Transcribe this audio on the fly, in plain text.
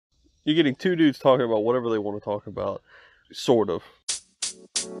You're getting two dudes talking about whatever they want to talk about, sort of.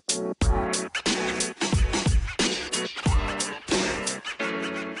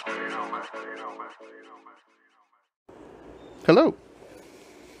 Hello.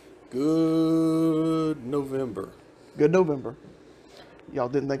 Good November. Good November. Y'all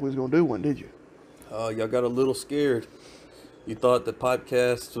didn't think we was gonna do one, did you? Y'all got a little scared. You thought the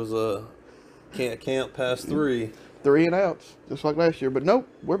podcast was a can't count past 3. 3 and outs, just like last year. But nope,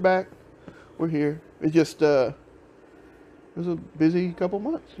 we're back. We're here. It just it was a busy couple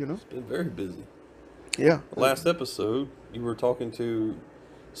months, you know. It's been very busy. Yeah. Last episode, you were talking to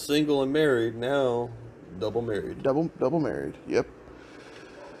single and married. Now, double married. Double married. Yep.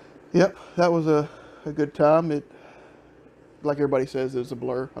 That was a good time. It, like everybody says, it was a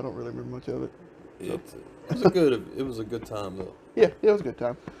blur. I don't really remember much of it. So. It was a good time though. Yeah, it was a good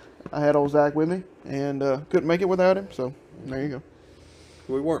time. I had old Zach with me, and couldn't make it without him. So there you go.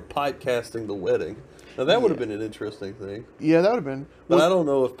 We weren't pipe casting the wedding. Now that would have been an interesting thing. Yeah, that would have been. But I don't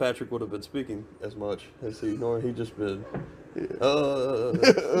know if Patrick would have been speaking as much as he just been. Yeah.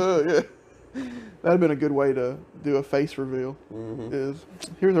 That'd have been a good way to do a face reveal. Mm-hmm. Is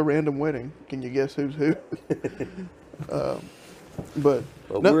here's a random wedding. Can you guess who's who? But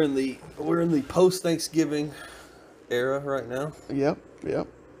no. we're in the post Thanksgiving era right now. Yep.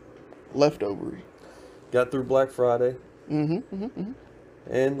 Leftovers. Got through Black Friday, Mm-hmm.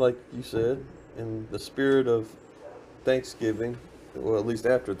 and like you said, in the spirit of Thanksgiving, well, at least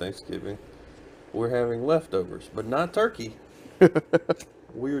after Thanksgiving, we're having leftovers, but not turkey.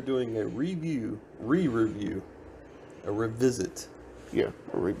 We are doing a re-review, a revisit. Yeah,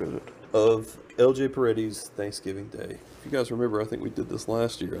 a revisit of L.J. Peretti's Thanksgiving Day. If you guys remember, I think we did this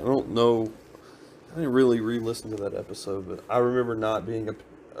last year. I don't know. I didn't really re-listen to that episode, but I remember not being a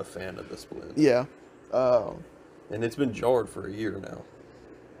fan of this blend. Yeah. And it's been jarred for a year now.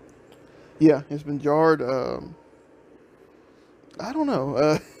 Yeah, it's been jarred. I don't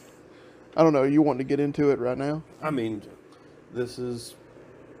know. I don't know. You want to get into it right now? I mean, this is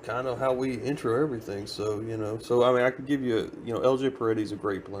kind of how we intro everything. So, I mean, I could give you, L.J. Peretti's a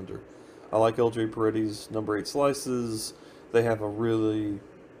great blender. I like L.J. Peretti's number 8 slices. They have a really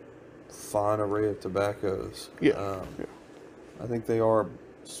fine array of tobaccos. Yeah. I think they are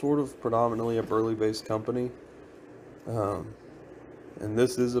sort of predominantly a burley-based company. And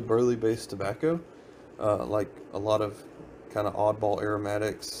this is a burley-based tobacco. Like a lot of kind of oddball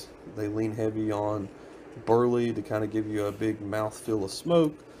aromatics, they lean heavy on burley to kind of give you a big mouthfeel of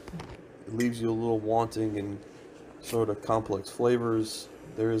smoke. It leaves you a little wanting in sort of complex flavors.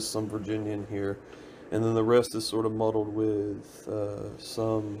 There is some Virginian here. And then the rest is sort of muddled with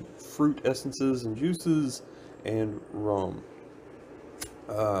some fruit essences and juices and rum.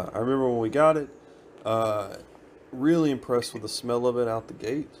 I remember when we got it, really impressed with the smell of it out the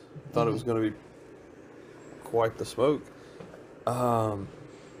gate. Thought it was going to be quite the smoke.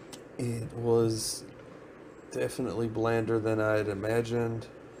 It was definitely blander than I had imagined.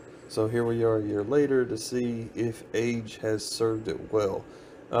 So here we are a year later to see if age has served it well.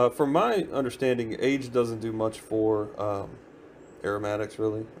 From my understanding, age doesn't do much for aromatics,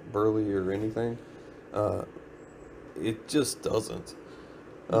 really, burley or anything. It just doesn't,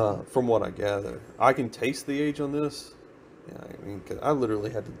 from what I gather. I can taste the age on this. Yeah, I mean, 'cause I literally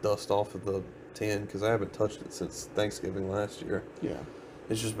had to dust off of the tin because I haven't touched it since Thanksgiving last year. Yeah.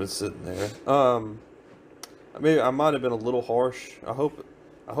 It's just been sitting there. Maybe I might have been a little harsh. I hope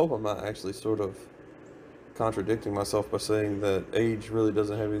I'm not actually sort of contradicting myself by saying that age really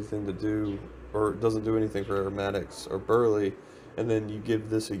doesn't have anything to do, or doesn't do anything for aromatics or burley, and then you give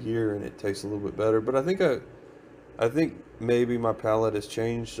this a year and it tastes a little bit better. But I think maybe my palate has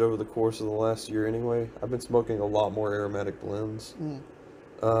changed over the course of the last year anyway. I've been smoking a lot more aromatic blends.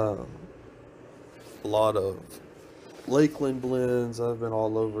 A lot of Lakeland blends. I've been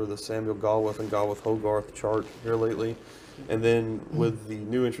all over the Samuel Galwith and Galwith Hogarth chart here lately. And then with the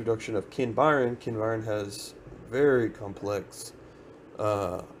new introduction of Ken Byron has very complex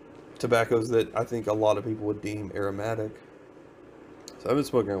tobaccos that I think a lot of people would deem aromatic. So I've been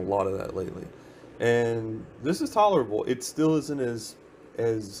smoking a lot of that lately. And this is tolerable. It still isn't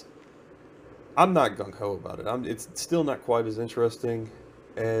as I'm not gung-ho about it. It's still not quite as interesting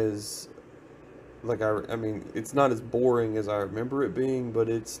as, like, I mean, it's not as boring as I remember it being, but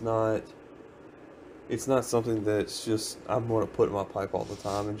it's not something that's just, I'm going to put in my pipe all the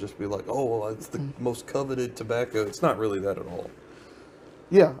time and just be like, oh, well, it's the most coveted tobacco. It's not really that at all.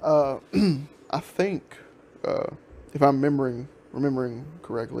 Yeah, I think, if I'm remembering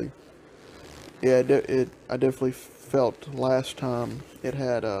correctly, yeah, I definitely felt last time it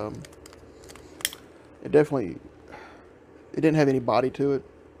had, it didn't have any body to it.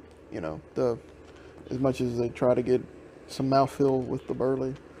 as much as they try to get some mouthfeel with the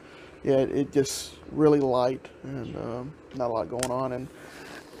Burley, yeah, it just really light and not a lot going on, and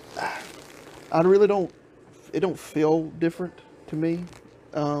I really don't. It don't feel different to me.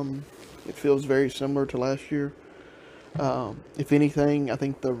 It feels very similar to last year. If anything, I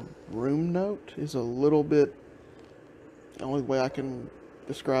think the room note is a little bit. The only way I can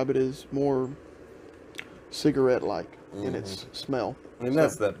describe it is more cigarette-like in its smell. And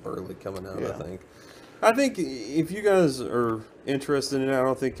that's that Burley coming out, Yeah. I think. I think if you guys are interested in it, I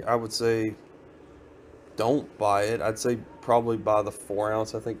don't think I would say don't buy it. I'd say probably buy the 4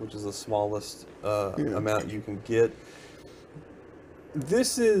 ounce, I think, which is the smallest amount you can get.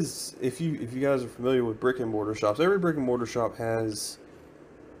 This is, if you guys are familiar with brick and mortar shops, every brick and mortar shop has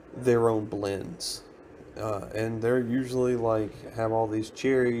their own blends. And they're usually like, have all these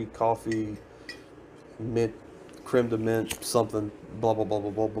cherry, coffee, mint, creme de mint, something, blah, blah, blah,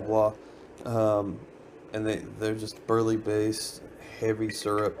 blah, blah, blah, blah. And they're just burley based, heavy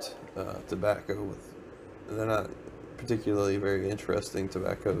syruped tobacco with, they're not particularly very interesting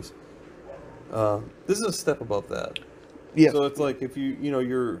tobaccos. This is a step above that. Yeah. So it's like if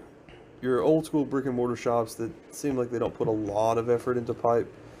your old school brick and mortar shops that seem like they don't put a lot of effort into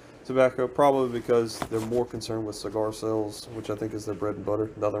pipe tobacco, probably because they're more concerned with cigar sales, which I think is their bread and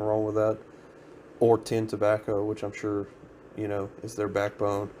butter. Nothing wrong with that. Or tin tobacco, which I'm sure, is their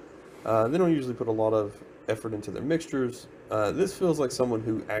backbone. They don't usually put a lot of effort into their mixtures. This feels like someone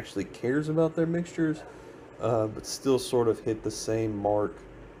who actually cares about their mixtures, but still sort of hit the same mark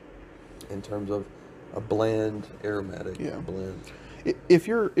in terms of a bland, aromatic blend. If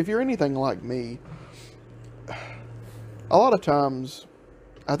you're anything like me, a lot of times,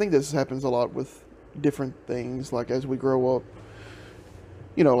 I think this happens a lot with different things. Like as we grow up,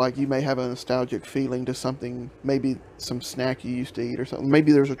 like you may have a nostalgic feeling to something, maybe some snack you used to eat or something.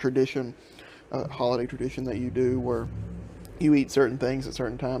 Maybe there's a tradition, a holiday tradition that you do where you eat certain things at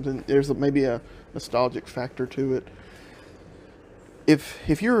certain times, and there's maybe a nostalgic factor to it.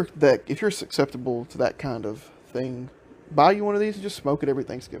 If you're susceptible to that kind of thing, buy you one of these and just smoke it every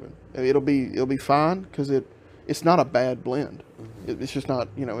Thanksgiving. It'll be fine because it's not a bad blend. It's just not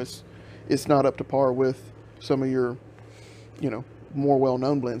it's not up to par with some of your more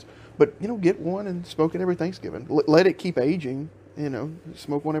well-known blends. But get one and smoke it every Thanksgiving. Let it keep aging.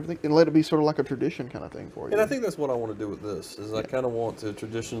 Smoke one everything and let it be sort of like a tradition kind of thing for you. And I think that's what I want to do with this. Is I kind of want to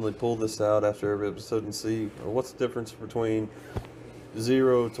traditionally pull this out after every episode and see what's the difference between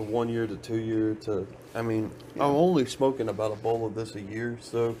 0 to 1 year to 2 year to. I mean, I'm only smoking about a bowl of this a year,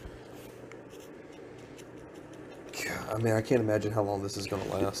 so. I mean, I can't imagine how long this is going to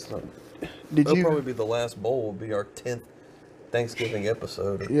last. It'll probably be the last bowl. Will be our 10th Thanksgiving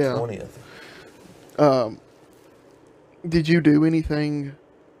episode, or 20th. Did you do anything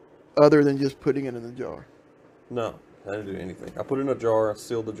other than just putting it in the jar? No, I didn't do anything. I put it in a jar, I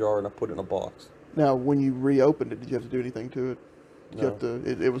sealed the jar, and I put it in a box. Now, when you reopened it, did you have to do anything to it? No.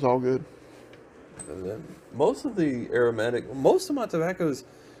 It was all good? And then most of my tobaccos,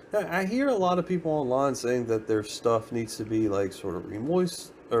 I hear a lot of people online saying that their stuff needs to be like sort of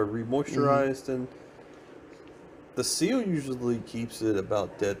remoisturized, and the seal usually keeps it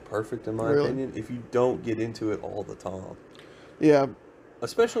about dead perfect in my opinion if you don't get into it all the time. Yeah.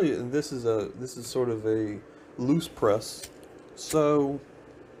 Especially, and this is sort of a loose press, so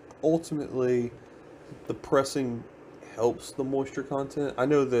ultimately the pressing helps the moisture content. I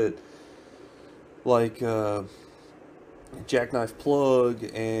know that like Jackknife Plug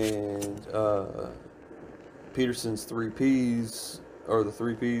and Peterson's 3Ps, or the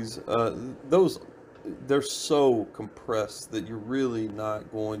 3Ps, those, they're so compressed that you're really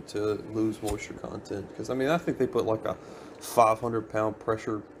not going to lose moisture content. Because, I mean, I think they put like a 500-pound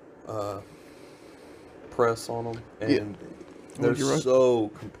pressure press on them. And they're so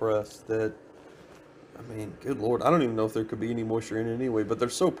compressed that, I mean, good Lord, I don't even know if there could be any moisture in it anyway, but they're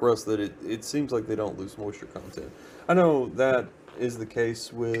so pressed that it seems like they don't lose moisture content. I know that is the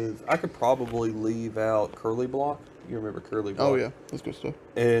case with, I could probably leave out Curly Block. You remember Curly Block? Oh, yeah. That's good stuff.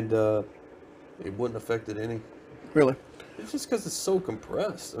 And it wouldn't affect it any. Really? It's just because it's so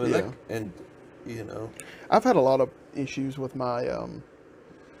compressed. I mean, I've had a lot of issues with my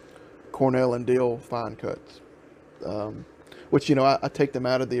Cornell and Dill fine cuts, which, I take them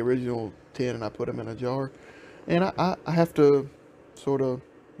out of the original tin and I put them in a jar, and I have to sort of,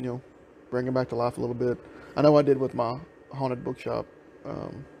 bring them back to life a little bit. I know I did with my haunted bookshop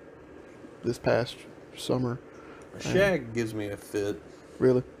this past summer. Shag gives me a fit.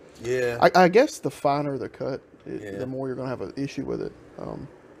 Really? Yeah. I guess the finer the cut, the more you're going to have an issue with it.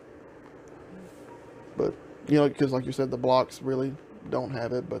 But, because like you said, the blocks really don't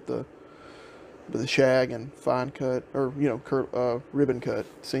have it, but the shag and fine cut, or ribbon cut,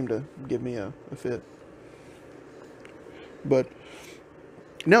 seem to give me a fit. But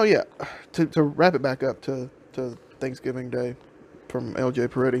no, yeah. To wrap it back up to Thanksgiving Day from LJ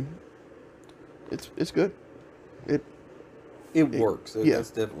Peretti, it's good. It It works. yeah.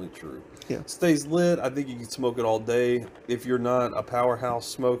 That's definitely true. Yeah. Stays lit. I think you can smoke it all day. If you're not a powerhouse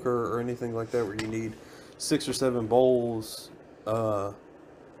smoker or anything like that, where you need 6 or 7 bowls to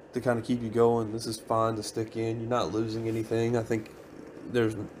kind of keep you going, this is fine to stick in. You're not losing anything. I think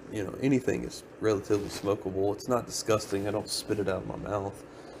there's, anything is relatively smokable. It's not disgusting. I don't spit it out of my mouth.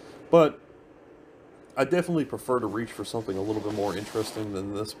 But I definitely prefer to reach for something a little bit more interesting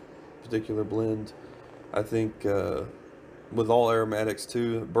than this particular blend. I think with all aromatics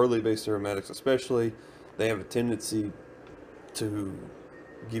too, burley-based aromatics especially, they have a tendency to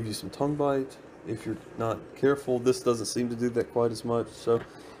give you some tongue bite if you're not careful. This doesn't seem to do that quite as much. So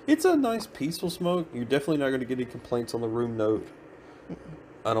it's a nice peaceful smoke. You're definitely not going to get any complaints on the room note,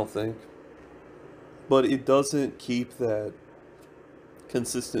 I don't think. But it doesn't keep that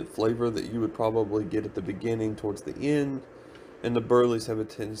consistent flavor that you would probably get at the beginning towards the end. And the burleys have a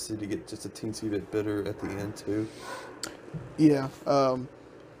tendency to get just a teensy bit bitter at the end too. Yeah, I'm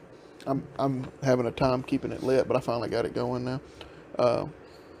having a time keeping it lit, but I finally got it going now.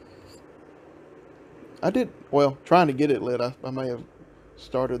 Trying to get it lit. I may have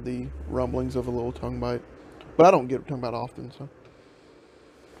started the rumblings of a little tongue bite, but I don't get a tongue bite often, so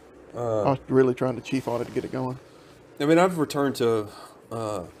I was really trying to chief on it to get it going. I mean, I've returned to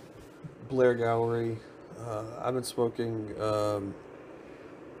Blair Gallery. I've been smoking,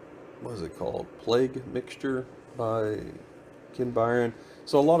 what is it called? Plague Mixture by Ken Byron.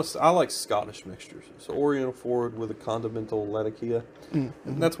 So I like Scottish mixtures. So Oriental Forward with a condimental Latakia. And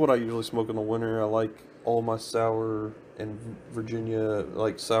that's what I usually smoke in the winter. I like all my sour and Virginia,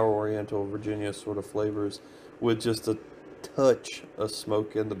 like sour Oriental Virginia sort of flavors with just a touch of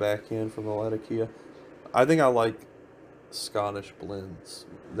smoke in the back end from the Latakia. I think I like Scottish blends.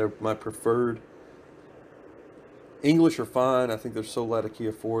 They're my preferred. English are fine. I think they're so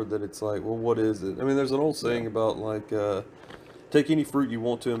Latakia forward that it's like, well, what is it? I mean, there's an old saying about like, take any fruit you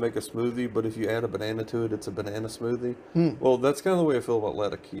want to and make a smoothie, but if you add a banana to it, it's a banana smoothie. Well, that's kind of the way I feel about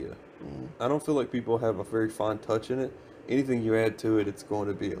Latakia. I don't feel like people have a very fine touch in it. Anything you add to it, it's going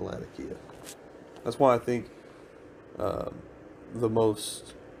to be a Latakia. That's why I think the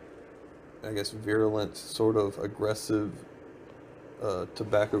most, I guess, virulent, sort of aggressive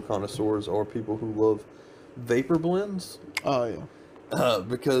tobacco connoisseurs are people who love vapor blends. Oh yeah.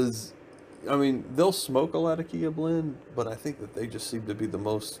 Because, I mean, they'll smoke a Latakia blend, but I think that they just seem to be the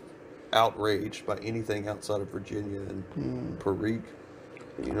most outraged by anything outside of Virginia and Perique.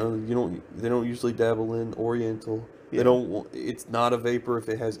 They don't usually dabble in Oriental. Yeah. They don't. It's not a vapor if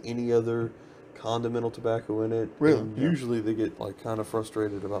it has any other condimental tobacco in it. Really? And Yeah. usually they get like kind of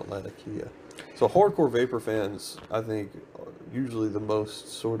frustrated about Latakia. So hardcore vapor fans, I think, are usually the most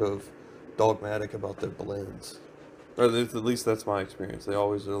sort of dogmatic about their blends, or at least that's my experience. They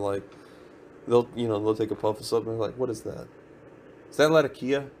always are like, they'll take a puff of something and they're like, what is that? Is that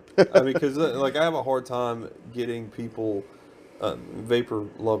Latakia? I mean, because like I have a hard time getting people, vapor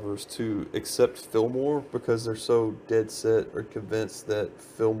lovers, to accept Fillmore because they're so dead set or convinced that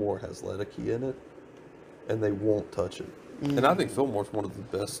Fillmore has Latakia in it, and they won't touch it. And I think Fillmore's one of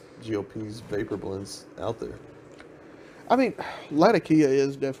the best GOP's vapor blends out there. I mean, Latakia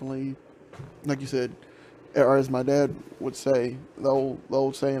is definitely, like you said, or as my dad would say, the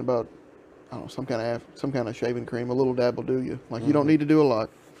old saying about, I don't know, some kind of shaving cream, a little dab will do you. Like you don't need to do a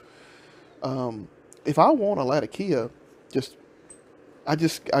lot. If I want a Latakia,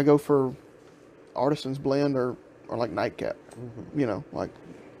 I go for Artisan's Blend or like Nightcap. Like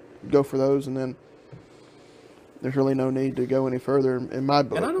go for those, and then there's really no need to go any further in my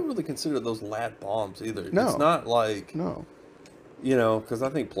book. And I don't really consider those lat bombs either. No. It's not like, No. because I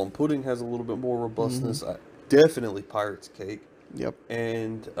think Plum Pudding has a little bit more robustness. Definitely Pirate's Cake. Yep.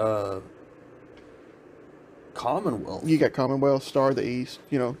 And Commonwealth. You got Commonwealth, Star of the East.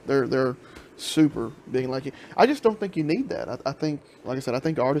 They're super big. Like I just don't think you need that. I think, like I said, I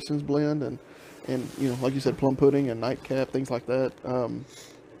think Artisan's Blend and like you said, Plum Pudding and Nightcap, things like that.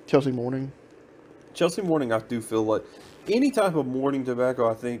 Chelsea Morning. Chelsea Morning, I do feel like any type of morning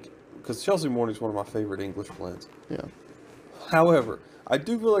tobacco, I think, because Chelsea Morning is one of my favorite English blends. Yeah. However, I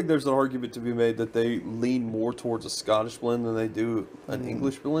do feel like there's an argument to be made that they lean more towards a Scottish blend than they do an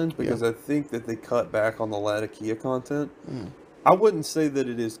English blend, because I think that they cut back on the Latakia content. I wouldn't say that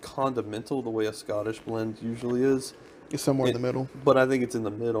it is condimental the way a Scottish blend usually is. It's somewhere in the middle. But I think it's in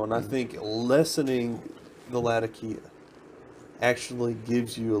the middle, and I think lessening the Latakia actually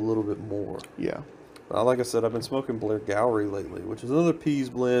gives you a little bit more. Yeah. Like I said, I've been smoking Blair Gowrie lately, which is another Peas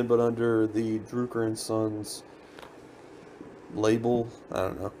blend, but under the Drucker and Sons label. I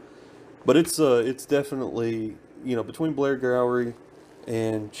don't know, but it's definitely, between Blair Gowrie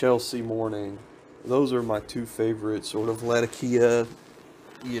and Chelsea Morning. Those are my two favorite sort of Latakia,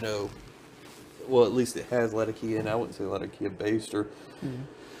 you know. Well, at least it has Latakia, and I wouldn't say Latakia based or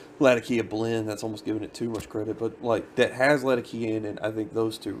Latakia blend. That's almost giving it too much credit, but like that has Latakia in it. I think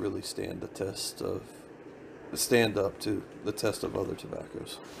those two really stand up to the test of other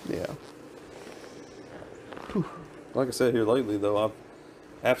tobaccos. Yeah. Like I said here lately, though, I've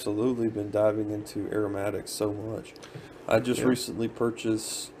absolutely been diving into aromatics so much. I just recently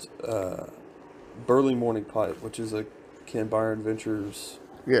purchased Burley Morning Pipe, which is a Ken Byron Ventures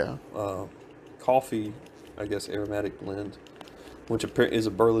coffee, I guess, aromatic blend, which is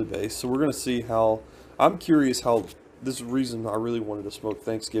a Burley base. So we're going to see how, I'm curious how, this is the reason I really wanted to smoke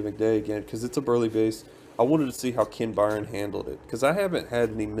Thanksgiving Day again, because it's a Burley base. I wanted to see how Ken Byron handled it, because I haven't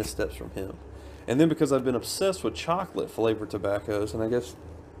had any missteps from him. And then because I've been obsessed with chocolate flavored tobaccos, and I guess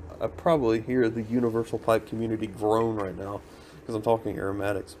I probably hear the universal pipe community groan right now because I'm talking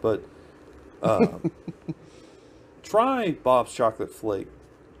aromatics, but try Bob's Chocolate Flake,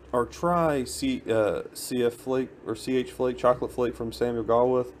 or try CF Flake or CH Flake, Chocolate Flake from Samuel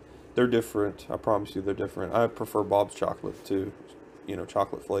Galwith. They're different. I promise you they're different. I prefer Bob's Chocolate to,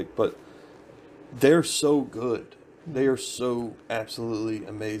 Chocolate Flake, but they're so good. They are so absolutely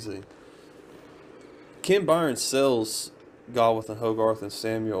amazing. Ken Byron sells Galwith and Hogarth and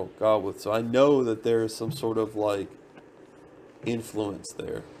Samuel Galwith, so I know that there is some sort of like influence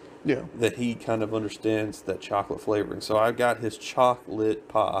there. Yeah. That he kind of understands that chocolate flavoring. So I got his chocolate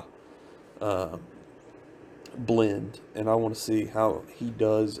pie blend, and I want to see how he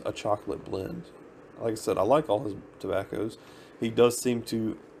does a chocolate blend. Like I said, I like all his tobaccos. He does seem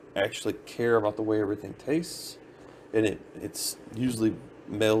to actually care about the way everything tastes, and it's usually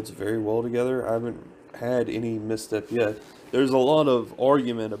melds very well together. I haven't had any misstep yet. There's a lot of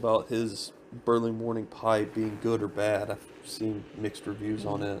argument about his Burley Morning Pipe being good or bad. I've seen mixed reviews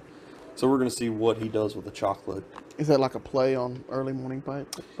on it. So we're going to see what he does with the chocolate. Is that like a play on Early Morning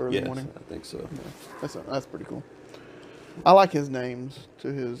Pipe? Early Morning? I think so. Yeah. That's pretty cool. I like his names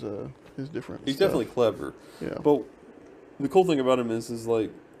to his different He's stuff. definitely clever. Yeah. But the cool thing about him is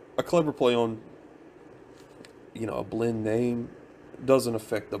like a clever play on, a blend name doesn't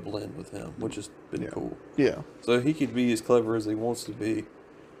affect the blend with him, which has been cool. Yeah. So he could be as clever as he wants to be,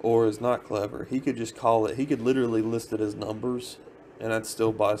 or as not clever. He could just call it, he could literally list it as numbers, and I'd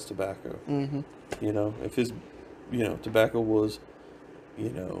still buy his tobacco. Mm-hmm. If his, tobacco was,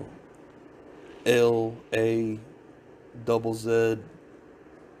 LAZZ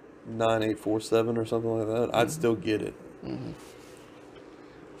 9847 or something like that, I'd still get it. Mm-hmm.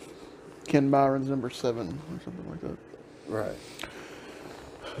 Ken Byron's number 7 or something like that. Right.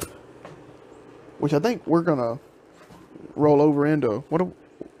 Which I think we're gonna roll over into.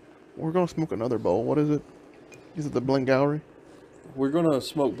 We're gonna smoke another bowl. What is it? Is it the Glengarry? We're gonna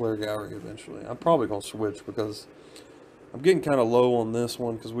smoke Blair Gowrie eventually. I'm probably gonna switch because I'm getting kind of low on this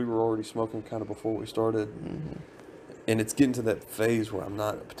one because we were already smoking kind of before we started, and it's getting to that phase where I'm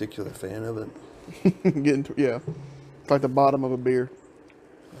not a particular fan of it. It's like the bottom of a beer.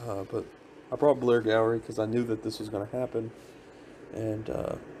 But I brought Blair Gowrie because I knew that this was gonna happen, and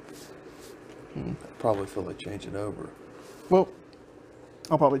I probably feel like changing over. Well,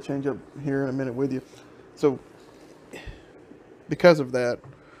 I'll probably change up here in a minute with you. So, because of that,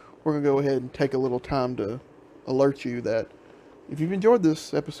 we're going to go ahead and take a little time to alert you that if you've enjoyed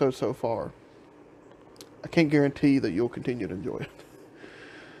this episode so far, I can't guarantee that you'll continue to enjoy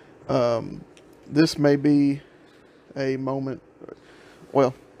it. This may be a moment,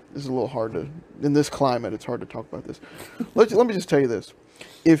 well, this is a little hard to, in this climate, it's hard to talk about this. Let me just tell you this.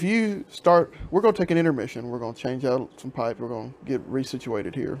 If you start, we're going to take an intermission. We're going to change out some pipes. We're going to get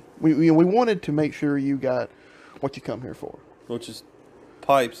resituated here. We wanted to make sure you got what you come here for. Which is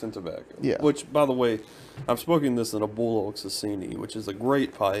pipes and tobacco. Yeah. Which, by the way, I'm smoking this in a Bulldog Sassini, which is a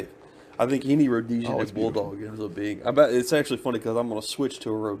great pipe. I think any Rhodesian it's Bulldog ends up being. I bet it's actually funny because I'm going to switch to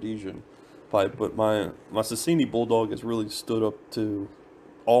a Rhodesian pipe, but my Sassini Bulldog has really stood up to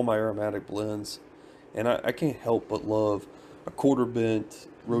all my aromatic blends, and I can't help but love a quarter bent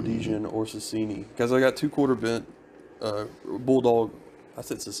Rhodesian or Sassini, because I got 2 quarter bent Bulldog. I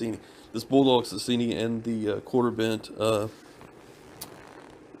said Sassini. This Bulldog Sassini and the quarter bent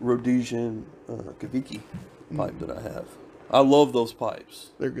Rhodesian Kaviki pipe that I have. I love those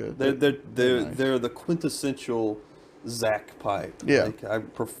pipes. They're good. They're the quintessential Zach pipe. Yeah. Like, I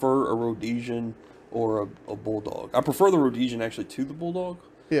prefer a Rhodesian or a bulldog. I prefer the Rhodesian actually to the bulldog.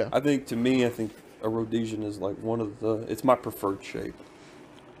 Yeah. I think a Rhodesian is like it's my preferred shape.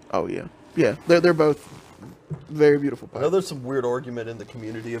 Oh yeah. Yeah. They're both very beautiful I know puppies. there's some weird argument in the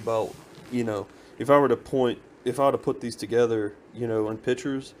community about, if I were to put these together, in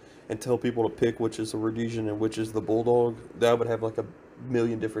pictures and tell people to pick which is the Rhodesian and which is the bulldog, that would have like a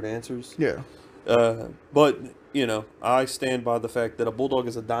million different answers. Yeah. But I stand by the fact that a bulldog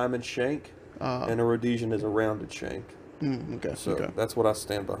is a diamond shank and a Rhodesian is a rounded shank. Okay. So Okay. that's what I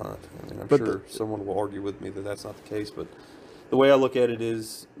stand behind. I mean, I'm But sure someone will argue with me that that's not the case, but the way I look at it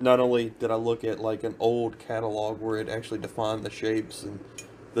is not only did I look at like an old catalog where it actually defined the shapes and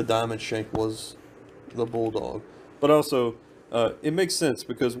the diamond shank was the bulldog, but also it makes sense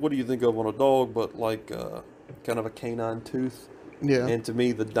because what do you think of on a dog but like kind of a canine tooth? Yeah. And to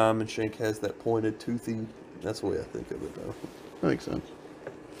me, the diamond shank has that pointed toothy. That's the way I think of it, though. That makes sense.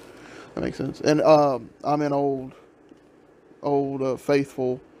 That makes sense. And I'm an old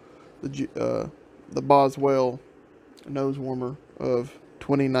faithful, the Boswell nose warmer of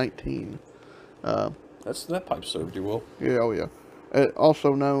 2019. That pipe served you well. Yeah, oh yeah.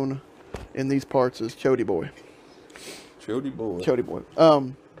 Also known in these parts as Chody Boy. Chody boy. Chody Boy.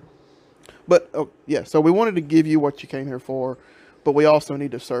 But yeah, so we wanted to give you what you came here for, but we also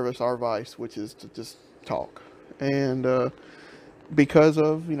need to service our vice, which is to just talk. And because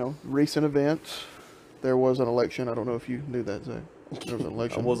of recent events, there was an election. I don't know if you knew that, Zach. There was an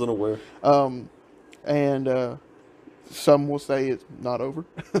election. I wasn't aware. And some will say it's not over.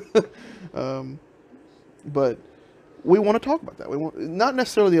 But we want to talk about that. We want not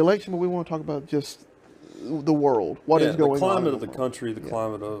necessarily the election, but we want to talk about just the world. What is going on? The climate in of the world. country, the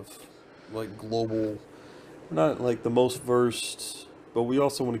climate of like global, not like the most versed, but we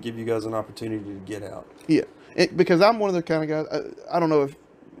also want to give you guys an opportunity to get out. Yeah, because I'm one of the kind of guys. I don't know if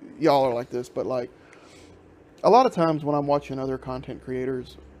y'all are like this, but like a lot of times when I'm watching other content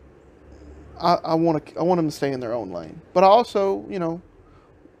creators, I want them to stay in their own lane, but I also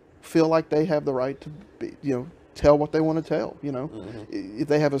feel like they have the right to be, tell what they want to tell. If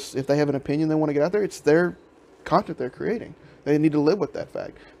they have an opinion they want to get out there, it's their content they're creating. They need to live with that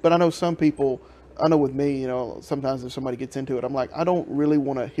fact. But I know some people. I know with me, sometimes if somebody gets into it, I'm like, I don't really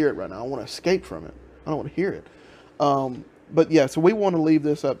want to hear it right now. I want to escape from it. I don't want to hear it. But yeah, so we want to leave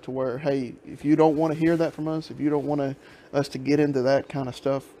this up to where, hey, if you don't want to hear that from us, if you don't want us to get into that kind of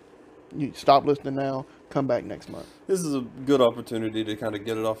stuff, you stop listening now. Come back next month. This is a good opportunity to kind of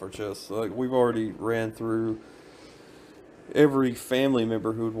get it off our chest. Like we've already ran through every family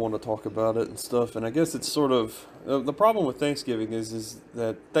member who would want to talk about it and stuff. And I guess it's sort of the problem with Thanksgiving is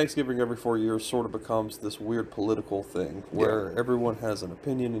that Thanksgiving every 4 years sort of becomes this weird political thing where everyone has an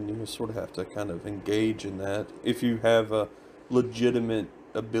opinion and you sort of have to kind of engage in that if you have a legitimate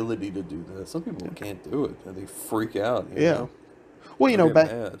ability to do that. Some people can't do it and they freak out. You know? Well, They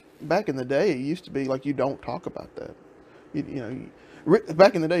get back in the day, it used to be like you don't talk about that.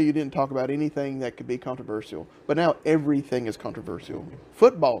 Back in the day, you didn't talk about anything that could be controversial. But now everything is controversial.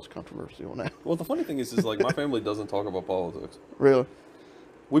 Football's controversial now. Well, the funny thing is like my family doesn't talk about politics. Really?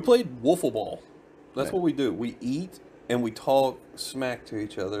 We played wiffle ball. That's what we do. We eat and we talk smack to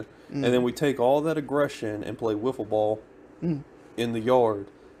each other, and then we take all that aggression and play wiffle ball in the yard,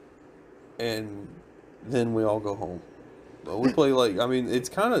 and then we all go home. But we play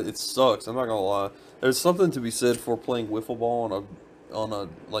it sucks. I'm not gonna lie. There's something to be said for playing wiffle ball on a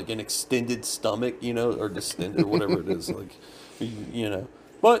like an extended stomach, or distended, whatever it is, like,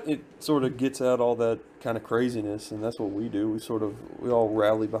 But it sort of gets out all that kind of craziness, and that's what we do. We all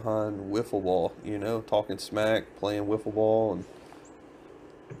rally behind wiffle ball, talking smack, playing wiffle ball,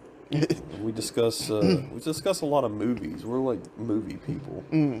 and we discuss a lot of movies. We're like movie people.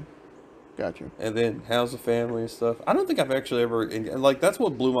 Gotcha. And then how's the family and stuff. I don't think I've actually ever, and like that's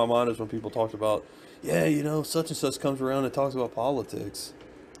what blew my mind is when people talked about, such and such comes around and talks about politics.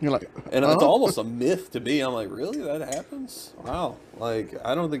 You're like, and it's almost a myth to me. I'm like, really? That happens? Wow. Like,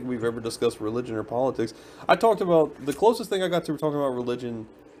 I don't think we've ever discussed religion or politics. I talked about, the closest thing I got to talking about religion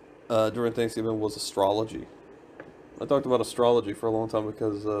during Thanksgiving was astrology. I talked about astrology for a long time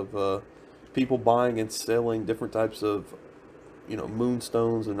because of people buying and selling different types of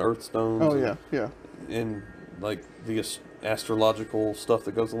moonstones and earth stones. oh yeah. And like the astrological stuff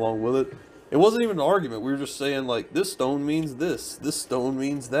that goes along with it. It wasn't even an argument. We were just saying like, this stone means this stone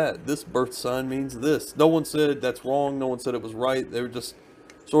means that, this birth sign means this. No one said that's wrong. No one said it was right. They were just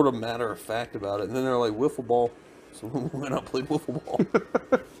sort of matter of fact about it. And then they're like, wiffle ball. So we went out and played wiffle ball.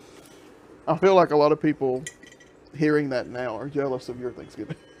 I feel like a lot of people hearing that now are jealous of your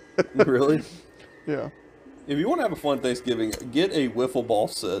Thanksgiving. Really? Yeah. If you want to have a fun Thanksgiving, get a wiffle ball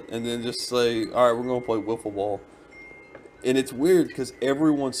set and then just say, all right, we're going to play wiffle ball. And it's weird because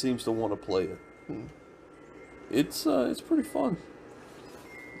everyone seems to want to play it. It's pretty fun.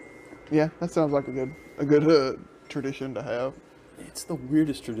 Yeah, that sounds like a good tradition to have. It's the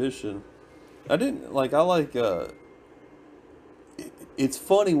weirdest tradition. I didn't like. I like. It's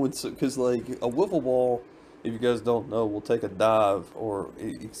funny when because like a wiffle ball, if you guys don't know, will take a dive or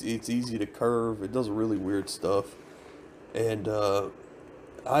it's easy to curve. It does really weird stuff, and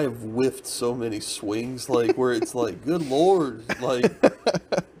I have whiffed so many swings like where it's like, good lord, like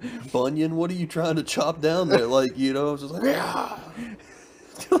Bunyan, what are you trying to chop down there? Like, you know, I was just like, yeah.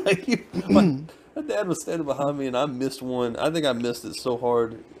 My dad was standing behind me, and I missed one. I think I missed it so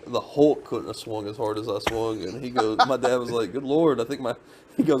hard, the Hulk couldn't have swung as hard as I swung. And he goes, my dad was like, "Good Lord!"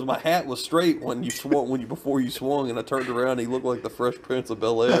 He goes, "My hat was straight when you swung, before you swung." And I turned around, and he looked like the Fresh Prince of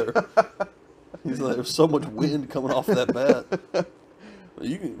Bel-Air. He's like, "There's so much wind coming off that bat."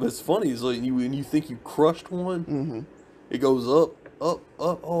 It's funny. Is like when you think you crushed one, it goes up.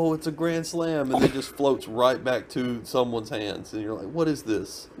 Oh, it's a grand slam, and then just floats right back to someone's hands, and you're like, what is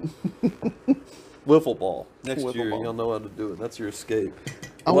this? Wiffle ball. Next year, you'll know how to do it. That's your escape.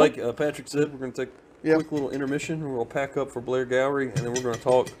 Like Patrick said, we're going to take a quick little intermission, and we'll pack up for Blair Gowrie, and then we're going to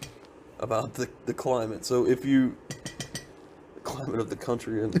talk about the climate. So the climate of the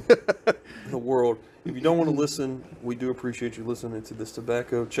country and the world. If you don't want to listen, we do appreciate you listening to this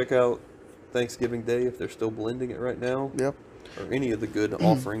tobacco. Check out Thanksgiving Day if they're still blending it right now. Yep. Or any of the good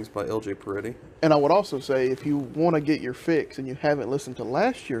offerings by LJ Peretti. And I would also say, if you want to get your fix and you haven't listened to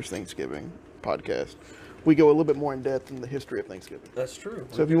last year's Thanksgiving podcast, we go a little bit more in depth in the history of Thanksgiving. That's true.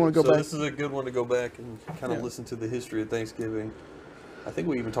 So if you want to go back, this is a good one to go back and kind of listen to the history of Thanksgiving. I think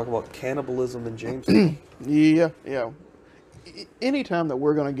we even talk about cannibalism in Jamestown. yeah. Anytime that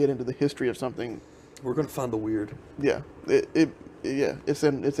we're going to get into the history of something, we're going to find the weird. Yeah, it's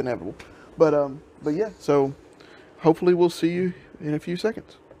inevitable. But yeah, so. Hopefully we'll see you in a few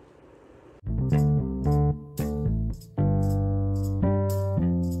seconds.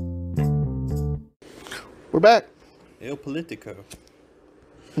 We're back. El Politico.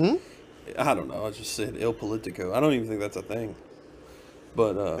 I don't know. I just said El Politico. I don't even think that's a thing.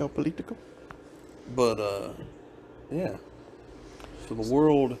 But El Politico. But yeah. So the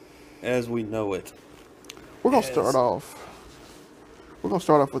world as we know it. We're gonna start off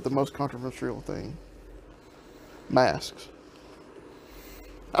with the most controversial thing. Masks.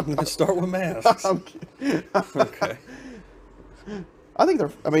 I'm going to start with masks. I'm kidding. Okay. I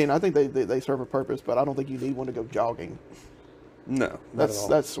think they serve a purpose, but I don't think you need one to go jogging. No,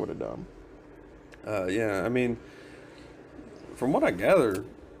 that's sort of dumb. Yeah, I mean, from what I gather,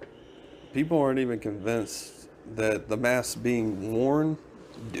 people aren't even convinced that the masks being worn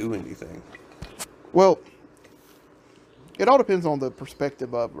do anything. Well, it all depends on the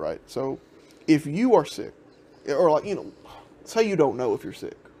perspective of, right? So, if you are sick, or like, say you don't know if you're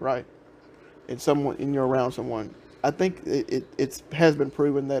sick, right? And you're around someone, I think it has been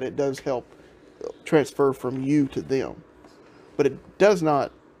proven that it does help transfer from you to them, but it does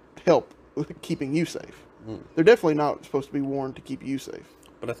not help keeping you safe. They're definitely not supposed to be worn to keep you safe.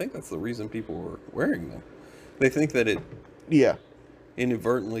 But I think that's the reason people are wearing them. They think that it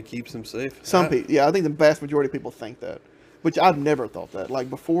inadvertently keeps them safe. Some people, I think the vast majority of people think that, which I've never thought that. Like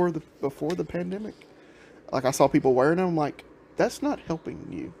before the pandemic. Like, I saw people wearing them, like, that's not helping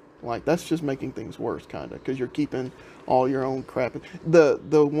you. Like, that's just making things worse, kind of, because you're keeping all your own crap.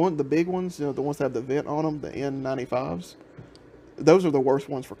 The big ones, the ones that have the vent on them, the N95s, those are the worst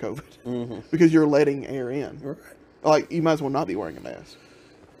ones for COVID, because you're letting air in. Right. Like, you might as well not be wearing a mask.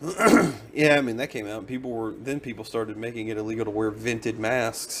 Yeah, I mean, that came out. People started making it illegal to wear vented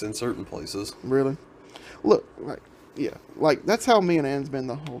masks in certain places. Really? Look, like, that's how me and Ann's been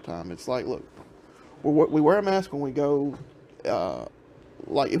the whole time. It's like, look, we wear a mask when we go,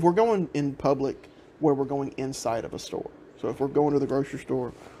 like if we're going in public where we're going inside of a store. So if we're going to the grocery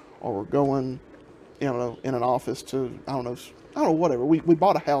store or we're going, in an office to, I don't know, whatever. We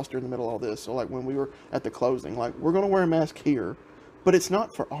bought a house during the middle of all this. So like when we were at the closing, like we're going to wear a mask here, but it's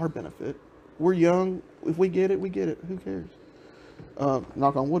not for our benefit. We're young. If we get it, we get it. Who cares?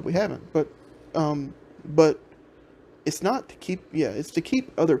 Knock on wood, we haven't. But it's not to keep, it's to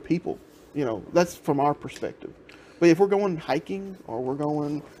keep other people. That's from our perspective. But if we're going hiking or we're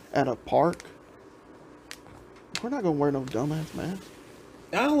going at a park, we're not going to wear no dumbass mask.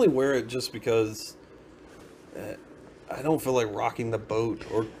 I only wear it just because I don't feel like rocking the boat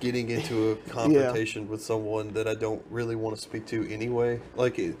or getting into a confrontation with someone that I don't really want to speak to anyway.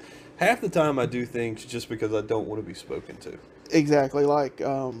 Like, half the time I do things just because I don't want to be spoken to. Exactly. Like,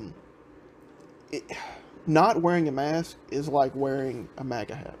 not wearing a mask is like wearing a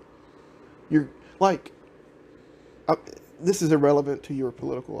MAGA hat. You're like, I, this is irrelevant to your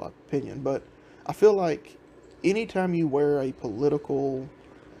political opinion, but I feel like anytime you wear a political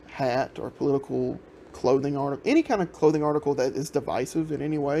hat or political clothing article, any kind of clothing article that is divisive in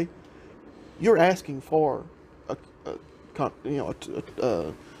any way, you're asking for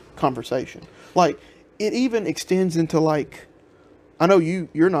a conversation. Like, it even extends into, like, I know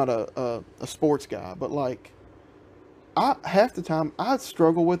you're not a sports guy, but like, half the time I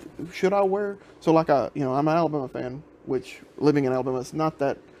struggle with, should I wear, so like, I'm an Alabama fan, which living in Alabama is not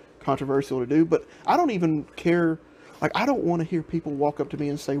that controversial to do, but I don't even care. Like, I don't want to hear people walk up to me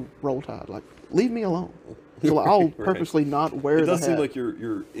and say Roll Tide. Like, leave me alone. So like, I'll purposely not wear the hat. It does seem like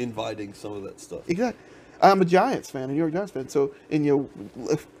you're inviting some of that stuff. Exactly. I'm a Giants fan, a New York Giants fan. So, and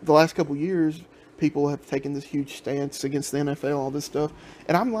the last couple of years, people have taken this huge stance against the NFL, all this stuff,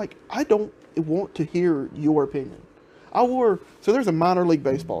 and I'm like, I don't want to hear your opinion. So there's a minor league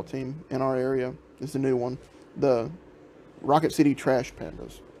baseball team in our area. It's a new one, the Rocket City Trash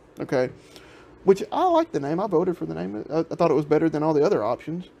Pandas. Okay, which I like the name. I voted for the name. I thought it was better than all the other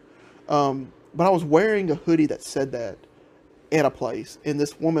options. But I was wearing a hoodie that said that at a place, and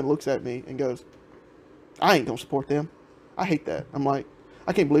this woman looks at me and goes, I ain't gonna support them. I hate that. I'm like,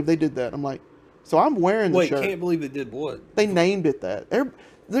 I can't believe they did that. I'm like, so I'm wearing the shirt. Wait, can't believe they did what? They named it that.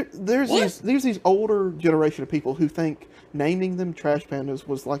 There's these older generation of people who think naming them Trash Pandas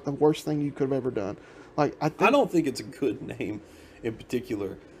was like the worst thing you could have ever done. Like, I don't think it's a good name in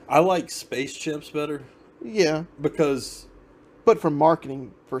particular. I like Space Chimps better. Yeah. But from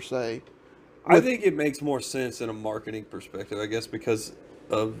marketing per se. I think it makes more sense in a marketing perspective, I guess, because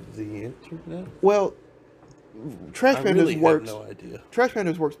of the internet. Well, Trash Pandas works. I have no idea. Trash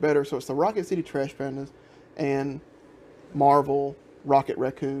Pandas works better, so it's the Rocket City Trash Pandas and Marvel Rocket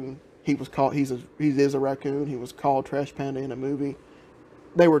Raccoon. He is a raccoon. He was called Trash Panda in a movie.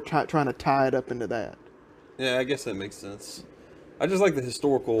 They were trying to tie it up into that. Yeah, I guess that makes sense. I just like the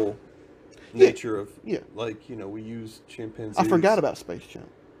historical nature of, like, we use chimpanzees. I forgot about Space Chimp.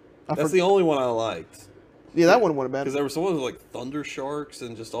 That's the only one I liked. Yeah, that one wasn't bad. Because there were some ones like Thunder Sharks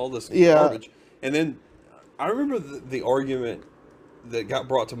and just all this garbage. And then I remember the argument that got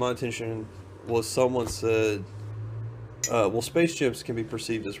brought to my attention was someone said, well, Space Chimps can be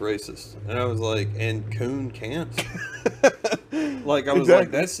perceived as racist. And I was like, and Coon can't? Like, I was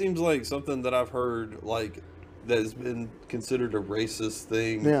like, that seems like something that I've heard, like, that has been considered a racist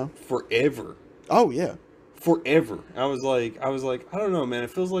thing forever. Oh, yeah. Forever. I was like, I don't know, man. It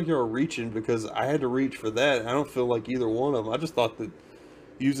feels like you're reaching, because I had to reach for that. I don't feel like either one of them. I just thought that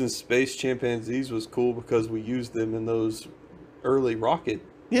using space chimpanzees was cool because we used them in those early rocket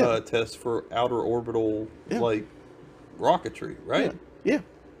tests for outer orbital, like, rocketry, right? Yeah.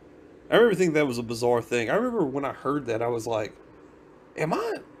 I remember thinking that was a bizarre thing. I remember when I heard that, I was like, am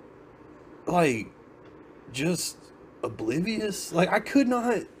I, like, just oblivious? Like,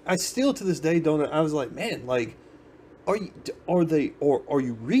 I still to this day don't. I was like, man, like, are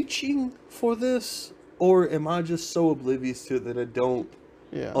you reaching for this, or am I just so oblivious to it that I don't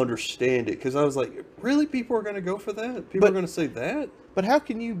understand it? Because I was like, really, people are going to go for that? People are going to say that? But how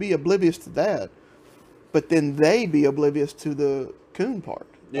can you be oblivious to that, but then they be oblivious to the coon part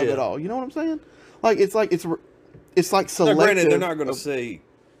of it all? You know what I'm saying? Like, it's like selective. Now, granted, they're not going to say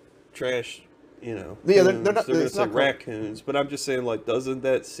trash. Yeah, they're not going to say raccoons, but I'm just saying, like, doesn't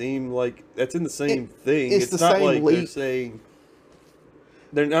that seem like that's in the same thing? It's the not same like they're saying.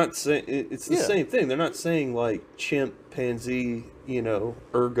 They're not saying it's the same thing. They're not saying like chimpanzee,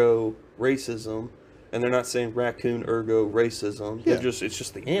 ergo racism, and they're not saying raccoon ergo racism. Yeah. It's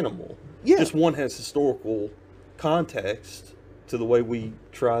just the animal. Yeah. Just one has historical context to the way we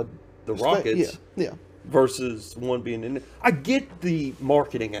tried the rockets. Yeah. Versus one being in it. I get the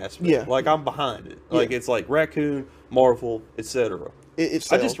marketing aspect. Yeah. Like, I'm behind it. Like, it's like raccoon, Marvel, etc. I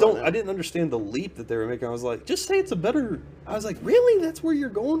just don't. I didn't understand the leap that they were making. I was like, just say it's a better. I was like, really? That's where you're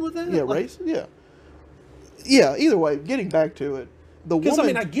going with that? Yeah, like, race. Yeah. Yeah. Either way, getting back to it, because I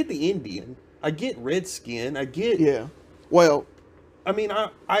mean, I get the Indian. I get redskin. I get. Yeah. Well, I mean, I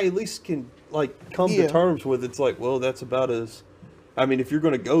at least can like come to terms with. It's like, well, that's about as. I mean, if you're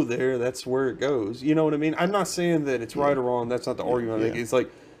going to go there, that's where it goes. You know what I mean? I'm not saying that it's right or wrong. That's not the argument. Yeah. It's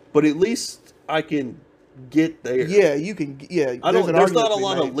like, but at least I can get there. Yeah, you can. Yeah, there's not a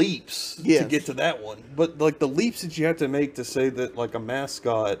lot of leaps to get to that one. But like the leaps that you have to make to say that like a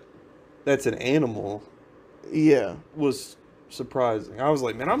mascot, that's an animal. Yeah, was surprising. I was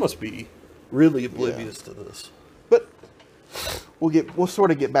like, man, I must be really oblivious to this. But we'll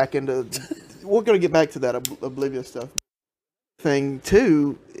sort of get back into. We're going to get back to that oblivious stuff. Thing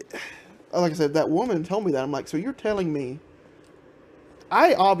too, like I said, that woman told me that. I'm like, so you're telling me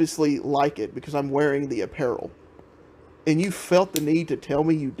I obviously like it because I'm wearing the apparel, and you felt the need to tell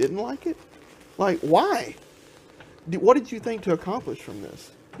me you didn't like it? Like, why? What did you think to accomplish from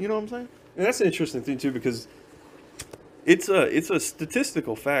this? You know what I'm saying? And that's an interesting thing too, because it's a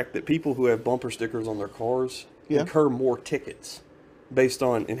statistical fact that people who have bumper stickers on their cars Yeah. incur more tickets based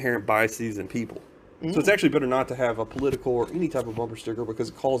on inherent biases in people. So it's actually better not to have a political or any type of bumper sticker because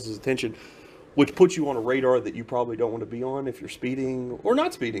it causes attention, which puts you on a radar that you probably don't want to be on if you're speeding or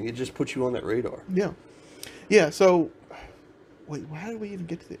not speeding. It just puts you on that radar. Yeah. Yeah, so, wait, how did we even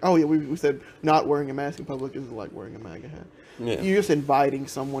get to the... Oh, yeah, we said not wearing a mask in public is like wearing a MAGA hat. Yeah. You're just inviting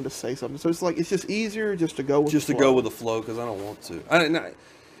someone to say something. So it's like, it's just easier just to go with Just the to flow. go with the flow because I don't want to.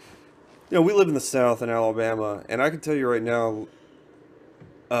 You know, we live in the South in Alabama, and I can tell you right now,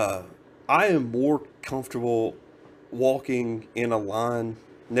 I am more comfortable walking in a line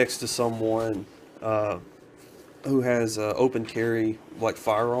next to someone who has open carry, like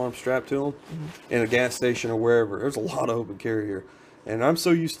firearm strapped to them, in a gas station or wherever. There's a lot of open carry here. And I'm so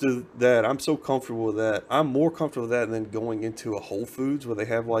used to that. I'm so comfortable with that. I'm more comfortable with that than going into a Whole Foods where they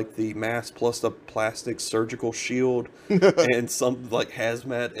have like the mask plus the plastic surgical shield and some like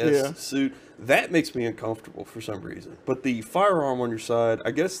hazmat suit. That makes me uncomfortable for some reason. But the firearm on your side,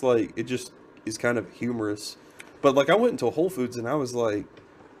 I guess like it just is kind of humorous. But like I went into a Whole Foods and I was like,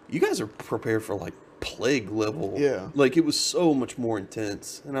 you guys are prepared for like plague level. Yeah. Like it was so much more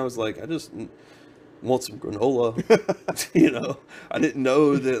intense. And I was like, I just want some granola. You know, I didn't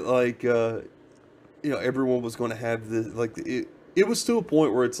know that like you know, everyone was going to have this. Like it was to a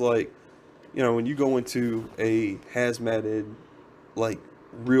point where it's like, you know, when you go into a hazmated, like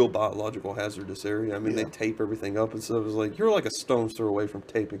real biological hazardous area, I mean, they tape everything up, and so it was like you're like a stone's throw away from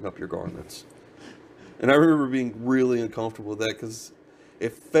taping up your garments. And I remember being really uncomfortable with that because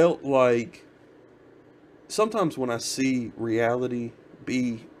it felt like sometimes when I see reality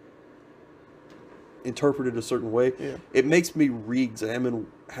be interpreted a certain way, it makes me re-examine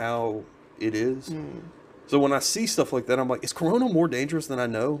how it is. So when I see stuff like that, I'm like, is Corona more dangerous than I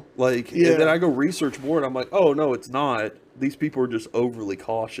know? Like, and then I go research more, and I'm like, oh no, it's not. These people are just overly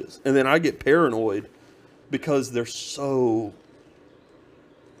cautious, and then I get paranoid because they're so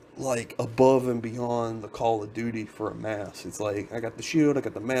like above and beyond the call of duty for a mask. It's like I got the shield, I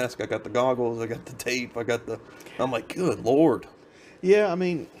got the mask, I got the goggles, I got the tape, I got the. I'm like, good Lord. Yeah, I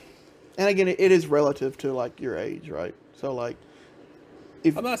mean, and again, it is relative to like your age, right? So like,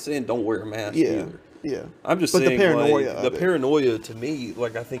 if I'm not saying don't wear a mask either. Yeah. I'm just But saying the paranoia like, of the it. paranoia to me,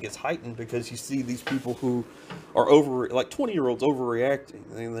 like I think it's heightened because you see these people who are like 20-year-olds overreacting,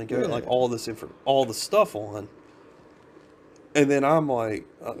 and they get like all the stuff on, and then I'm like,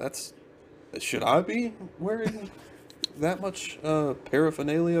 should I be wearing that much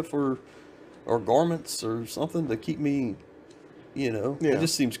paraphernalia or garments or something to keep me, you know? It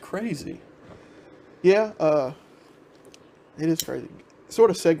just seems crazy. Yeah, it is crazy. Sort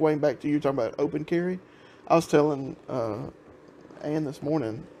of segueing back to you talking about open carry, I was telling Ann this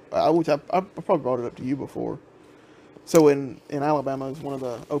morning, which I probably brought it up to you before. So in Alabama is one of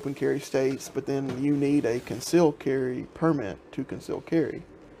the open carry states, but then you need a concealed carry permit to conceal carry.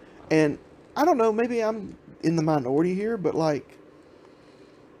 And I don't know, maybe I'm in the minority here, but like,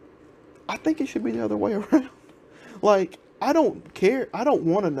 I think it should be the other way around. Like, I don't care. I don't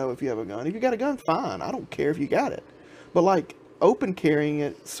want to know if you have a gun. If you got a gun, fine. I don't care if you got it. But like, open carrying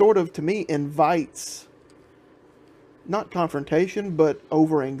it sort of, to me, invites not confrontation, but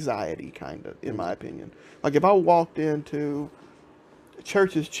over anxiety, kind of, in my opinion. Like if I walked into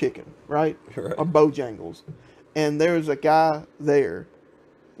Church's Chicken, right? Or Bojangles, and there's a guy there,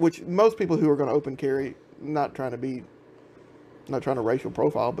 which most people who are going to open carry, not trying to racial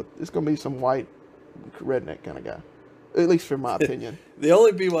profile, but it's going to be some white redneck kind of guy, at least for my opinion. The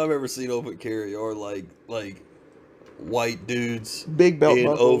only people I've ever seen open carry are like white dudes, big belt in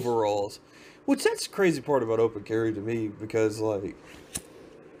buckles. overalls. Which that's the crazy part about open carry to me, because like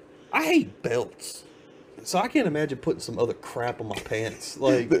I hate belts. So I can't imagine putting some other crap on my pants.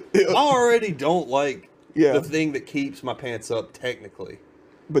 Like I already don't like the thing that keeps my pants up technically.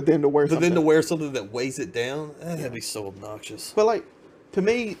 But then to wear something that weighs it down, that'd be so obnoxious. But like, to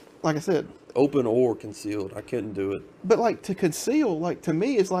me, like I said, open or concealed, I couldn't do it. But like, to conceal, like, to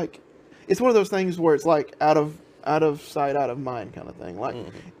me, it's like, it's one of those things where it's like out of sight, out of mind kind of thing. Like,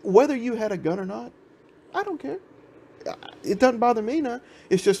 whether you had a gun or not, I don't care. It doesn't bother me now.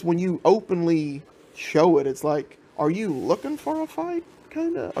 It's just when you openly show it, it's like, are you looking for a fight?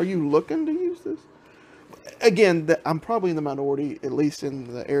 Kind of. Are you looking to use this? Again, I'm probably in the minority, at least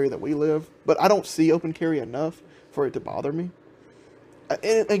in the area that we live, but I don't see open carry enough for it to bother me.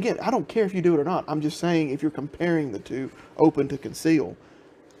 And again, I don't care if you do it or not. I'm just saying if you're comparing the two, open to conceal,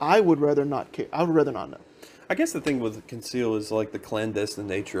 I would rather not care. I would rather not know. I guess the thing with conceal is like the clandestine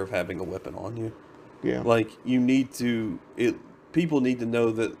nature of having a weapon on you. Yeah. Like you need to it people need to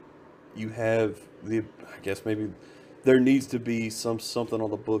know that you have the I guess maybe there needs to be something on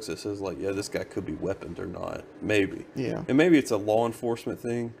the books that says like, yeah, this guy could be weaponed or not. Maybe. Yeah. And maybe it's a law enforcement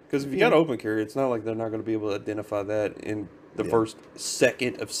thing because if you got open carry, it's not like they're not going to be able to identify that in the first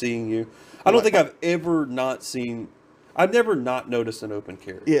second of seeing you. I don't think I've ever not seen. I've never not noticed an open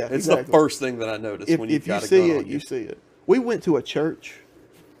carry. Yeah, it's the first thing that I notice when you've got a gun on you. If you see it. We went to a church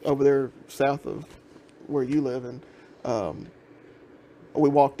over there south of where you live, and we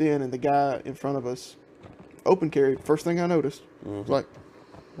walked in, and the guy in front of us open carried. First thing I noticed was like,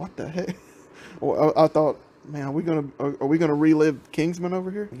 what the heck? Well, I thought, man, are we gonna relive Kingsman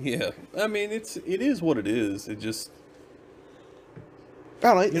over here? Yeah, I mean it is what it is. It just I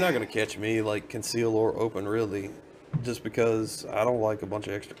don't know. You're not gonna catch me like conceal or open really, just because I don't like a bunch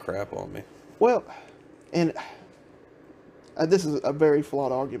of extra crap on me. Well, and this is a very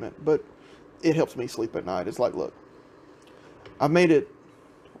flawed argument, but it helps me sleep at night. It's like, look, I've made it.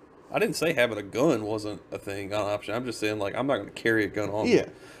 I didn't say having a gun wasn't a thing, an option. I'm just saying, like, I'm not going to carry a gun on me. Yeah.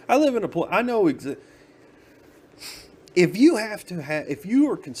 I live in a place, I know if you if you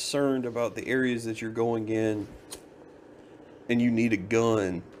are concerned about the areas that you're going in and you need a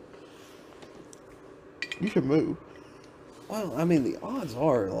gun, You should move. well, I mean, the odds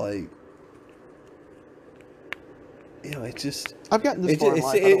are, like, you know, it's just, I've gotten this far in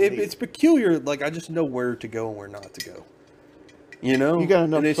life. I don't need it's peculiar. Like, I just know where to go and where not to go. You know, You got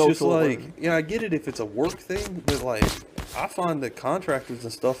enough and it's just social like, awareness. yeah, I get it if it's a work thing, but like, I find that contractors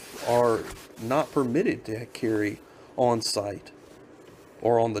and stuff are not permitted to carry on site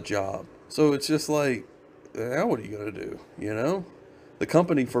or on the job. So it's just like, now what are you gonna do? You know, the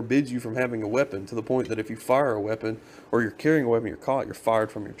company forbids you from having a weapon to the point that if you fire a weapon or you're carrying a weapon, you're caught, you're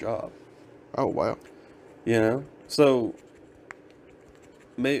fired from your job. Oh wow. You know, so.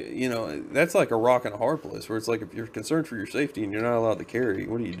 You know, that's like a rock and a hard place where it's like if you're concerned for your safety and you're not allowed to carry,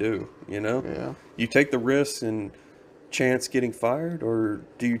 what do? You know? Yeah. You take the risk and chance getting fired, or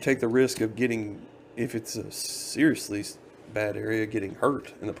do you take the risk of getting, if it's a seriously bad area, getting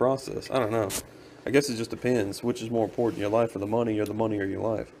hurt in the process? I don't know. I guess it just depends. Which is more important, your life or the money or your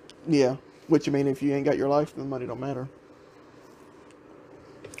life? Yeah. Which, I mean, if you ain't got your life, then money don't matter.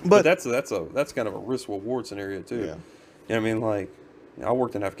 But that's kind of a risk reward scenario too. Yeah. You know what I mean? Like, I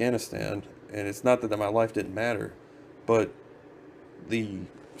worked in Afghanistan, and it's not that my life didn't matter, but the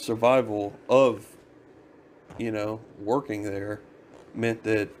survival of, you know, working there meant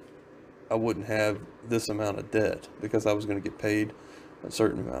that I wouldn't have this amount of debt because I was going to get paid a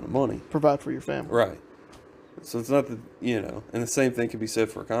certain amount of money. Provide for your family. Right. So it's not that, you know, and the same thing can be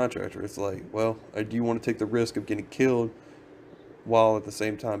said for a contractor. It's like, well, do you want to take the risk of getting killed while at the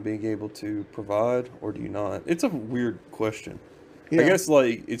same time being able to provide, or do you not? It's a weird question. Yeah. I guess,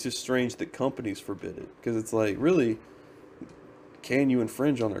 like, it's just strange that companies forbid it. Because it's like, really, can you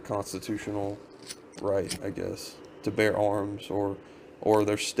infringe on their constitutional right, I guess, to bear arms or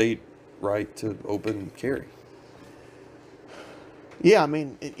their state right to open carry? Yeah, I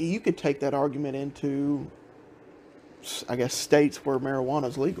mean, you could take that argument into, I guess, states where marijuana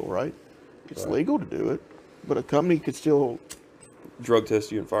is legal, right? It's legal to do it, but a company could still Drug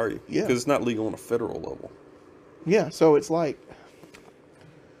test you and fire you. Yeah. Because it's not legal on a federal level. Yeah, so it's like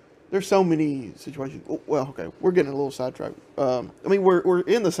there's so many situations. Well, okay, we're getting a little sidetracked. I mean, we're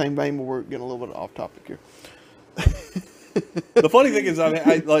in the same vein, but we're getting a little bit off topic here. The funny thing is, I mean,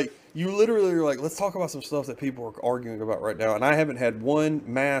 I like you literally are like, let's talk about some stuff that people are arguing about right now, and I haven't had one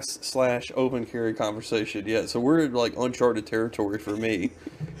mass/open carry conversation yet. So we're in like uncharted territory for me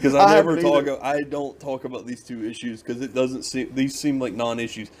because I don't talk about these two issues because these seem like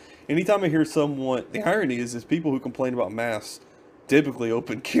non-issues. Anytime I hear someone, the irony is people who complain about masks typically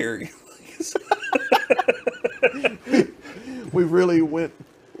open carry. We really went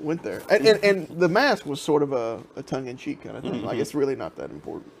there, and the mask was sort of a tongue-in-cheek kind of thing. Like, it's really not that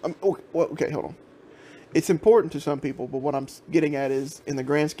important. Okay, hold on. It's important to some people, but what I'm getting at is, in the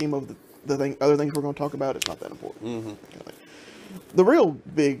grand scheme of the other things we're going to talk about, it's not that important. The real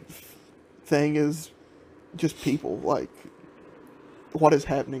big thing is just people, like what is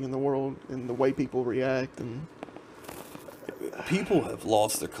happening in the world and the way people react, and people have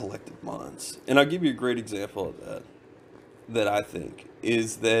lost their collective minds. And I'll give you a great example of that I think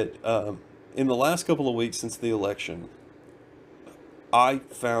is that in the last couple of weeks since the election, I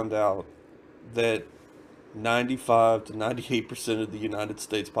found out that 95 to 98% of the United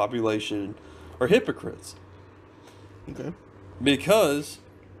States population are hypocrites. Okay. Because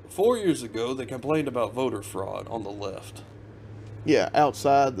 4 years ago they complained about voter fraud on the left. Yeah,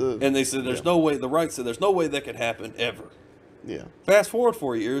 outside the. And they said there's no way, the right said there's no way that could happen ever. Yeah. Fast forward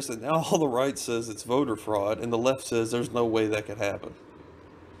 4 years, and now all the right says it's voter fraud, and the left says there's no way that could happen.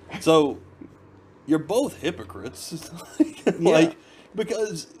 So, you're both hypocrites. Like,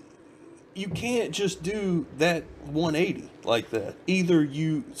 because you can't just do that 180 like that. Either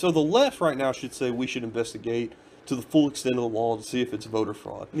you, so the left right now should say we should investigate to the full extent of the law to see if it's voter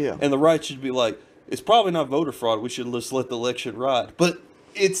fraud. Yeah. And the right should be like, it's probably not voter fraud. We should just let the election ride. But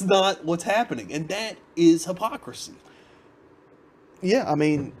it's not what's happening, and that is hypocrisy. Yeah, I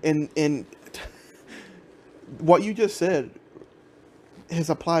mean, and what you just said has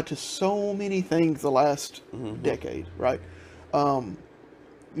applied to so many things the last decade, right?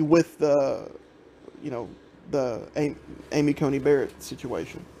 With the, the Amy Coney Barrett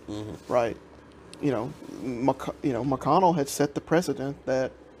situation, right? McConnell had set the precedent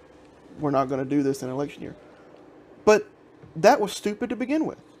that we're not going to do this in an election year, but that was stupid to begin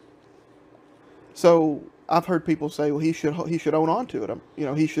with. So I've heard people say, well, he should own on to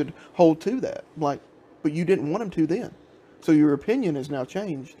it. He should hold to that. I'm like, but you didn't want him to then. So your opinion has now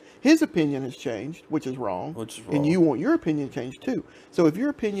changed. His opinion has changed, which is wrong. And you want your opinion changed too. So if your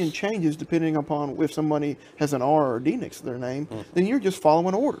opinion changes depending upon if somebody has an R or D next to their name, then you're just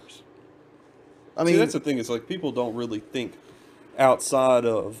following orders. I mean, that's the thing. It's like people don't really think outside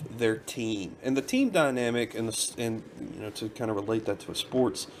of their team, and the team dynamic, and to kind of relate that to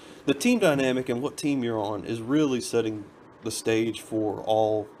sports, the team dynamic and what team you're on is really setting the stage for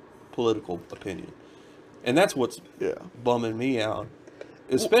all political opinion, and that's what's bumming me out,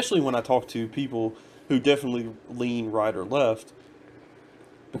 especially when I talk to people who definitely lean right or left,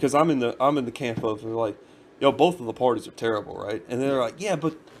 because I'm in the camp of, they're like, both of the parties are terrible, right? And they're like, yeah,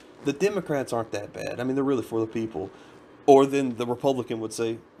 but the Democrats aren't that bad. I mean, they're really for the people. Or then the Republican would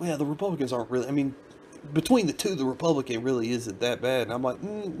say, well, the Republicans aren't really, I mean, between the two, the Republican really isn't that bad. And I'm like,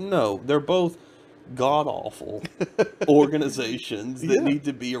 no, they're both god-awful organizations that need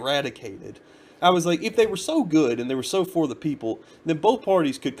to be eradicated. I was like, if they were so good and they were so for the people, then both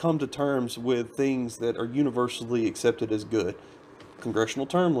parties could come to terms with things that are universally accepted as good. Congressional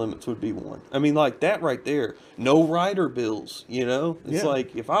term limits would be one. I mean, like that right there. No rider bills, It's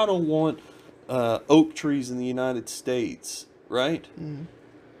like, if I don't want oak trees in the United States, right?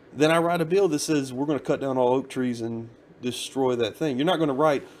 Then I write a bill that says we're going to cut down all oak trees and destroy that thing. You're not going to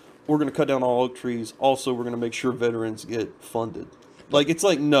write, we're going to cut down all oak trees. Also, we're going to make sure veterans get funded. Like, it's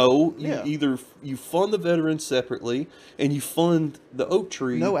like, no, either you fund the veterans separately and you fund the oak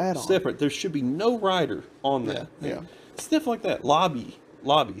tree separate. There should be no rider on that. Yeah. Stuff like that.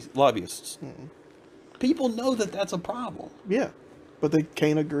 Lobbyists. People know that that's a problem. Yeah. But they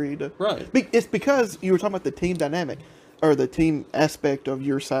can't agree to. Right. It's because you were talking about the team dynamic or the team aspect of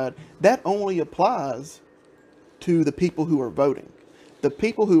your side. That only applies to the people who are voting. The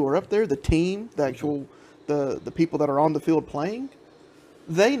people who are up there, the team, the actual, the people that are on the field playing,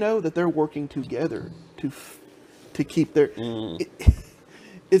 they know that they're working together to keep their.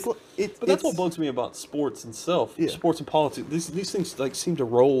 But that's what bugs me about sports itself. Yeah. Sports and politics. These things like seem to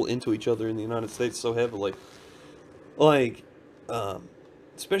roll into each other in the United States so heavily. Like,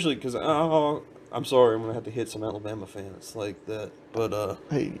 especially because I'm sorry, I'm gonna have to hit some Alabama fans like that. But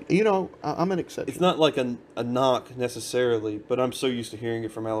hey, I'm an exception. It's not like a knock necessarily, but I'm so used to hearing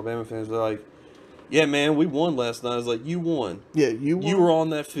it from Alabama fans. They're like, "Yeah, man, we won last night." I was like, "You won. Yeah, you won. You were on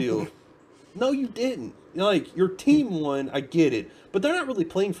that field." No, you didn't. Like, your team won, I get it. But they're not really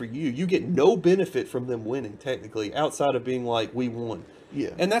playing for you. You get no benefit from them winning, technically, outside of being like, we won. Yeah.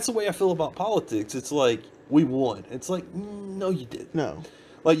 And that's the way I feel about politics. It's like, we won. It's like, no, you didn't. No.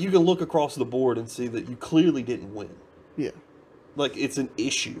 Like, you can look across the board and see that you clearly didn't win. Yeah. Like, it's an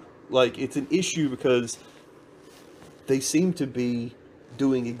issue. Like, it's an issue because they seem to be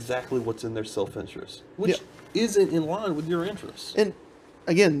doing exactly what's in their self-interest, which isn't in line with your interests. And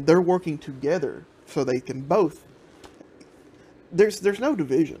again, they're working together so they can both. There's no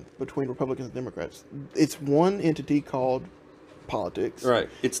division between Republicans and Democrats. It's one entity called politics. Right.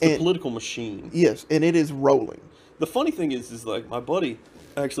 It's the political machine. Yes, and it is rolling. The funny thing is like my buddy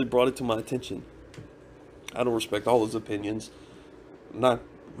actually brought it to my attention. I don't respect all his opinions. Not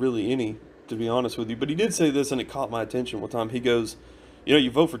really any, to be honest with you. But he did say this, and it caught my attention one time. He goes,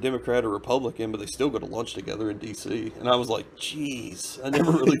 you vote for Democrat or Republican, but they still go to lunch together in D.C. And I was like, geez, I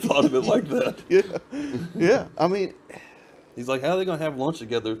never really thought of it like that. Yeah. I mean, he's like, how are they going to have lunch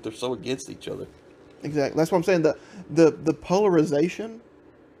together if they're so against each other? Exactly. That's what I'm saying. The polarization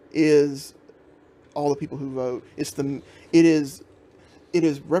is all the people who vote. It is it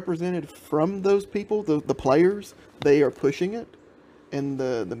is represented from those people, the players. They are pushing it, and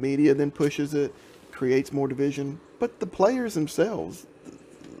the media then pushes it, creates more division. But the players themselves,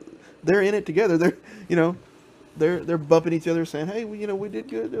 they're in it together. They're you know they're bumping each other, saying, "Hey, we did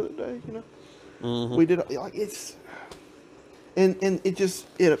good the other day. We did like it's." And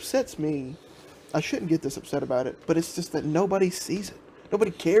it upsets me. I shouldn't get this upset about it, but it's just that nobody sees it.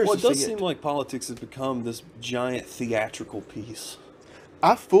 Nobody cares Well, to it see does it. seem like politics has become this giant theatrical piece.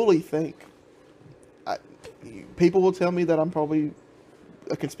 I fully think I, people will tell me that I'm probably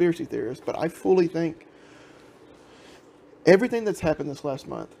a conspiracy theorist, but I fully think everything that's happened this last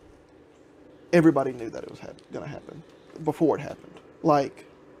month, everybody knew that it was going to happen before it happened. Like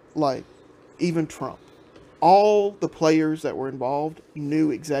even Trump. All the players that were involved knew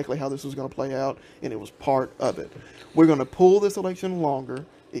exactly how this was going to play out, and it was part of it. We're going to pull this election longer.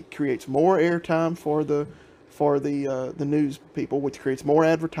 It creates more airtime for the news people, which creates more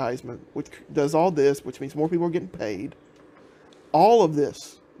advertisement, which does all this, which means more people are getting paid. All of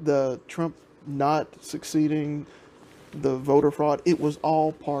this, the Trump not succeeding, the voter fraud, it was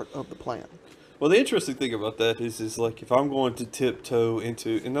all part of the plan. Well, the interesting thing about that is like if I'm going to tiptoe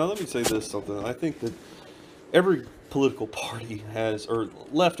into, and now let me say this something. I think that every political party has, or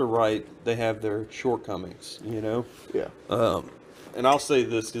left or right, they have their shortcomings, Yeah. And I'll say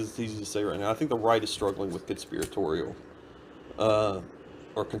this because it's easy to say right now. I think the right is struggling with conspiratorial,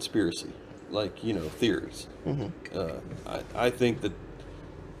 or conspiracy, theories. I think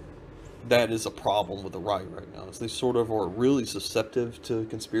that is a problem with the right now. Is they sort of are really susceptible to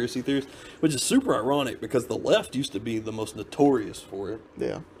conspiracy theories, which is super ironic because the left used to be the most notorious for it.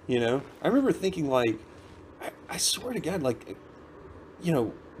 Yeah. I remember thinking I swear to God,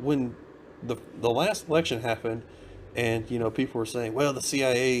 when the last election happened, and people were saying, well, the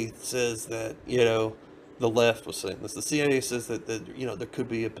CIA says that the left was saying this. The CIA says that there could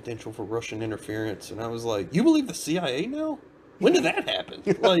be a potential for Russian interference, and I was like, you believe the CIA now? When did that happen?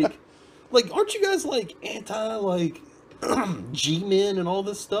 Aren't you guys anti G-men and all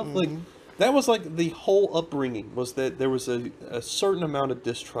this stuff? That was the whole upbringing was that there was a certain amount of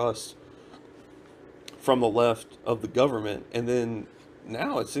distrust from the left of the government, and then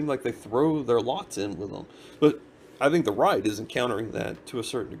now it seems like they throw their lots in with them. But I think the right is encountering that to a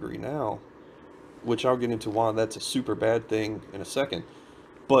certain degree now, which I'll get into why that's a super bad thing in a second.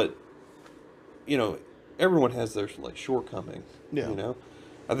 But everyone has their shortcomings. Yeah.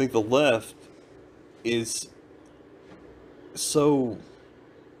 I think the left is so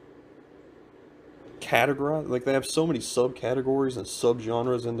categorized, they have so many subcategories and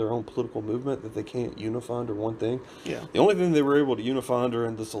subgenres in their own political movement that they can't unify under one thing. Yeah. The only thing they were able to unify under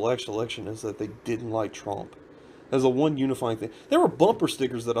in this election is that they didn't like Trump. As a one unifying thing. There were bumper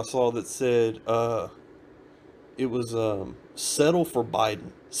stickers that I saw that said, it was, settle for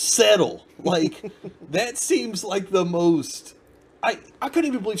Biden. Settle! That seems like the most... I couldn't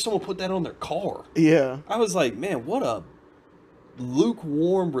even believe someone put that on their car. Yeah. I was like, man, what a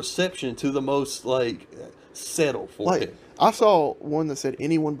lukewarm reception to the most settle for him. I saw one that said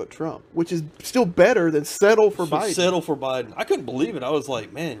anyone but Trump, which is still better than settle for Biden. Settle for Biden. I couldn't believe it. I was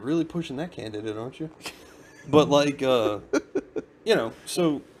like, man, you're really pushing that candidate, aren't you? But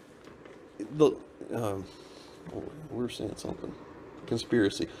so the we were saying something.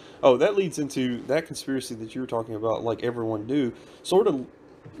 Conspiracy. Oh, that leads into that conspiracy that you were talking about, everyone knew, sort of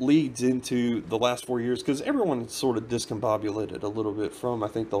leads into the last 4 years, because everyone sort of discombobulated a little bit from, I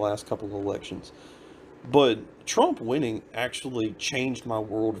think, the last couple of elections. But Trump winning actually changed my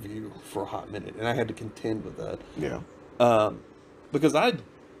worldview for a hot minute, and I had to contend with that. Yeah. Because I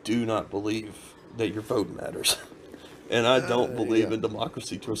do not believe that your vote matters. And I don't believe in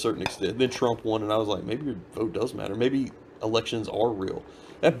democracy to a certain extent. Then Trump won, and I was like, maybe your vote does matter. Maybe elections are real.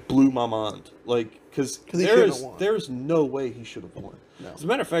 That blew my mind. Because there's no way he should have won. No. As a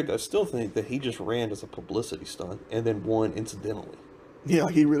matter of fact, I still think that he just ran as a publicity stunt and then won incidentally. Yeah,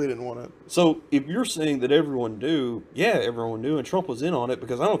 he really didn't want it. So if you're saying that everyone knew, everyone knew, and Trump was in on it,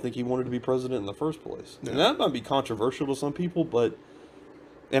 because I don't think he wanted to be president in the first place. No. And that might be controversial to some people,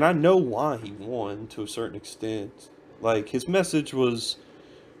 and I know why he won to a certain extent. His message was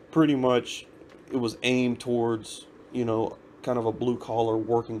pretty much, it was aimed towards, kind of a blue-collar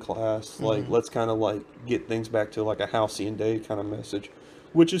working class. Let's kind of, get things back to, a halcyon day kind of message.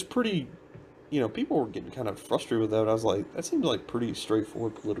 Which is pretty, people were getting kind of frustrated with that. I was like, that seems like pretty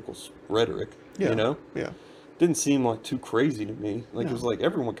straightforward political rhetoric, Yeah. Didn't seem too crazy to me. It was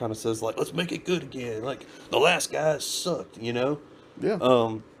everyone kind of says, let's make it good again. The last guy sucked, Yeah.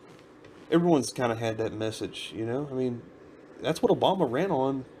 Everyone's kind of had that message, I mean, that's what Obama ran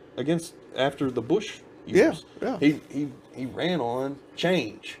on against after the Bush Yeah, years. yeah, He ran on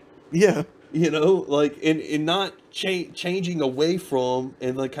change. yeah, Like and not changing away from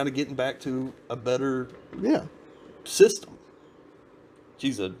and like kind of getting back to a better yeah, system. He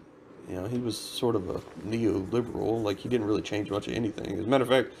was sort of a neoliberal. Like he didn't really change much of anything. As a matter of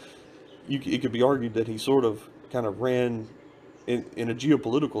fact, it could be argued that he sort of kind of ran in a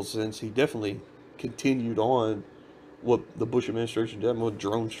geopolitical sense. He definitely continued on what the Bush administration did with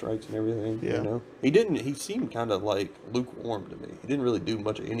drone strikes and everything. yeah. He didn't. He seemed kind of like lukewarm to me. He didn't really do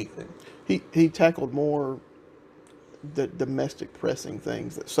much of anything. He tackled more the domestic pressing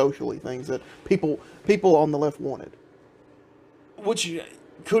things, that socially things that people on the left wanted. Which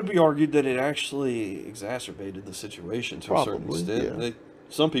could be argued that it actually exacerbated the situation to a certain Probably, extent. yeah.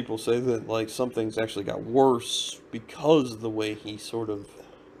 Some people say that like some things actually got worse because of the way he sort of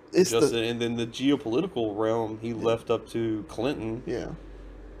It's adjusted. the And then the geopolitical realm he yeah, left up to Clinton. yeah,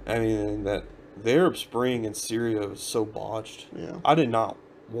 I mean, that the Arab Spring in Syria was so botched. yeah. I did not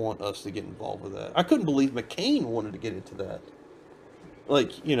want us to get involved with that. I couldn't believe McCain wanted to get into that.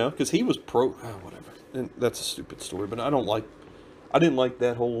 Like, because he was whatever. And that's a stupid story, but I didn't like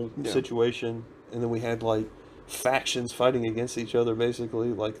that whole Yeah. situation. And then we had like factions fighting against each other, basically,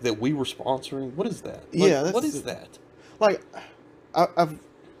 like that we were sponsoring. What is that? Like, Yeah, what is that? like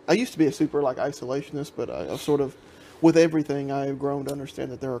I used to be a super like isolationist, but I've sort of with everything I've grown to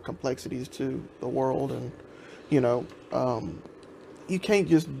understand that there are complexities to the world, and you know, you can't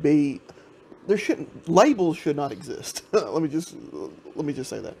just be. There shouldn't labels should not exist. let me just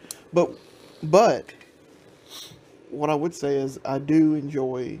say that. But what I would say is I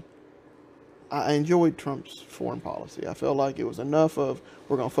enjoyed Trump's foreign policy. I felt like it was enough of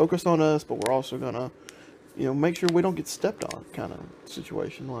we're going to focus on us, but we're also going to, make sure we don't get stepped on kind of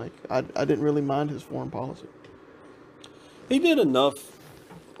situation. Like I didn't really mind his foreign policy. He did enough.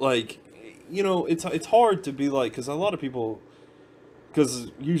 Like, it's hard to be like, because a lot of people,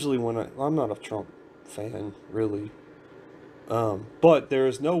 because usually when I'm not a Trump fan, really. But there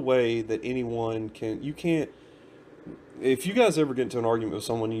is no way that you can't, if you guys ever get into an argument with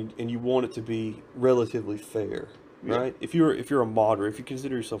someone and you want it to be relatively fair, Yeah. right? If you're a moderate, if you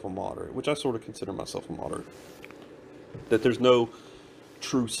consider yourself a moderate, which I sort of consider myself a moderate, that there's no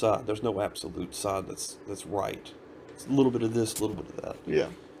true side, there's no absolute side that's right. It's a little bit of this, a little bit of that. Yeah.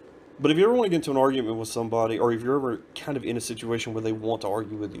 But if you ever want to get into an argument with somebody, or if you're ever kind of in a situation where they want to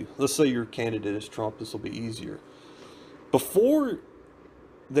argue with you, let's say your candidate is Trump, this will be easier. Before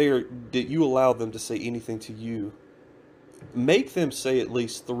that you allow them to say anything to you, make them say at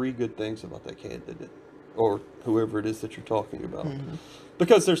least 3 good things about that candidate or whoever it is that you're talking about. Mm-hmm.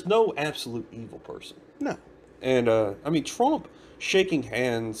 Because there's no absolute evil person. No. And, Trump shaking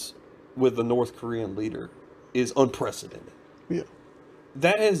hands with the North Korean leader is unprecedented. Yeah.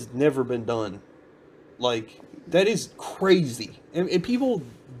 That has never been done. Like, that is crazy. And people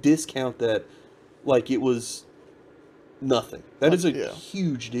discount that like it was nothing. That is a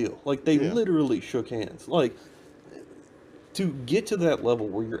huge deal. Like, they literally shook hands. Like, to get to that level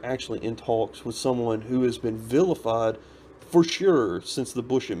where you're actually in talks with someone who has been vilified for sure since the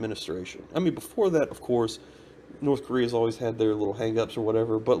Bush administration. I mean, before that, of course, North Korea's always had their little hang-ups or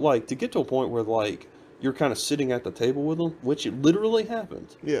whatever, but like to get to a point where like you're kind of sitting at the table with them, which it literally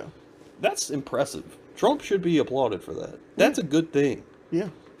happened. Yeah. That's impressive. Trump should be applauded for that. That's a good thing. Yeah.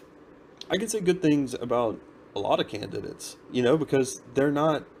 I can say good things about a lot of candidates, because they're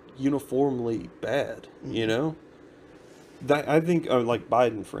not uniformly bad, That I think, like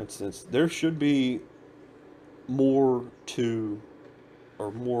Biden, for instance, there should be more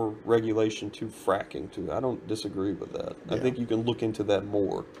regulation to fracking too. I don't disagree with that. Yeah. I think you can look into that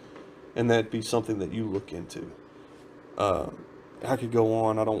more, and that'd be something that you look into. I could go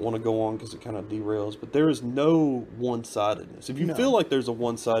on. I don't want to go on because it kind of derails, but there is no one-sidedness. If you feel like there's a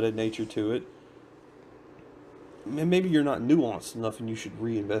one-sided nature to it, maybe you're not nuanced enough and you should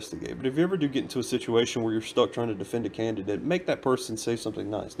reinvestigate. But if you ever do get into a situation where you're stuck trying to defend a candidate, make that person say something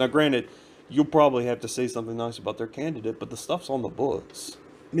nice. Now, granted, you'll probably have to say something nice about their candidate, but the stuff's on the books.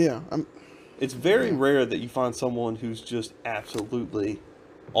 Yeah. It's very rare that you find someone who's just absolutely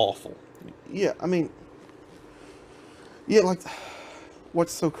awful. Yeah. I mean, yeah, like,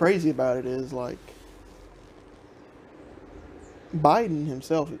 what's so crazy about it is, like, Biden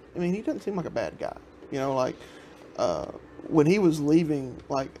himself, I mean, he doesn't seem like a bad guy. When he was leaving,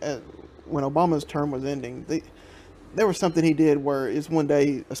 when Obama's term was ending, there was something he did where it's one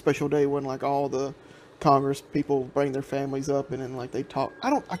day, a special day when like all the Congress people bring their families up and then like they talk.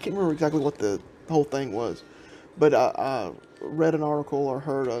 I can't remember exactly what the whole thing was, but I read an article or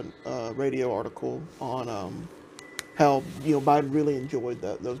heard a radio article on how Biden really enjoyed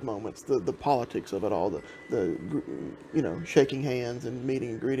those moments, the politics of it all, the shaking hands and meeting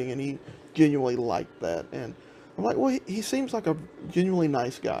and greeting, and he genuinely liked that. And I'm like, well, he seems like a genuinely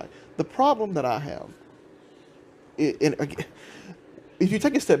nice guy. The problem that I have, and again, if you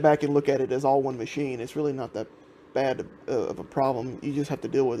take a step back and look at it as all one machine, it's really not that bad of a problem. You just have to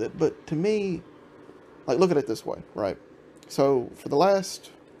deal with it. But to me, like, look at it this way, right? So for the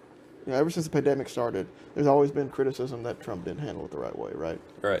last, ever since the pandemic started, there's always been criticism that Trump didn't handle it the right way, right?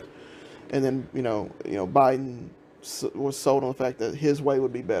 Right. And then Biden was sold on the fact that his way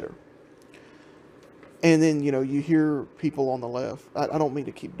would be better. And then you hear people on the left. I don't mean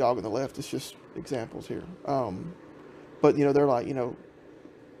to keep dogging the left. It's just examples here. But they're like,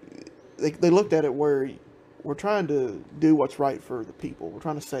 they looked at it where we're trying to do what's right for the people. We're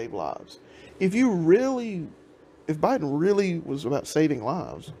trying to save lives. If Biden really was about saving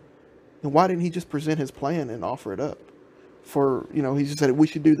lives, then why didn't he just present his plan and offer it up? He just said we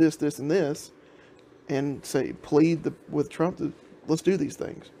should do this, this, and this, and plead with Trump to let's do these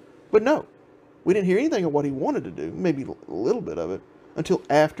things. But no, we didn't hear anything of what he wanted to do. Maybe a little bit of it until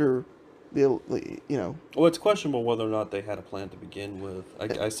after Well, it's questionable whether or not they had a plan to begin with.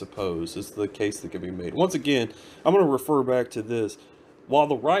 I suppose is the case that can be made. Once again, I'm going to refer back to this. While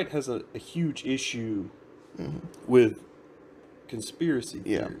the right has a huge issue with conspiracy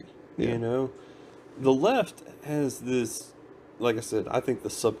theory, the left has this, like I said, I think the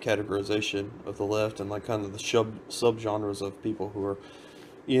subcategorization of the left and like kind of the subgenres of people who are,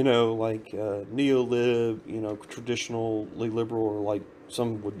 like neo-lib, traditionally liberal, or like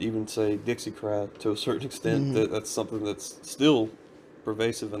some would even say Dixiecrat to a certain extent. That's something that's still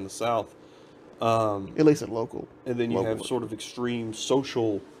pervasive in the South. At least at local. And then you have sort of extreme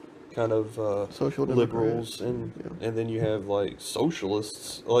social kind of social liberals, and then you have like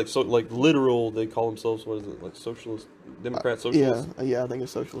socialists, like literal. They call themselves, what is it, like socialist Democrat socialists? Yeah, I think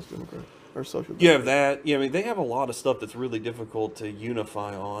it's socialist Democrat or social. You have that. Yeah, I mean they have a lot of stuff that's really difficult to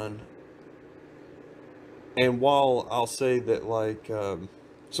unify on. And while I'll say that, like,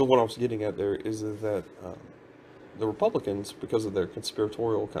 so what I was getting at there is that the Republicans, because of their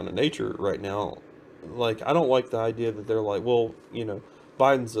conspiratorial kind of nature right now, like, I don't like the idea that they're like, well,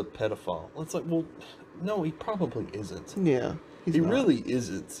 Biden's a pedophile. It's like, well, no, he probably isn't. Yeah. He really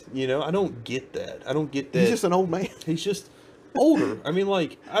isn't. I don't get that. I don't get that. He's just an old man. He's just older. I mean,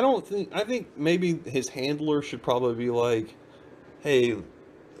 like, I think maybe his handler should probably be like, hey,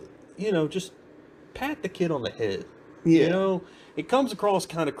 just pat the kid on the head. Yeah. It comes across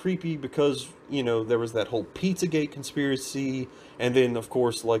kind of creepy because, there was that whole Pizzagate conspiracy, and then, of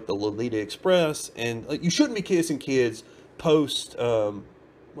course, like the Lolita Express, and like, you shouldn't be kissing kids post, what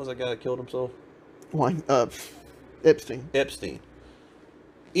was that guy that killed himself? Epstein.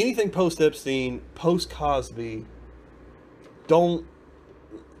 Anything post Epstein, post Cosby, don't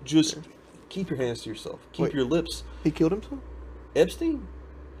just keep your hands to yourself. Keep your lips. He killed himself? Epstein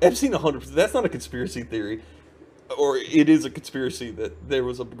 100%. That's not a conspiracy theory, or it is a conspiracy that there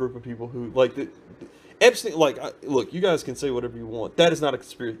was a group of people who like Epstein. Like, look, you guys can say whatever you want. That is not a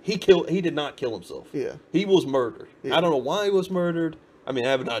conspiracy. He did not kill himself. Yeah, he was murdered. Yeah. I don't know why he was murdered. I mean,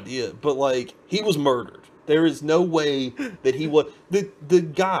 I have an idea, but like, he was murdered. There is no way that he was the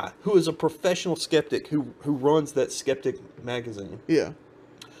guy who is a professional skeptic who runs that Skeptic magazine. Yeah.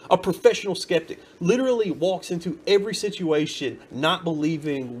 A professional skeptic literally walks into every situation not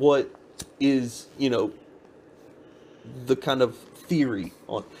believing what is, the kind of theory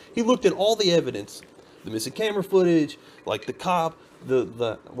on. He looked at all the evidence, the missing camera footage, like the cop,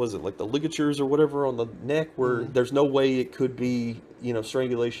 the was it like the ligatures or whatever on the neck where there's no way it could be,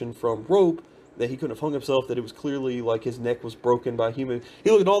 strangulation from rope, that he couldn't have hung himself, that it was clearly like his neck was broken by a human.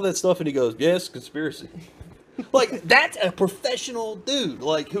 He looked at all that stuff and he goes, yes, conspiracy. Like, that's a professional dude,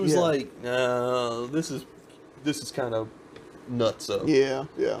 like, who's like, no, this is kind of nutso. Yeah.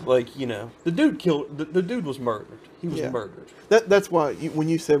 Like, the dude killed, the dude was murdered. He was murdered. That's why when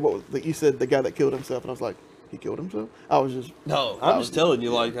you said you said the guy that killed himself, and I was like, he killed himself? I'm just telling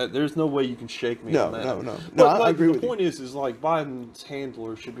you, like, there's no way you can shake me on that. No. But, I agree with you. The point is like, Biden's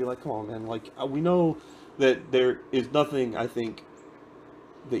handler should be like, come on, man, like, we know that there is nothing, I think,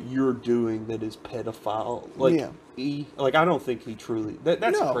 that you're doing that is pedophile. Like, I don't think he truly.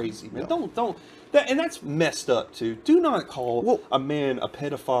 That's crazy, man. No. Don't. And that's messed up too. Do not call a man a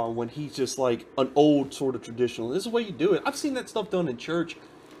pedophile when he's just like an old sort of traditional. This is the way you do it. I've seen that stuff done in church.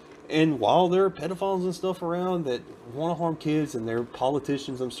 And while there are pedophiles and stuff around that want to harm kids, and they're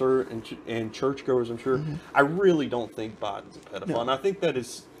politicians, I'm sure, and churchgoers, I'm sure, I really don't think Biden's a pedophile. No. And I think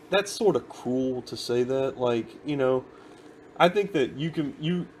that's sort of cruel to say that. Like, I think that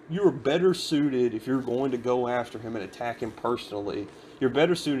you're better suited if you're going to go after him and attack him personally. You're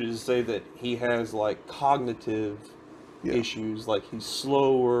better suited to say that he has like cognitive Yeah. issues, like he's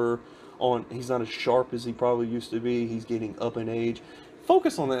slower on, he's not as sharp as he probably used to be. He's getting up in age.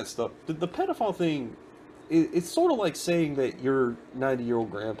 Focus on that stuff. The pedophile thing, it's sort of like saying that your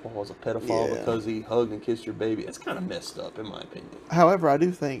 90-year-old grandpa was a pedophile Yeah. because he hugged and kissed your baby. It's kind of messed up, in my opinion. However, I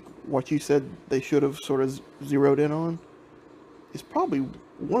do think what you said they should have sort of zeroed in on is probably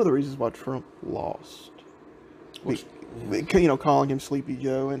one of the reasons why Trump lost. Which, You know, calling him Sleepy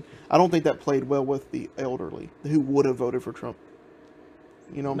Joe, and I don't think that played well with the elderly who would have voted for Trump.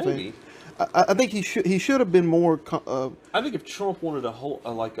 You know what I'm saying? I think he should have been more. I think if Trump wanted a whole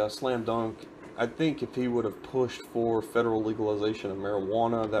like a slam dunk, I think if he would have pushed for federal legalization of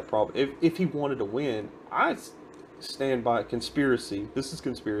marijuana, that probably if he wanted to win, I stand by conspiracy. This is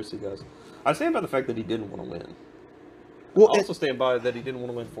conspiracy, guys. I stand by the fact that he didn't want to win. Well, I also stand by that he didn't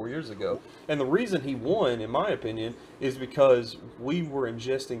want to win 4 years ago. And the reason he won, in my opinion, is because we were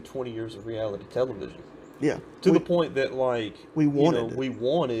ingesting 20 years of reality television. Yeah. To the point that, like, we wanted we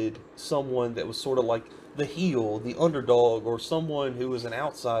wanted someone that was sort of like the heel, the underdog, or someone who was an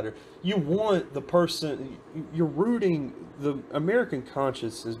outsider. You want the person, you're rooting, the American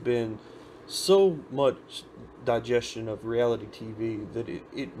conscience has been so much digestion of reality TV that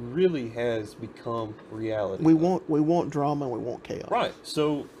it really has become reality. We want drama and we want chaos. Right.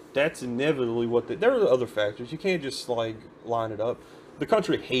 So that's inevitably there are other factors. You can't just like line it up. The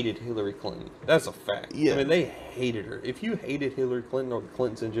country hated Hillary Clinton. That's a fact. Yeah. I mean, they hated her. If you hated Hillary Clinton or the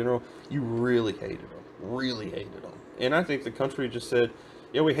Clintons in general, you really hated them. Really hated them. And I think the country just said,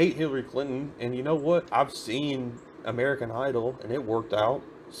 yeah, we hate Hillary Clinton. And you know what? I've seen American Idol and it worked out.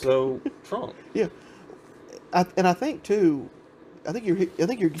 So Trump. Yeah. I think too, I think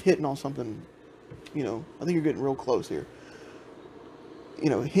you're hitting on something, you know, I think you're getting real close here. You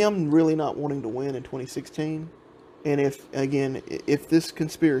know, him really not wanting to win in 2016, and if this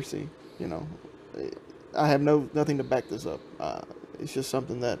conspiracy, you know, I have nothing to back this up. It's just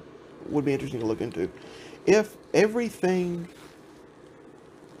something that would be interesting to look into. If everything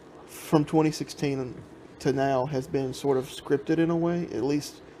from 2016 to now has been sort of scripted in a way, at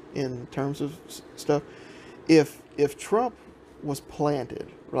least in terms of stuff. If Trump was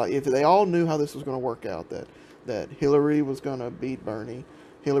planted, right? If they all knew how this was going to work out, that Hillary was going to beat Bernie,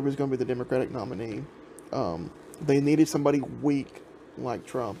 Hillary was going to be the Democratic nominee. They needed somebody weak like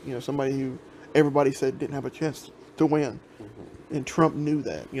Trump, you know, somebody who everybody said didn't have a chance to win, and Trump knew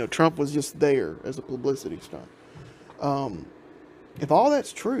that. You know, Trump was just there as a publicity stunt. If all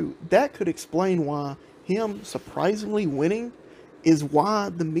that's true, that could explain why him surprisingly winning is why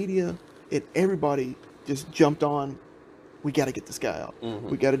the media and everybody just jumped on. We got to get this guy out.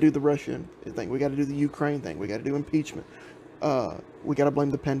 We got to do the Russian thing. We got to do the Ukraine thing. We got to do impeachment. We got to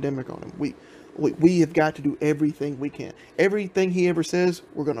blame the pandemic on him. We have got to do everything we can. Everything he ever says,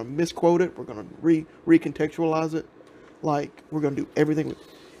 we're going to misquote it. We're going to recontextualize it. Like, we're going to do everything.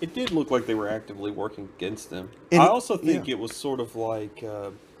 It did look like they were actively working against him. And I also think it was sort of like,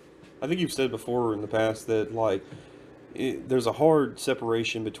 I think you've said before in the past that, like, there's a hard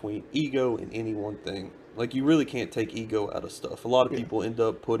separation between ego and any one thing. Like, you really can't take ego out of stuff. A lot of people end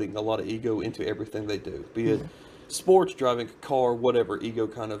up putting a lot of ego into everything they do. Be it sports, driving a car, whatever, ego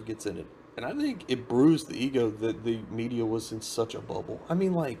kind of gets in it. And I think it bruised the ego that the media was in such a bubble. I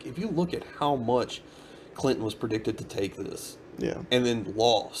mean, like, if you look at how much Clinton was predicted to take this, and then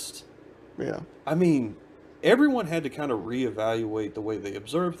lost. I mean, everyone had to kind of reevaluate the way they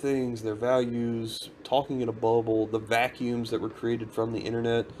observe things, their values, talking in a bubble, the vacuums that were created from the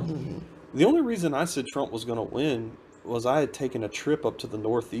internet. The only reason I said Trump was going to win was I had taken a trip up to the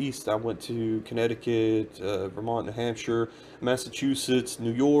Northeast. I went to Connecticut, Vermont, New Hampshire, Massachusetts,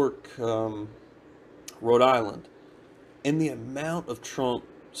 New York, Rhode Island. And the amount of Trump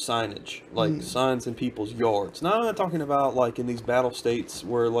signage, like signs in people's yards. Now, I'm not talking about like in these battle states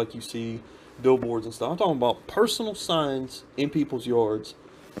where like you see billboards and stuff. I'm talking about personal signs in people's yards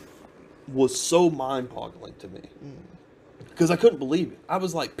was so mind-boggling to me. Because I couldn't believe it. I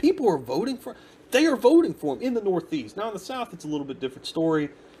was like, people are voting for... They are voting for him in the Northeast. Now, in the South, it's a little bit different story.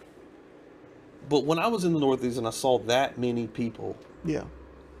 But when I was in the Northeast and I saw that many people...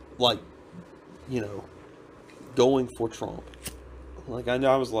 like, you know, going for Trump... Like,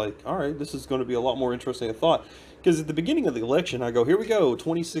 I was like, all right, this is going to be a lot more interesting than I thought. Because at the beginning of the election, I go, here we go,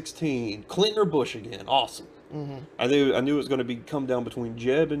 2016, Clinton or Bush again, awesome. I knew it was going to come down between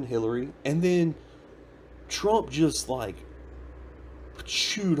Jeb and Hillary. And then Trump just, like,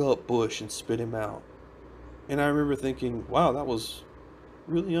 chewed up Bush and spit him out. And I remember thinking, wow, that was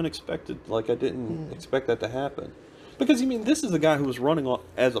really unexpected. Like, I didn't expect that to happen. Because, this is a guy who was running on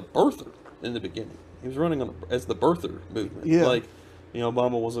as a birther in the beginning. He was running as the birther movement. Yeah. Like,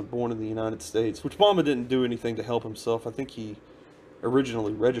 Obama wasn't born in the United States, which Obama didn't do anything to help himself. I think he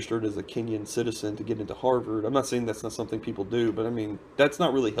originally registered as a Kenyan citizen to get into Harvard. I'm not saying that's not something people do, but that's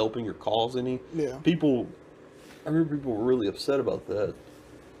not really helping your cause any. Yeah. I remember people were really upset about that.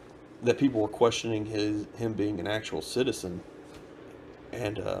 That people were questioning him being an actual citizen.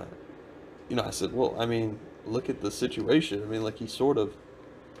 And, I said, well, look at the situation. Like he sort of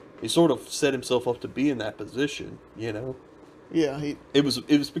set himself up to be in that position, Yeah, It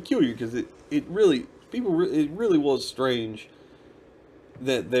was peculiar because it really was strange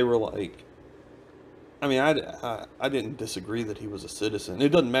that they were like, I didn't disagree that he was a citizen. It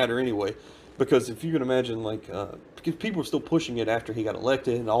doesn't matter anyway, because if you can imagine, because people were still pushing it after he got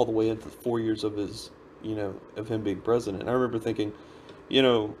elected and all the way into the 4 years of his, of him being president. I remember thinking,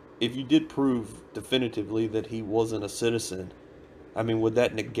 if you did prove definitively that he wasn't a citizen, would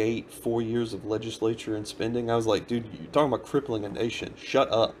that negate 4 years of legislature and spending? I was like, dude, you're talking about crippling a nation.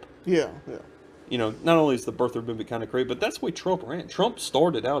 Shut up. yeah. Not only is the birther movement kind of crazy, but that's the way Trump ran. Trump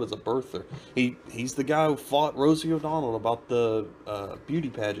started out as a birther. He's the guy who fought Rosie O'Donnell about the beauty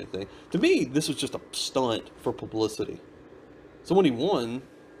pageant thing. To me, this was just a stunt for publicity. So when he won,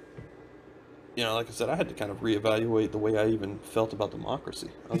 like I said, I had to kind of reevaluate the way I even felt about democracy.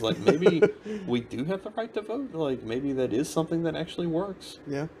 I was like, maybe we do have the right to vote. Like, maybe that is something that actually works.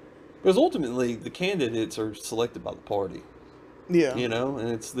 Yeah. Because ultimately, the candidates are selected by the party. Yeah. And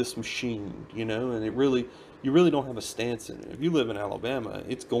it's this machine, and you really don't have a stance in it. If you live in Alabama,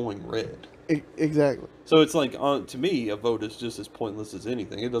 it's going red. Exactly. So it's like, to me, a vote is just as pointless as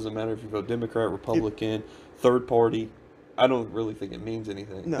anything. It doesn't matter if you vote Democrat, Republican, third party. I don't really think it means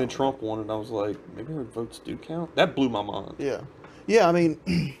anything. No. Then Trump won, and I was like, maybe our votes do count? That blew my mind. Yeah. Yeah,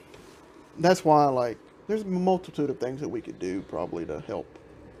 that's why, there's a multitude of things that we could do probably to help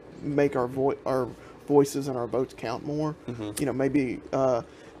make our voices and our votes count more. Mm-hmm. Maybe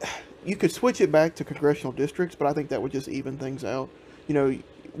you could switch it back to congressional districts, but I think that would just even things out.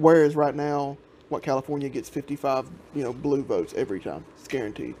 Whereas right now, California gets 55, blue votes every time. It's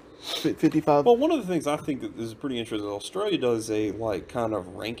guaranteed. 55. Well, one of the things I think that is pretty interesting, Australia does a, kind of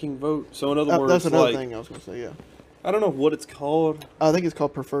ranking vote. So in other words, that's another thing I was going to say, yeah. I don't know what it's called. I think it's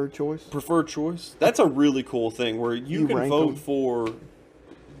called preferred choice. Preferred choice? That's a really cool thing where you can vote them for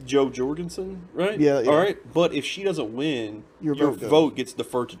Joe Jorgensen, right? Yeah. All right. But if she doesn't win, your vote gets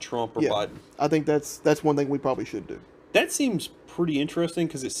deferred to Trump or Biden. I think that's one thing we probably should do. That seems pretty interesting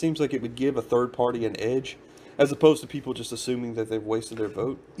because it seems like it would give a third party an edge, as opposed to people just assuming that they've wasted their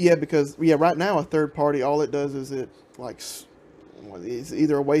vote. Yeah, because right now a third party, all it does is it's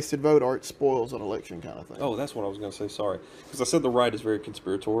either a wasted vote or it spoils an election kind of thing. Oh, that's what I was going to say. Sorry, because I said the right is very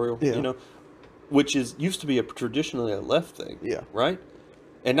conspiratorial. Yeah. Which used to be traditionally a left thing. Yeah. Right.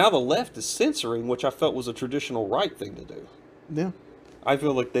 And now the left is censoring, which I felt was a traditional right thing to do. Yeah. I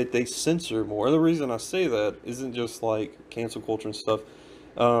feel like they censor more. The reason I say that isn't just cancel culture and stuff.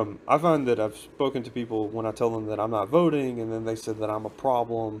 I find that I've spoken to people when I tell them that I'm not voting, and then they said that I'm a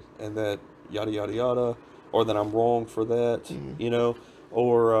problem, and that yada yada yada, or that I'm wrong for that,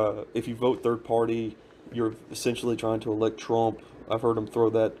 or if you vote third party, you're essentially trying to elect Trump. I've heard them throw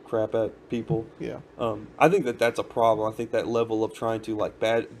that crap at people. Yeah. I think that's a problem. I think that level of trying to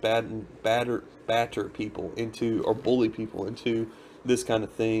batter people into, or bully people into this kind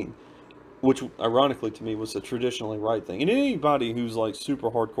of thing, which ironically to me was a traditionally right thing. And anybody who's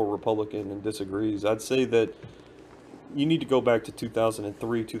super hardcore Republican and disagrees, I'd say that you need to go back to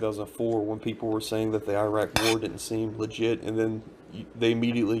 2003, 2004 when people were saying that the Iraq war didn't seem legit, and then they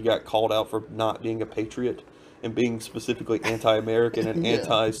immediately got called out for not being a patriot and being specifically anti-American and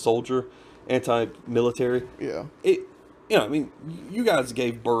anti-soldier, anti-military. Yeah. You guys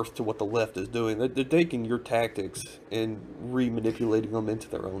gave birth to what the left is doing. They're taking your tactics and re-manipulating them into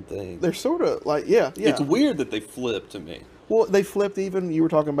their own thing. They're sort of yeah. It's weird that they flipped to me. Well, they flipped even, you were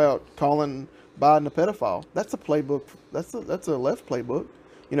talking about calling Biden a pedophile. That's a playbook. That's a left playbook.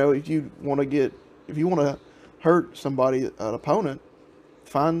 If you want to hurt somebody, an opponent,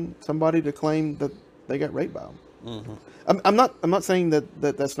 find somebody to claim that they got raped by them. Mm-hmm. I'm not saying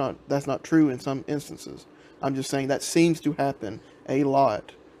that's not true in some instances. I'm just saying that seems to happen a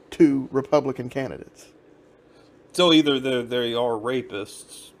lot to Republican candidates. So either they are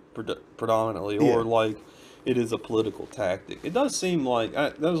rapists predominantly, or it is a political tactic. It does seem like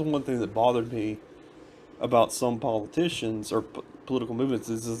that was one thing that bothered me about some politicians or political movements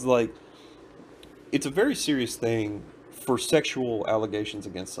is it's a very serious thing for sexual allegations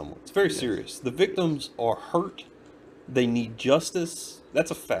against someone. It's very serious. The victims are hurt. They need justice.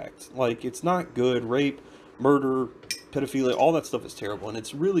 That's a fact. It's not good. Rape, murder, pedophilia, all that stuff is terrible, and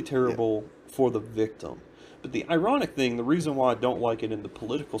it's really terrible for the victim. But the ironic thing, the reason why I don't like it in the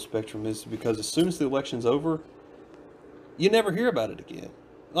political spectrum is because as soon as the election's over, you never hear about it again.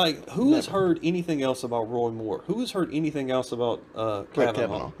 Like, who has heard anything else about Roy Moore? Who has heard anything else about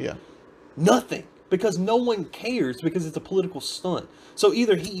Kavanaugh? Yeah. Nothing. Because no one cares, because it's a political stunt. So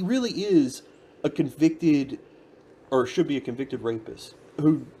either he really is a convicted, or should be a convicted rapist,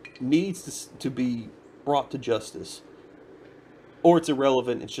 who needs to be brought to justice, or it's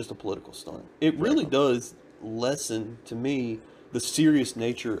irrelevant, it's just a political stunt. It really does lessen, to me, the serious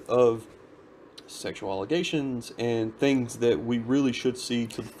nature of sexual allegations and things that we really should see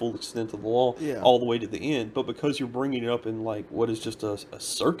to the full extent of the law, all the way to the end. But because you're bringing it up in, like, what is just a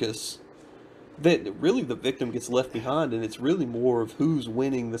circus, that really the victim gets left behind, and it's really more of who's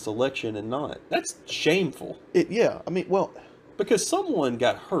winning this election and not. That's shameful. I mean, well, because someone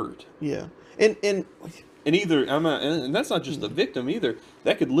got hurt. Yeah. And either and that's not just the victim either.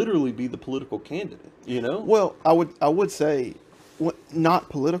 That could literally be the political candidate, you know? Well, I would say not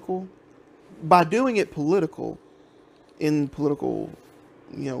political. By doing it political, in political,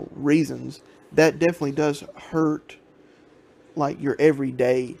 reasons, that definitely does hurt, like, your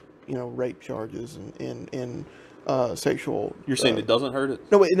everyday, rape charges and sexual. You're saying it doesn't hurt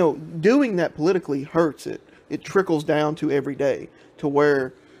it? No, wait, no. Doing that politically hurts it. It trickles down to every day, to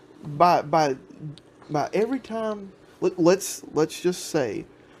where by every time, let's just say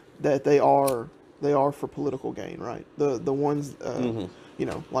that they are for political gain, right? The ones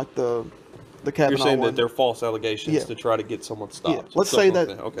like the Kavanaugh You're saying one. that they're false allegations to try to get someone stopped. Yeah. Let's say that.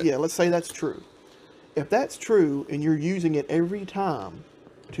 Okay. Yeah, let's say that's true. If that's true, and you're using it every time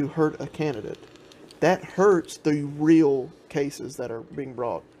to hurt a candidate, that hurts the real cases that are being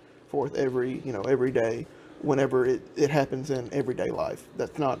brought forth every day, whenever it happens in everyday life.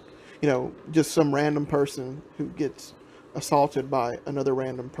 That's not, just some random person who gets assaulted by another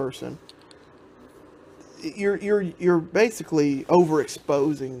random person. You're basically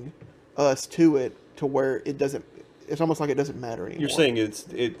overexposing us to it, to where it doesn't. It's almost like it doesn't matter anymore. You're saying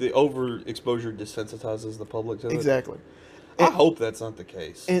the overexposure desensitizes the public to it? Exactly. I hope that's not the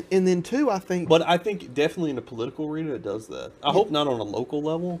case. And then too, I think. But I think definitely in the political arena it does that. I hope not on a local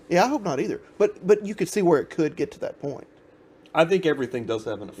level. Yeah, I hope not either. But you could see where it could get to that point. I think everything does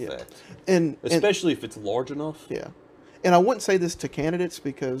have an effect. Yeah. And especially if it's large enough. Yeah. And I wouldn't say this to candidates,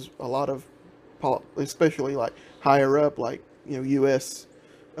 because a lot of, especially like higher up, like U.S.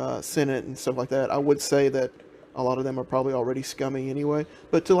 Senate and stuff like that, I would say that a lot of them are probably already scummy anyway.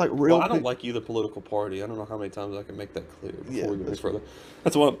 But to, like, real... Well, I don't like either political party. I don't know how many times I can make that clear before we go any further.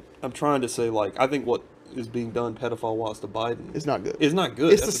 That's what I'm trying to say. Like, I think what is being done pedophile-wise to Biden... It's not good. It's not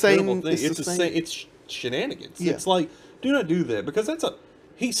good. It's that's the same... Thing. It's the same... It's shenanigans. Yeah. It's like, do not do that. Because that's a...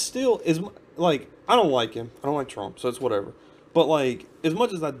 He still is... Like, I don't like him. I don't like Trump, so it's whatever. But, like, as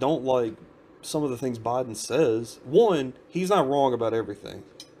much as I don't like some of the things Biden says, one, he's not wrong about everything.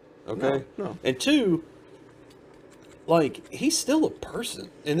 Okay? No. And two... Like, he's still a person,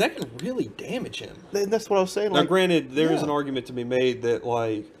 and that can really damage him. And that's what I was saying. Now, granted, there is an argument to be made that,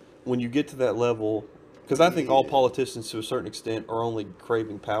 like, when you get to that level, because I think all politicians, to a certain extent, are only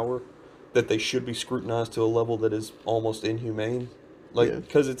craving power, that they should be scrutinized to a level that is almost inhumane. Like,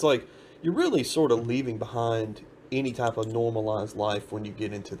 because it's like, you're really sort of leaving behind any type of normalized life when you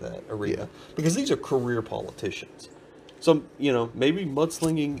get into that arena. Because these are career politicians. So, maybe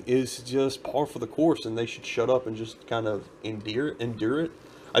mudslinging is just par for the course, and they should shut up and just kind of endure it.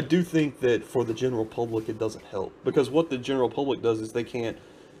 I do think that for the general public, it doesn't help. Because what the general public does is they can't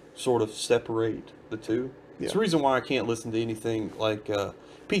sort of separate the two. Yeah. It's the reason why I can't listen to anything like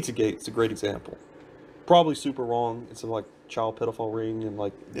Pizzagate. It's a great example. Probably super wrong. It's like child pedophile ring in,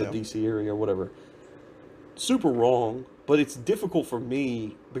 like, the D.C. area or whatever. Super wrong. But it's difficult for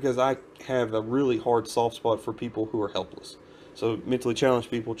me because I have a really hard soft spot for people who are helpless. So mentally challenged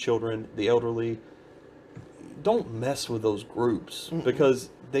people, children, the elderly. Don't mess with those groups because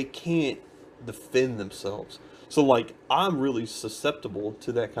they can't defend themselves. So, like, I'm really susceptible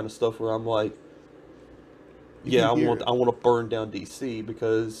to that kind of stuff where I'm like, I want to burn down DC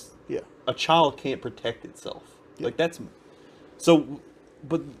because a child can't protect itself. Like, that's so.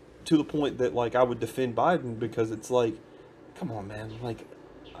 But to the point that, like, I would defend Biden because it's like, come on, man. Like,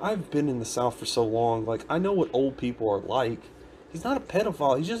 I've been in the South for so long. Like, I know what old people are like. He's not a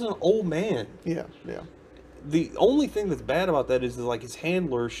pedophile. He's just an old man. Yeah. The only thing that's bad about that is that, like, his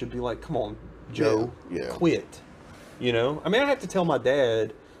handler should be like, come on, Joe, quit. I mean, I have to tell my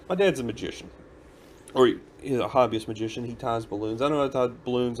dad. My dad's a magician. Or he's a hobbyist magician. He ties balloons. I know how to tie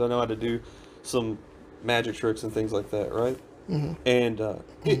balloons. I know how to do some magic tricks and things like that, right? Mm-hmm. And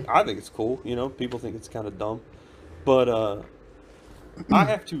I think it's cool. People think it's kind of dumb. But I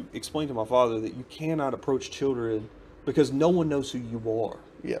have to explain to my father that you cannot approach children because no one knows who you are.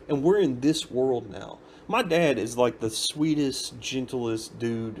 Yeah. And we're in this world now. My dad is like the sweetest, gentlest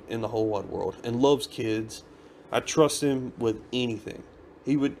dude in the whole wide world and loves kids. I trust him with anything.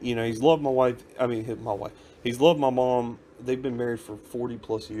 He would, he's loved my wife. I mean, my wife. He's loved my mom. They've been married for 40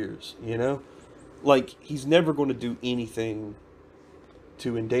 plus years, Like, he's never going to do anything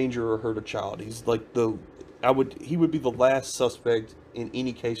to endanger or hurt a child. He's like he would be the last suspect in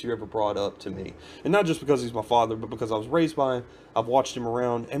any case you ever brought up to me. And not just because he's my father, but because I was raised by him. I've watched him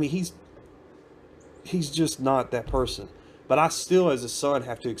around. I mean, he's just not that person. But I still, as a son,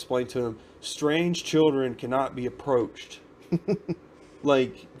 have to explain to him, strange children cannot be approached.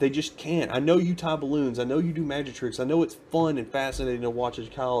 Like, they just can't. I know you tie balloons. I know you do magic tricks. I know it's fun and fascinating to watch a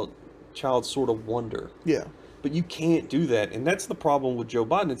child sort of wonder. Yeah. But you can't do that. And that's the problem with Joe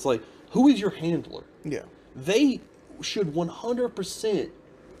Biden. It's like, who is your handler? Yeah. They should 100%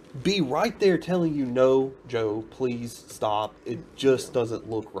 be right there telling you, no, Joe, please stop. It just doesn't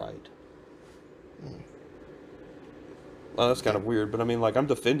look right. Well, that's kind of weird, but I mean, like, I'm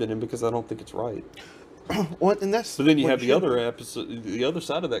defending him because I don't think it's right. Well, and that's. But then you have the other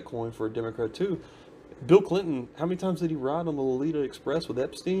side of that coin for a Democrat too. Bill Clinton, how many times did he ride on the Lolita Express with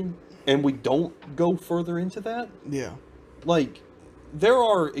Epstein? And we don't go further into that? Yeah. Like, there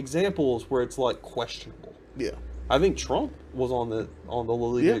are examples where it's like questionable. Yeah. I think Trump was on the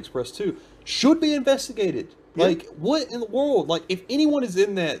Lolita Express too. Should be investigated. Yeah. Like, what in the world? Like, if anyone is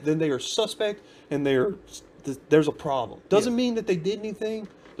in that, then they are suspect and there's a problem. Doesn't mean that they did anything.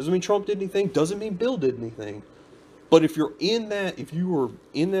 Doesn't mean Trump did anything. Doesn't mean Bill did anything. But if you were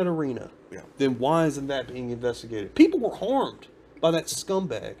in that arena, then why isn't that being investigated? People were harmed by that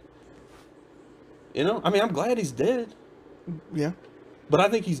scumbag. I mean, I'm glad he's dead. Yeah. But I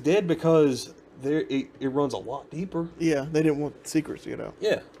think he's dead because it runs a lot deeper. Yeah, they didn't want secrets,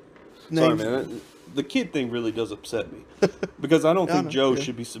 Yeah. Sorry, man. The kid thing really does upset me. Because I don't think Joe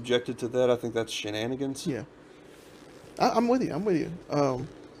should be subjected to that. I think that's shenanigans. Yeah. I'm with you.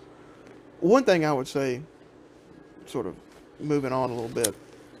 One thing I would say, sort of moving on a little bit,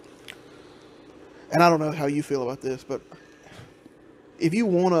 and I don't know how you feel about this, but if you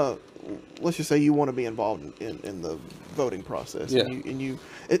want to, let's just say you want to be involved in the voting process,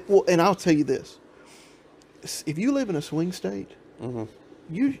 and I'll tell you this: if you live in a swing state,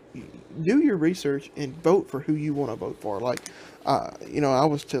 you do your research and vote for who you want to vote for. Like, I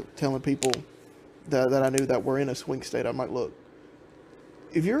was telling people that I knew that were in a swing state, I'm like, look,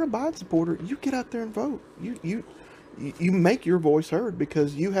 if you're a Biden supporter, you get out there and vote. You make your voice heard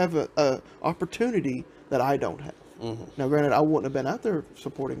because you have a opportunity that I don't have. Now, granted, I wouldn't have been out there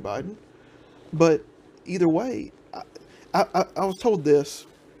supporting Biden, but either way, I was told this.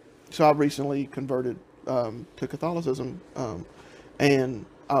 So I recently converted to Catholicism, and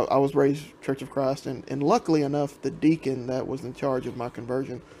I was raised Church of Christ, and luckily enough, the deacon that was in charge of my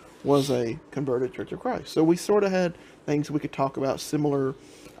conversion was a converted Church of Christ. So we sort of had things we could talk about, similar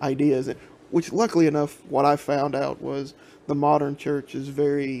ideas, which luckily enough, what I found out was the modern church is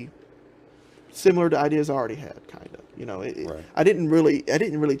very similar to ideas I already had, kind of. Right. I didn't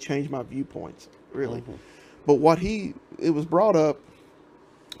really change my viewpoints, really. But it was brought up,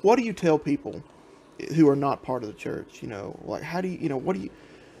 what do you tell people who are not part of the church? Like, how do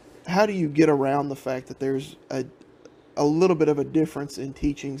you get around the fact that there's a little bit of a difference in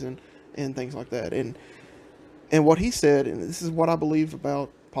teachings and things like that? And what he said, and this is what I believe about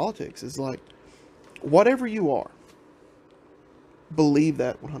politics, is like, whatever you are, believe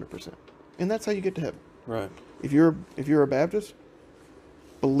that 100%. And that's how you get to heaven. Right. If you're a Baptist,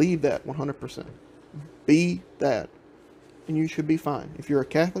 believe that 100%. Be that, and you should be fine. If you're a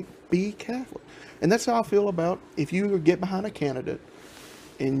Catholic, be Catholic. And that's how I feel about if you get behind a candidate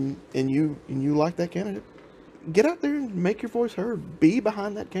and you like that candidate, get out there and make your voice heard. Be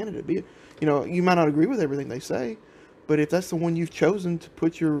behind that candidate. You might not agree with everything they say, but if that's the one you've chosen to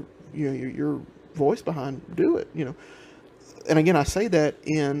put your voice behind, do it. And again, I say that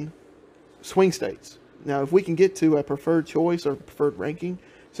in swing states. Now, if we can get to a preferred choice or preferred ranking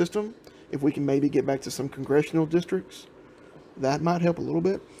system, if we can maybe get back to some congressional districts, that might help a little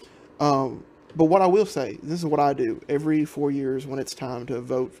bit. But what I will say, this is what I do every 4 years when it's time to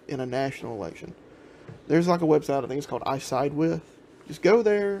vote in a national election. There's like a website, I think it's called I Side With. Just go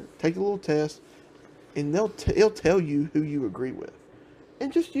there, take a little test, and it'll tell you who you agree with.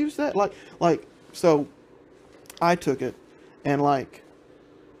 And just use that. So I took it, and I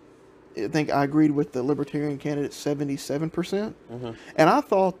think I agreed with the Libertarian candidate 77%. And I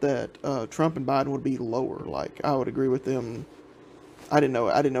thought that Trump and Biden would be lower. Like, I would agree with them. I didn't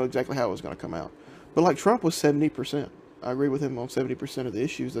know exactly how it was going to come out. But like Trump was 70%. I agree with him on 70% of the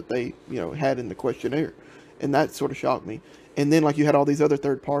issues that they, had in the questionnaire. And that sort of shocked me. And then like you had all these other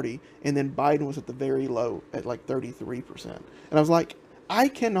third party, and then Biden was at the very low at like 33%. And I was like, I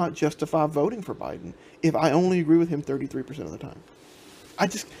cannot justify voting for Biden if I only agree with him 33% of the time. I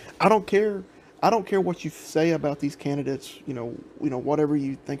just I don't care. I don't care what you say about these candidates, whatever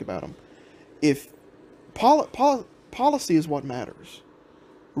you think about them. If policy is what matters,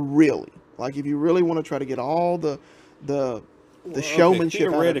 really. Like if you really want to try to get all the Well, showmanship out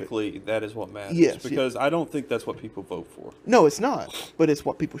of it. theoretically, that is what matters. Yes, because I don't think that's what people vote for. No, it's not. But it's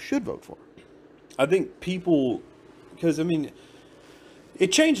what people should vote for. I think people, because I mean,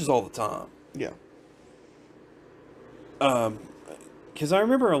 it changes all the time. Yeah. Because I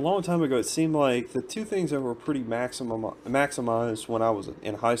remember a long time ago, it seemed like the two things that were pretty maximized when I was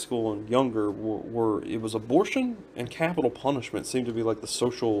in high school and younger were it was abortion and capital punishment seemed to be like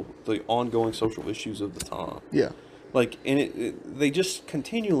the ongoing social issues of the time. Yeah. Like, and they just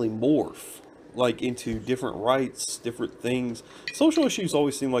continually morph, like, into different rights, different things. Social issues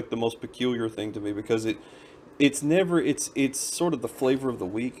always seem like the most peculiar thing to me because it's sort of the flavor of the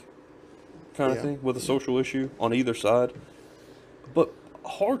week kind of thing with a social issue on either side. But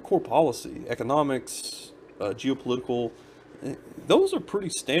hardcore policy, economics, geopolitical, those are pretty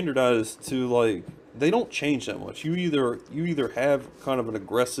standardized to, like, they don't change that much. You either have kind of an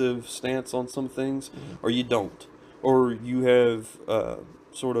aggressive stance on some things or you don't. Or you have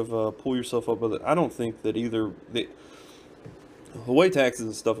sort of pull yourself up with it. I don't think that the way taxes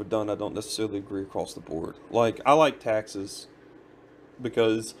and stuff are done, I don't necessarily agree across the board. Like, I like taxes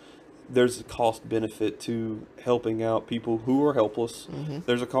because there's a cost benefit to helping out people who are helpless.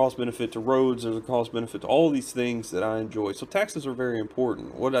 There's a cost benefit to roads. There's a cost benefit to all these things that I enjoy. So taxes are very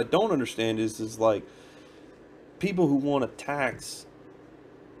important. What I don't understand is like people who want to tax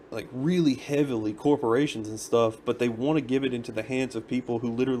like really heavily corporations and stuff, but they want to give it into the hands of people who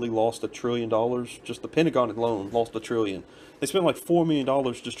literally lost $1 trillion. Just the Pentagon alone lost $1 trillion. They spent like $4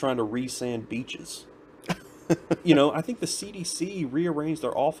 million just trying to re-sand beaches. I think the CDC rearranged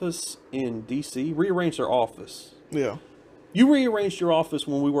their office in DC. Rearranged their office. Yeah. You rearranged your office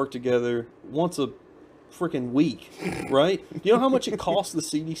when we worked together once a freaking week, right? You know how much it cost the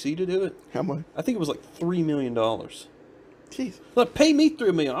CDC to do it? How much? I think it was like $3 million. Jeez. Look, pay me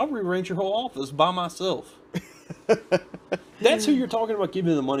 $3 million. I'll rearrange your whole office by myself. That's who you're talking about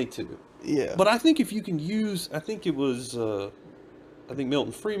giving the money to. Yeah. But I think if you can use, I think it was, I think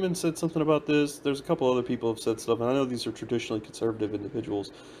Milton Friedman said something about this. There's a couple other people have said stuff, and I know these are traditionally conservative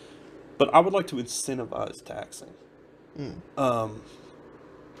individuals. But I would like to incentivize taxing. No,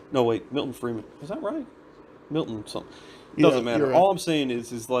 wait, Milton Friedman. Is that right? Milton something. Doesn't matter. Right. All I'm saying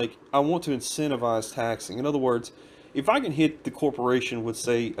is like, I want to incentivize taxing. In other words, if I can hit the corporation with,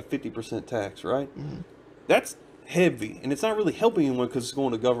 say, a 50% tax, right? That's heavy, and it's not really helping anyone because it's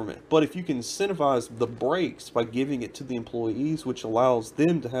going to government. But if you can incentivize the breaks by giving it to the employees, which allows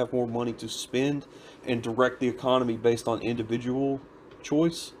them to have more money to spend and direct the economy based on individual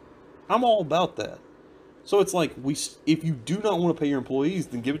choice, I'm all about that. So it's like, if you do not want to pay your employees,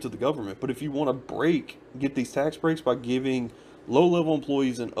 then give it to the government. But if you want to get these tax breaks by giving low-level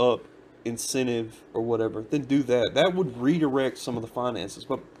employees an incentive or whatever, then do that. That would redirect some of the finances.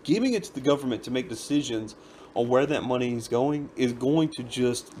 But giving it to the government to make decisions on where that money is going to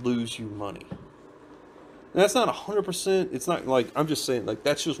just lose you money. And that's not 100%. It's not like, I'm just saying, like,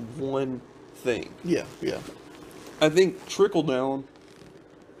 that's just one thing. Yeah, yeah. I think trickle down,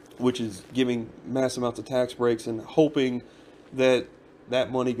 which is giving mass amounts of tax breaks and hoping that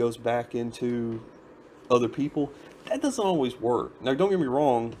that money goes back into other people, that doesn't always work. Now, don't get me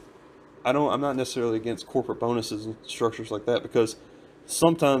wrong, I'm not necessarily against corporate bonuses and structures like that, because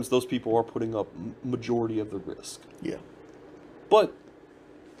sometimes those people are putting up majority of the risk. Yeah. But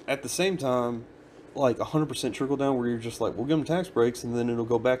at the same time, like 100% trickle down where you're just like, we'll give them tax breaks and then it'll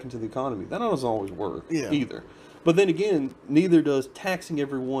go back into the economy. That doesn't always work either. But then again, neither does taxing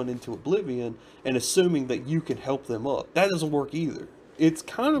everyone into oblivion and assuming that you can help them up. That doesn't work either. It's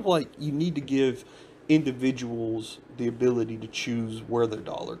kind of like you need to give individuals the ability to choose where their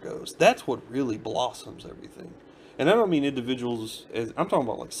dollar goes. That's what really blossoms everything. And I don't mean individuals as, I'm talking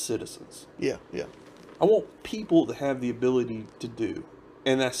about like citizens. Yeah, yeah. I want people to have the ability to do.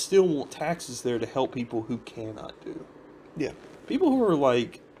 And I still want taxes there to help people who cannot do. Yeah. People who are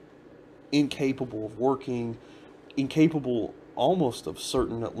like incapable of working, incapable almost of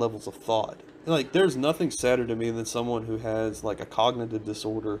certain levels of thought. Like, there's nothing sadder to me than someone who has like a cognitive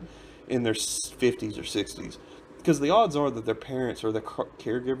disorder in their 50s or 60s. because the odds are that their parents or their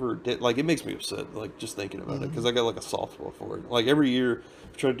caregiver did, like, it makes me upset, like, just thinking about it, because I got like a soft spot for it. Like, every year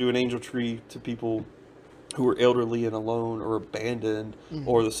I try to do an angel tree to people who are elderly and alone or abandoned,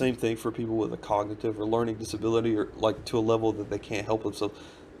 or the same thing for people with a cognitive or learning disability, or like to a level that they can't help themselves.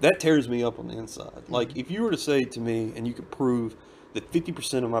 That tears me up on the inside. Like, if you were to say to me and you could prove that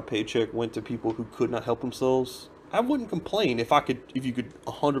 50% of my paycheck went to people who could not help themselves, I wouldn't complain if you could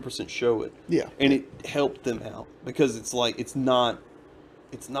 100% show it. Yeah. And it helped them out, because it's like, it's not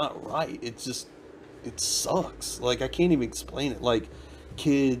right. It's just, it sucks. Like, I can't even explain it. Like,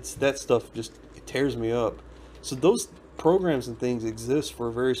 kids, that stuff just, it tears me up. So those programs and things exist for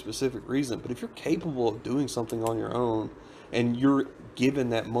a very specific reason. But if you're capable of doing something on your own and you're given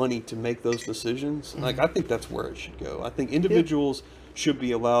that money to make those decisions, like, I think that's where it should go. I think individuals should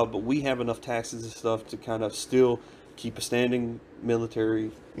be allowed, but we have enough taxes and stuff to kind of still keep a standing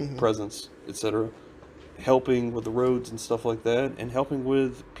military presence, etc., helping with the roads and stuff like that, and helping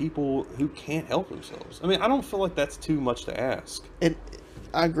with people who can't help themselves. I mean, I don't feel like that's too much to ask. And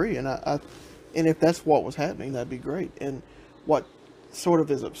I agree, and and if that's what was happening, that'd be great. And what sort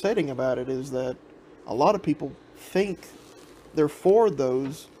of is upsetting about it is that a lot of people think they're for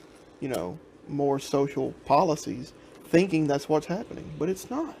those, more social policies, thinking that's what's happening, but it's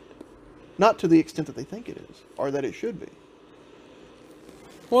not. Not to the extent that they think it is, or that it should be.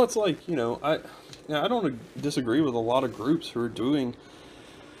 Well, it's like, I don't disagree with a lot of groups who are doing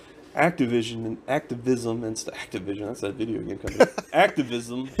activism and Activision, that's that video game company.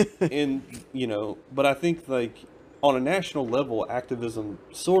 Activism, and but I think, like, on a national level, activism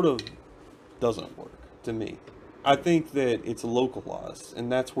sort of doesn't work to me. I think that it's localized,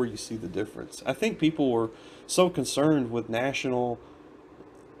 and that's where you see the difference. I think people were so concerned with national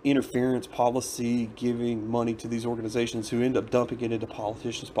interference policy, giving money to these organizations who end up dumping it into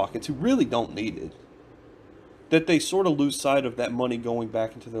politicians' pockets who really don't need it, that they sort of lose sight of that money going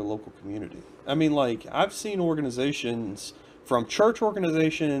back into their local community. I mean, like, I've seen organizations, from church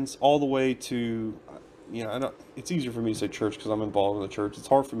organizations all the way to, it's easier for me to say church because I'm involved in the church. It's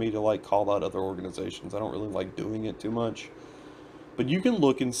hard for me to, like, call out other organizations. I don't really like doing it too much. But you can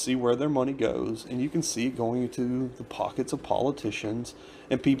look and see where their money goes, and you can see it going into the pockets of politicians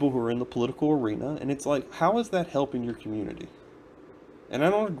and people who are in the political arena, and it's like, how is that helping your community? And I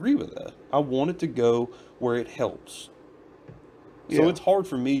don't agree with that. I want it to go where it helps. So it's hard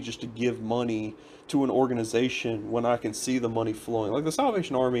for me just to give money to an organization when I can see the money flowing. Like, the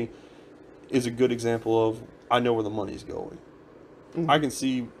Salvation Army is a good example of, I know where the money's going. I can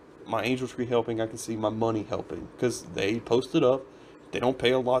see my angel tree helping. I can see my money helping because they post it up. They don't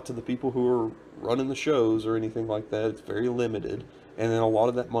pay a lot to the people who are running the shows or anything like that. It's very limited. And then a lot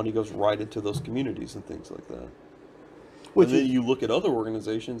of that money goes right into those communities and things like that. And then you look at other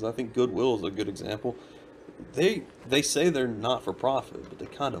organizations. I think Goodwill is a good example. They say they're not for profit, but they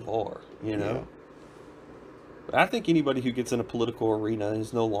kind of are, Yeah. But I think anybody who gets in a political arena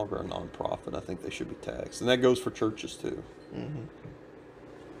is no longer a nonprofit. I think they should be taxed. And that goes for churches too.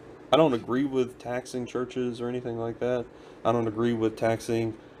 I don't agree with taxing churches or anything like that. I don't agree with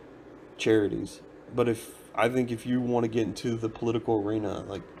taxing charities. But I think if you want to get into the political arena,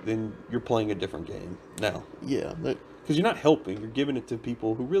 like, then you're playing a different game now. Yeah. Because you're not helping. You're giving it to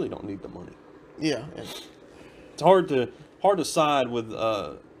people who really don't need the money. Yeah. It's hard to side with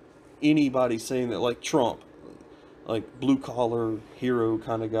anybody saying that, like Trump, like blue collar hero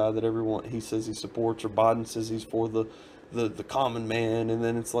kind of guy that everyone he says he supports, or Biden says he's for the common man, and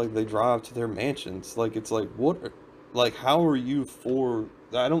then it's like they drive to their mansions. Like, it's like, what? Like, how are you for?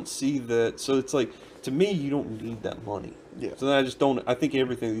 I don't see that. So it's like, to me, you don't need that money. Yeah. So then I just don't. I think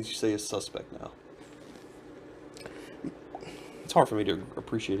everything that you say is suspect now. It's hard for me to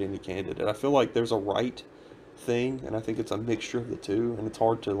appreciate any candidate. I feel like there's a right thing, and I think it's a mixture of the two, and it's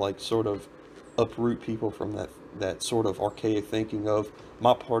hard to, like, sort of uproot people from that sort of archaic thinking of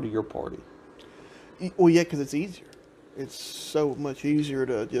my party, your party. Well, yeah, because it's easier. It's so much easier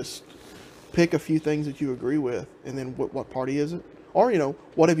to just pick a few things that you agree with, and then what party is it? Or,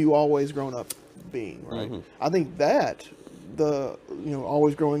 what have you always grown up being, right? I think that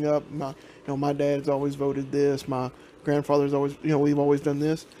always growing up, my dad's always voted this, my grandfather's always, we've always done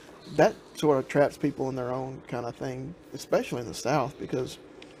this. That sort of traps people in their own kind of thing, especially in the South, because,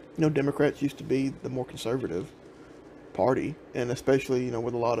 Democrats used to be the more conservative party, and especially,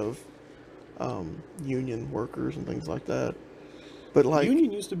 with a lot of union workers and things like that. But, like,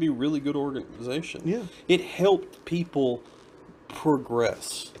 union used to be a really good organization. Yeah. It helped people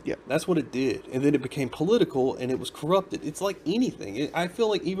progress. Yeah. That's what it did. And then it became political, and it was corrupted. It's like anything. I feel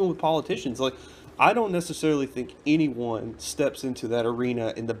like even with politicians, like, I don't necessarily think anyone steps into that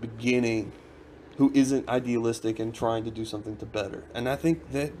arena in the beginning who isn't idealistic and trying to do something to better. And I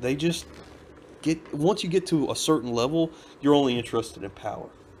think that they just once you get to a certain level, you're only interested in power,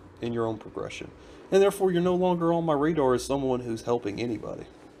 in your own progression. And therefore, you're no longer on my radar as someone who's helping anybody.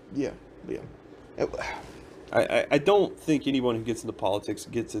 Yeah, yeah. It- I don't think anyone who gets into politics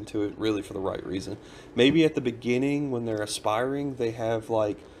gets into it really for the right reason. Maybe at the beginning, when they're aspiring, they have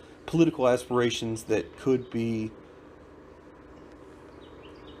like political aspirations that could be,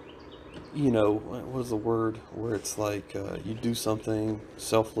 what is the word where it's like you do something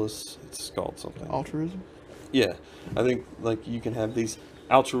selfless? It's called something. Altruism. Yeah, I think like you can have these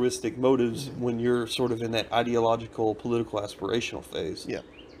altruistic motives when you're sort of in that ideological, political, aspirational phase. Yeah.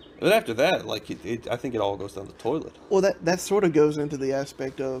 But after that, like I think it all goes down the toilet. Well, that sort of goes into the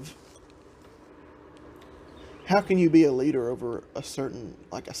aspect of how can you be a leader over a certain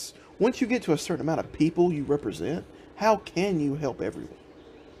once you get to a certain amount of people you represent, how can you help everyone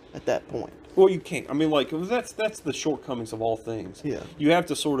at that point? Well, you can't. I mean, like that's the shortcomings of all things. Yeah. You have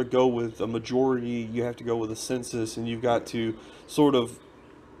to sort of go with a majority. You have to go with a census, and you've got to sort of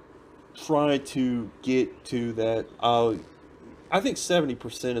try to get to that. I think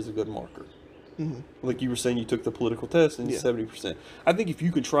 70% is a good marker. Mm-hmm. Like you were saying, you took the political test and Yeah. 70%. I think if you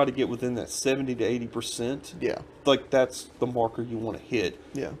could try to get within that 70 to 80%, Yeah. like that's the marker you want to hit.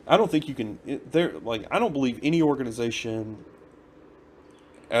 Yeah. I don't think you can. I don't believe any organization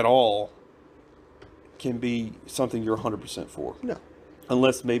at all can be something you're 100% for. No.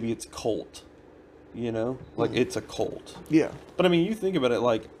 Unless maybe it's a cult, like it's a cult. Yeah. But I mean, you think about it,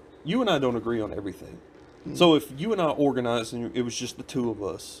 like you and I don't agree on everything. So if you and I organized and it was just the two of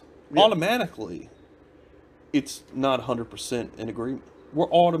us, Yeah. automatically, it's not 100% in agreement. We're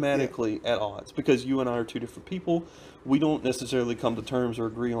automatically at odds because you and I are two different people. We don't necessarily come to terms or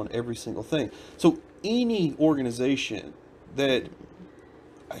agree on every single thing. So any organization that,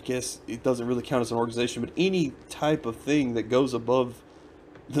 I guess it doesn't really count as an organization, but any type of thing that goes above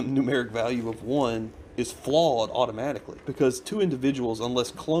the numeric value of 1 is flawed automatically because two individuals,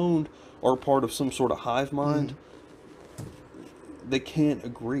 unless cloned or part of some sort of hive mind, they can't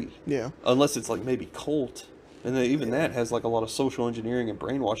agree. Yeah. Unless it's like maybe cult. And then even that has like a lot of social engineering and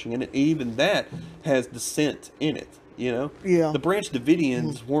brainwashing in it. Even that has dissent in it, Yeah. The Branch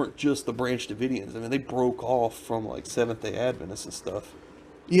Davidians weren't just the Branch Davidians. I mean, they broke off from like Seventh-day Adventists and stuff.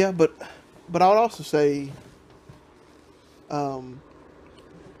 Yeah, but I would also say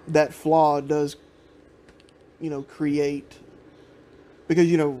that flaw does, create, because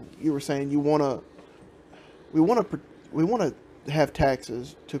you were saying we want to have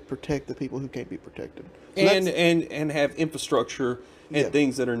taxes to protect the people who can't be protected, so and have infrastructure and Yeah.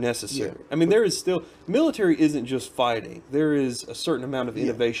 things that are necessary. Yeah. I mean, there is still military isn't just fighting. There is a certain amount of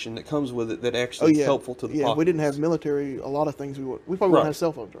innovation that comes with it that actually is helpful to the If we didn't have populace. military, a lot of things we probably wouldn't Right. have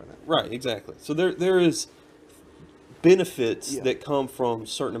cell phones right now. Right, exactly. So there is benefits Yeah. that come from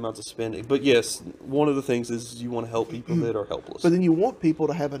certain amounts of spending. But yes, one of the things is you want to help people that are helpless. But then you want people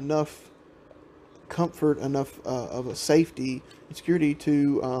to have enough comfort, enough of a safety and security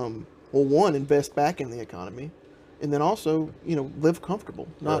to, one, invest back in the economy, and then also, live comfortable,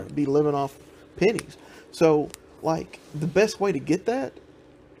 not Right. be living off pennies. So, like, the best way to get that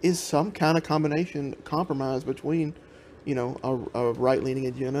is some kind of compromise between, a right-leaning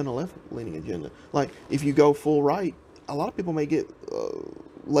agenda and a left-leaning agenda. Like, if you go full right, a lot of people may get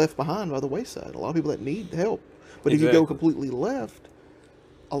left behind by the wayside. A lot of people that need help. But if you go Exactly. completely left,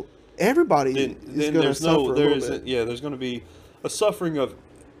 everybody is then going to there's suffer a little bit. there's going to be a suffering of.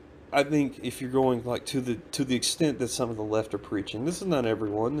 I think if you're going like to the extent that some of the left are preaching, this is not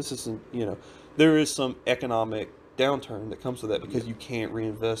everyone. This isn't there is some economic downturn that comes with that because you can't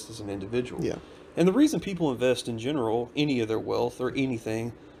reinvest as an individual. Yeah. And the reason people invest in general, any of their wealth or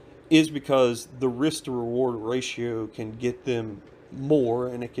anything, is because the risk to reward ratio can get them more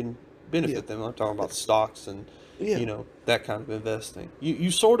and it can benefit them. I'm talking about stocks and Yeah. that kind of investing.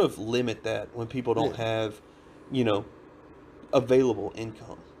 You sort of limit that when people don't Yeah. have available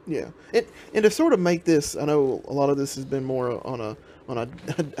income. Yeah, and to sort of make this, I know a lot of this has been more on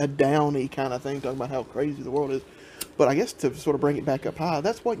a downy kind of thing, talking about how crazy the world is. But I guess to sort of bring it back up high,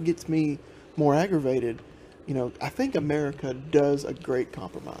 that's what gets me more aggravated. I think America does a great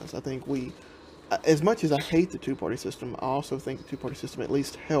compromise. I think as much as I hate the two-party system, I also think the two-party system at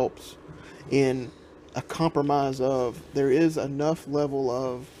least helps in a compromise of there is enough level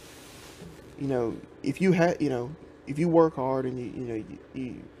of, if you have, if you work hard and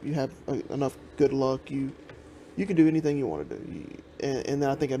you have enough good luck, you can do anything you want to do. And then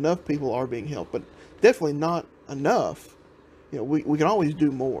I think enough people are being helped, but definitely not enough. We can always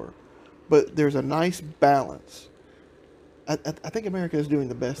do more, but there's a nice balance. I think America is doing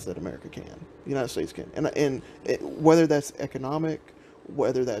the best that America can. The United States can, and whether that's economic,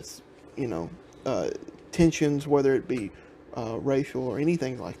 whether that's you know uh, tensions, whether it be racial or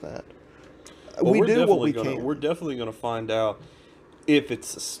anything like that, Well, we do what we we're can. definitely gonna find out if it's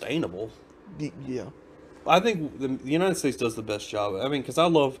sustainable. Yeah, I think the United States does the best job. I mean, because I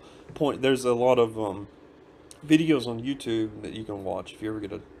love point. There's a lot of videos on YouTube that you can watch if you ever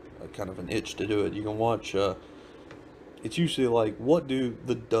get a kind of an itch to do it. You can watch. It's usually like, what do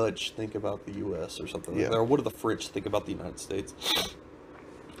the Dutch think about the U.S. or something like yeah, that, or what do the French think about the United States?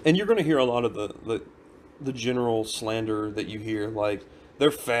 And you're going to hear a lot of the general slander that you hear, like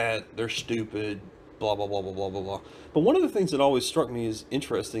they're fat, they're stupid, blah blah blah blah blah blah blah. But one of the things that always struck me as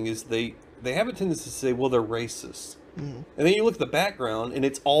interesting is they have a tendency to say, well, they're racist, mm, and then you look at the background and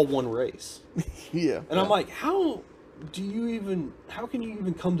it's all one race, yeah, and I'm like, how can you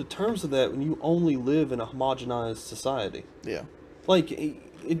even come to terms with that when you only live in a homogenized society? yeah, Like,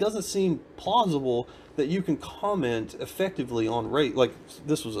 it doesn't seem plausible that you can comment effectively on race. Like,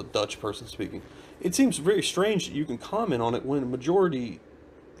 this was a Dutch person speaking. It seems very strange that you can comment on it when a majority.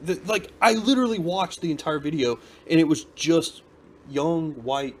 Like, I literally watched the entire video, and it was just young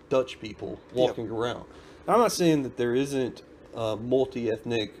white Dutch people walking around. I'm not saying that there isn't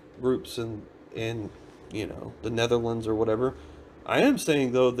multi-ethnic groups in the Netherlands or whatever. I am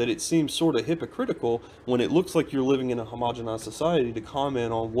saying, though, that it seems sort of hypocritical when it looks like you're living in a homogenized society to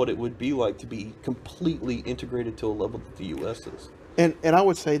comment on what it would be like to be completely integrated to a level that the U.S. is. and I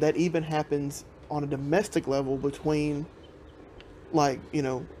would say that even happens on a domestic level between, like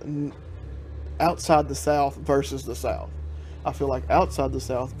outside the South versus the South. I feel like outside the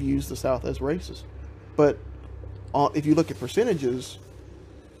South views the South as racist, but if you look at percentages,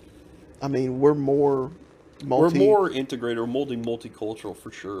 I mean, we're more We're multi. more integrated or multicultural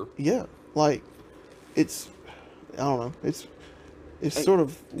for sure. Yeah, like it's. I don't know. It's Hey, sort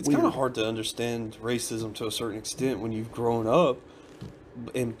of it's weird. kind of hard to understand racism to a certain extent when you've grown up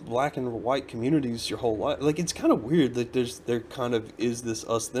in black and white communities your whole life. Like, it's kind of weird that there kind of is this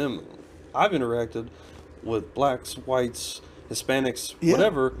us them. I've interacted with blacks, whites, Hispanics, Yeah,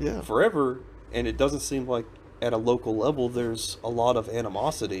 whatever, yeah. forever, and it doesn't seem like at a local level there's a lot of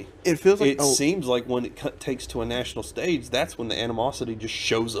animosity. It feels like It seems like when it takes to a national stage, that's when the animosity just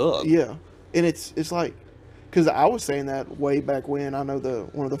shows up. yeah, and it's like, because I was saying that way back when. I know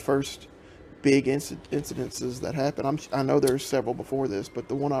one of the first big incidences that happened. I know there's several before this, but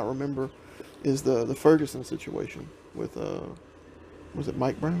the one I remember is the Ferguson situation with was it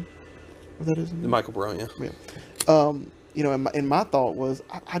Mike Brown? Was that his name? Michael Brown, yeah. Yeah. And my thought was,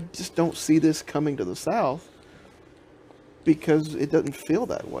 I just don't see this coming to the South because it doesn't feel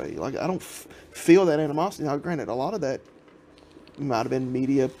that way. Like, I don't feel that animosity. Now, granted, a lot of that might have been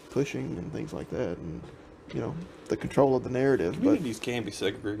media pushing and things like that, and the control of the narrative. But Communities can be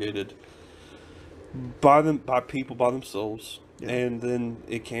segregated by people by themselves, yeah, and then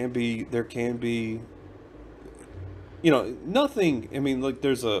there can be nothing. I mean, like,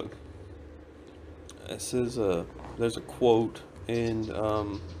 there's a quote in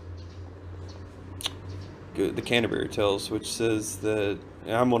the Canterbury Tales, which says that,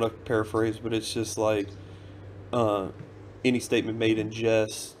 and I'm gonna paraphrase, but it's just like any statement made in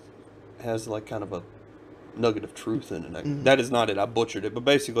jest has like kind of a nugget of truth in it. That is not it. I butchered it, but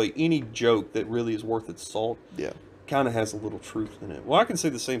basically any joke that really is worth its salt yeah, kind of has a little truth in it. Well, I can say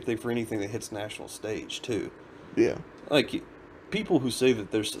the same thing for anything that hits national stage too. yeah, Like, people who say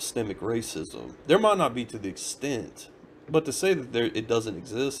that there's systemic racism, there might not be to the extent, but to say that it doesn't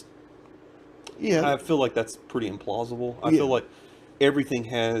exist, yeah, I feel like that's pretty implausible. I yeah, feel like everything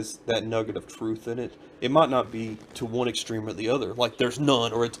has that nugget of truth in it. It might not be to one extreme or the other, like there's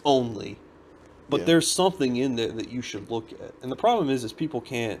none or it's only, but yeah, there's something in there that you should look at. And the problem is people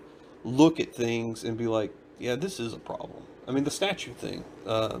can't look at things and be like, yeah, this is a problem. I mean, the statue thing,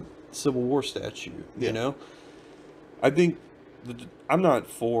 Civil War statue, yeah, I think I'm not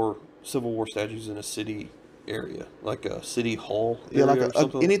for Civil War statues in a city area, like a city hall yeah. Like area or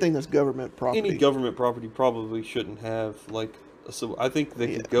something. anything that's government property. Any government property probably shouldn't have like a civil. I think they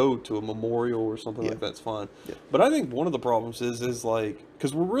could Yeah, go to a memorial or something yeah, like that's fine. yeah, But I think one of the problems is like,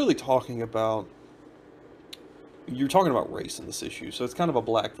 because we're really talking about, you're talking about race in this issue, so it's kind of a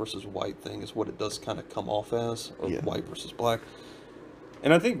black versus white thing is what it does kind of come off as, or yeah, white versus black.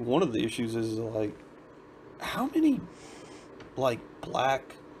 And I think one of the issues is like, how many like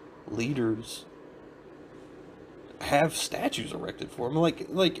black leaders have statues erected for them?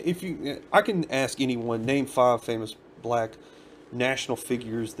 Like if I can ask anyone, name 5 famous black national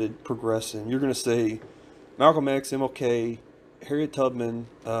figures that progress, and you're gonna say Malcolm X, MLK, Harriet Tubman,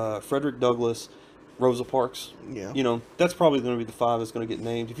 Frederick Douglass. Rosa Parks. Yeah. You know, that's probably going to be the 5 that's going to get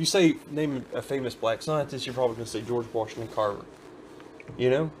named. If you say name a famous black scientist, you're probably going to say George Washington Carver.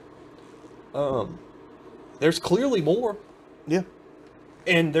 You know, there's clearly more, Yeah.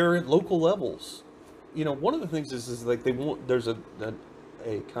 and they're at local levels. You know, one of the things is like they want there's a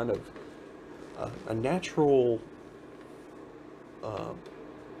kind of a natural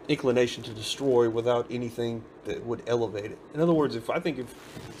inclination to destroy without anything that would elevate it. In other words, if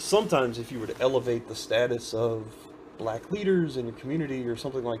sometimes if you were to elevate the status of black leaders in your community or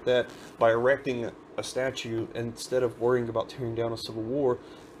something like that by erecting a statue instead of worrying about tearing down a civil war,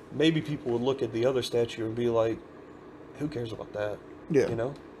 maybe people would look at the other statue and be like, who cares about that? Yeah. You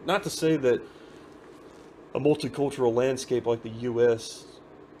know? Not to say that a multicultural landscape like the U.S.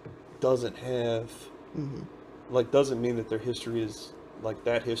 doesn't have, doesn't mean that their history is like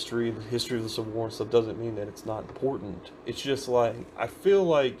that history, the history of the Civil War and stuff doesn't mean that it's not important. It's just like, I feel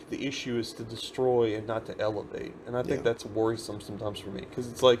like the issue is to destroy and not to elevate. And I think that's worrisome sometimes for me. Because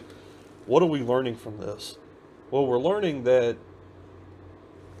it's like, what are we learning from this? Well, we're learning that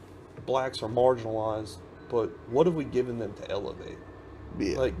blacks are marginalized, but what have we given them to elevate?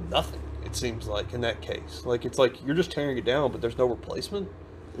 Yeah. Like, nothing, it seems like, in that case. Like, it's like, you're just tearing it down, but there's no replacement.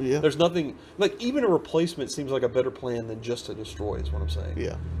 Yeah. There's nothing, like, even a replacement seems like a better plan than just to destroy, is what I'm saying.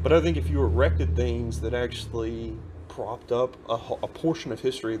 Yeah. But I think if you erected things that actually propped up a portion of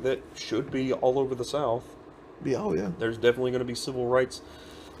history that should be all over the South, Yeah. Oh, yeah. there's definitely going to be civil rights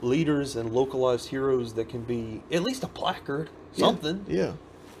leaders and localized heroes that can be at least a placard, something Yeah.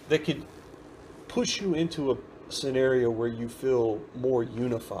 that could push you into a scenario where you feel more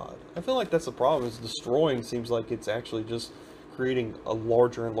unified. I feel like that's the problem, is destroying seems like it's actually just creating a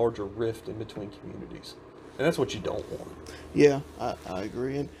larger and larger rift in between communities. And that's what you don't want. Yeah, I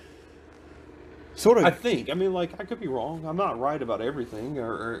agree. And sort of, I think, I mean, like, I could be wrong. I'm not right about everything,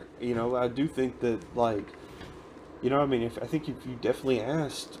 or you know, I do think that, like, you know, I mean, I think if you definitely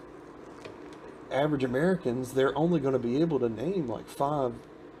asked average Americans, they're only going to be able to name like 5,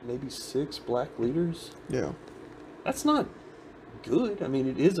 maybe 6 black leaders. yeah. That's not good. I mean,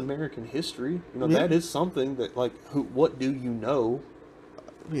 it is American history. You know, Yeah. that is something that, like, what do you know?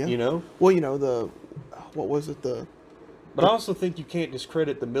 Yeah. You know? Well, you know, what was it? But I also think you can't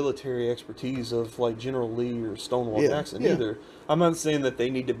discredit the military expertise of, like, General Lee or Stonewall Jackson either. I'm not saying that they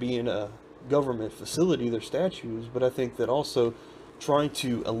need to be in a government facility, their statues, but I think that also trying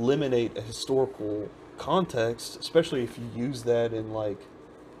to eliminate a historical context, especially if you use that in, like,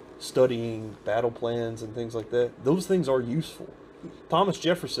 studying battle plans and things like that, those things are useful. Thomas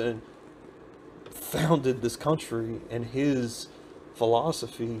Jefferson founded this country, and his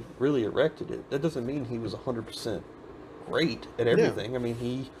philosophy really erected it. That doesn't mean he was 100% great at everything. I mean,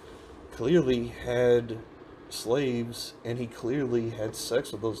 he clearly had slaves, and he clearly had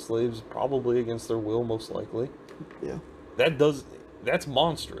sex with those slaves, probably against their will, most likely. Yeah. That's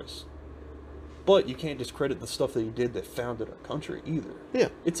monstrous. But you can't discredit the stuff that he did that founded our country either. Yeah.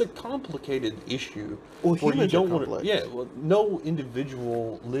 It's a complicated issue. Well, where you humans are don't want complex. to. Yeah. Well, no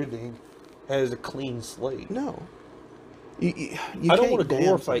individual living has a clean slate. No. You I don't can't want to damn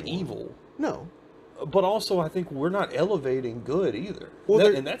glorify someone. evil, No. but also I think we're not elevating good either.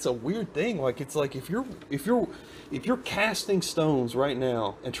 Well, And that's a weird thing. Like, it's like if you're casting stones right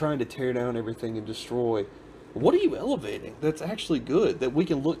now and trying to tear down everything and destroy, what are you elevating that's actually good, that we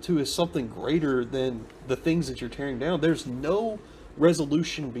can look to as something greater than the things that you're tearing down? There's no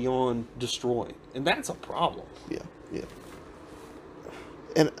resolution beyond destroying, and that's a problem. Yeah. Yeah.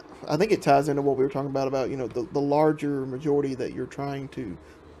 And I think it ties into what we were talking about, you know, the larger majority that you're trying to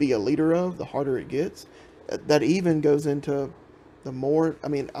be a leader of, the harder it gets. That even goes into the more, I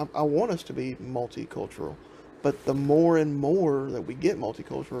mean, I want us to be multicultural, but the more and more that we get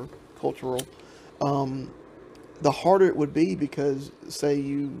multicultural, the harder it would be, because say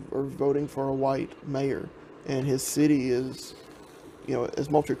you are voting for a white mayor and his city is, you know, as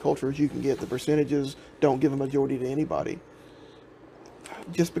multicultural as you can get, the percentages don't give a majority to anybody.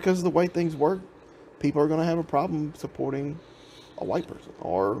 Just because of the way things work, people are going to have a problem supporting a white person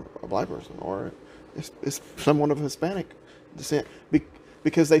or a black person or it's someone of Hispanic descent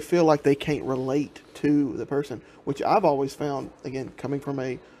because they feel like they can't relate to the person, which I've always found, again, coming from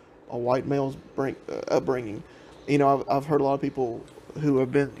a white male's upbringing. You know, I've heard a lot of people who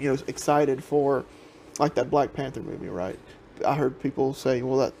have been, you know, excited for, like, that Black Panther movie, right? I heard people say,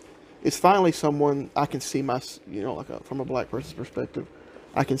 well, that it's finally someone I can see you know, like from a black person's perspective,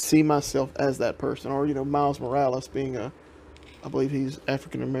 I can see myself as that person. Or, you know, Miles Morales being I believe he's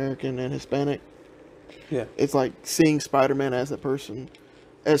African American and Hispanic. Yeah. It's like seeing Spider-Man as a person,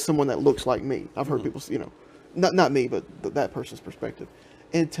 as someone that looks like me. I've heard people, you know, not me, but that person's perspective.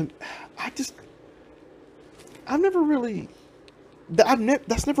 And I've never really.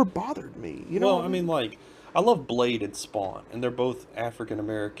 That's never bothered me. You know Well, what I I mean? mean, like, I love Blade and Spawn, and they're both African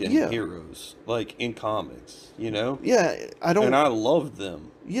American Yeah, heroes, like in comics, you know? yeah. I And don't. I love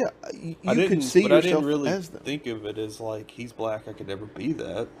them. Yeah, I you could didn't, see but I didn't yourself really as them. think of it as like he's black. I could never be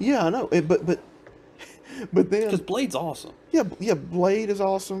that. Yeah, I know. But Because then Blade's awesome. yeah, yeah. Blade is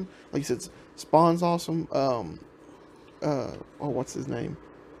awesome. Like you said, Spawn's awesome. Oh, what's his name?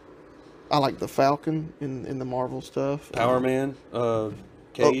 I like the Falcon in the Marvel stuff. Power Man, Oh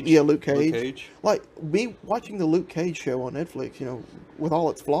yeah, Cage, Luke Luke Cage. Cage. Like me watching the Luke Cage show on Netflix, with all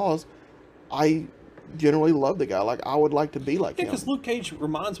its flaws, I generally love the guy. Like I would like to be like Yeah, because him. Luke Cage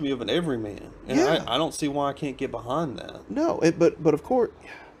reminds me of an everyman, and Yeah. I don't see why I can't get behind that. No, but of course,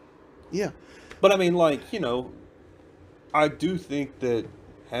 yeah, But I mean, like, I do think that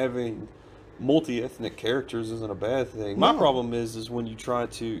having multi-ethnic characters isn't a bad thing. My no, problem is when you try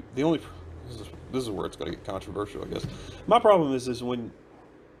to this is where it's going to get controversial, I guess. My problem is when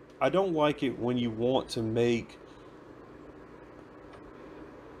I don't like it when you want to make.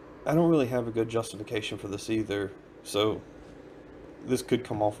 I don't really have a good justification for this either, so this could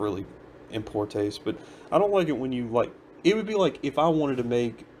come off really in poor taste. But I don't like it when you like. It would be like if I wanted to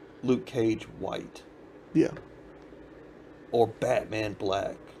make Luke Cage white yeah, or Batman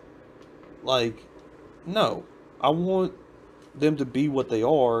black. Like, no. I want them to be what they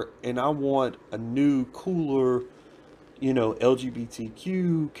are, and I want a new, cooler,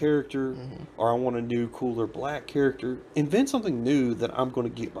 LGBTQ character, or I want a new, cooler black character. Invent something new that I'm going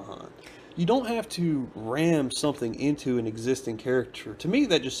to get behind. You don't have to ram something into an existing character. To me,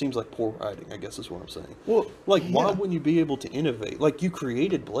 that just seems like poor writing, I guess is what I'm saying. well, Like, why yeah, wouldn't you be able to innovate? Like, you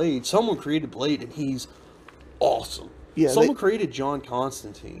created Blade. Someone created Blade, and he's awesome. yeah, Someone created John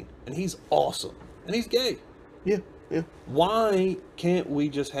Constantine, and he's awesome. And he's gay. yeah, yeah. Why can't we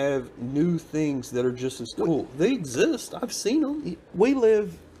just have new things that are just as cool? They exist. I've seen them. We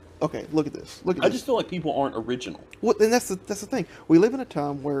live. Okay, look at this. Look at I this. just feel like people aren't original. Well, and that's the thing. We live in a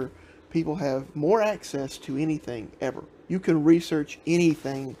time where people have more access to anything ever. You can research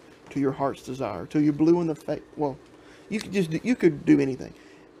anything to your heart's desire, till you're blue in the face. Well, you could do anything.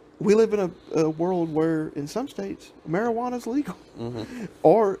 We live in a world where in some states marijuana is legal,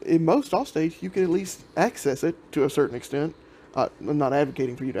 or in most all states you can at least access it to a certain extent. I'm not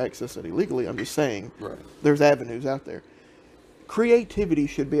advocating for you to access it illegally. I'm just saying Right. there's avenues out there. Creativity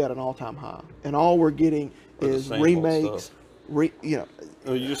should be at an all-time high, and all we're getting Or the is same old remakes. stuff.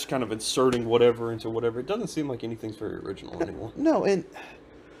 You're just kind of inserting whatever into whatever. It doesn't seem like anything's very original anymore. No, and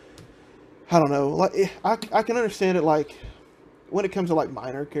I don't know. Like I can understand it. Like when it comes to like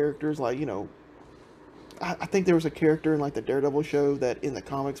minor characters, like I think there was a character in like the Daredevil show that in the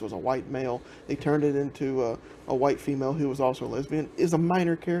comics was a white male. They turned it into a white female who was also a lesbian. Is a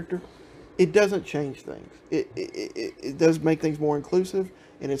minor character. It doesn't change things. It does make things more inclusive,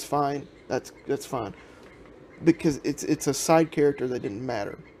 and it's fine. That's fine because it's a side character that didn't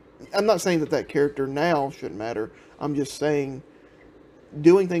matter. I'm not saying that character now shouldn't matter. I'm just saying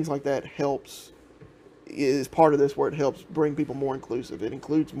doing things like that is part of this where it helps bring people more inclusive. It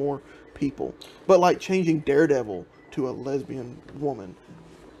includes more people. But like changing Daredevil to a lesbian woman,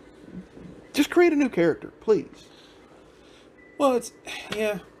 just create a new character, please. Well,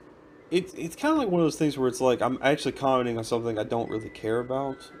 yeah. It's kind of like one of those things where it's like I'm actually commenting on something I don't really care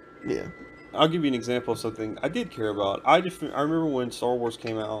about. Yeah. I'll give you an example of something I did care about. I remember when Star Wars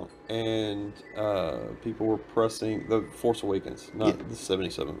came out and people were pressing The Force Awakens, not the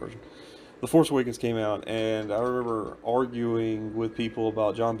 77 version. The Force Awakens came out, and I remember arguing with people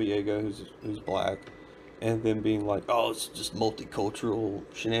about John Boyega, who's black, and them being like, "Oh, it's just multicultural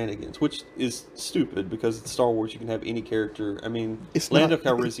shenanigans," which is stupid because it's Star Wars. You can have any character. I mean, It's Lando not.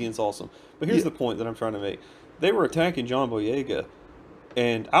 Calrissian's awesome, but here's Yeah. the point that I'm trying to make: they were attacking John Boyega.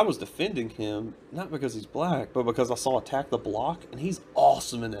 And I was defending him, not because he's black, but because I saw Attack the Block, and he's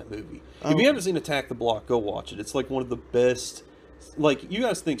awesome in that movie. If you haven't seen Attack the Block, go watch it. It's like one of the best. Like, you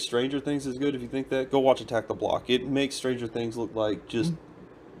guys think Stranger Things is good if you think that? Go watch Attack the Block. It makes Stranger Things look like just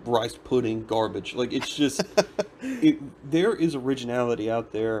rice pudding garbage. Like, it's just. There is originality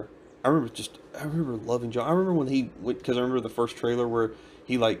out there. I remember loving John. I remember when because I remember the first trailer where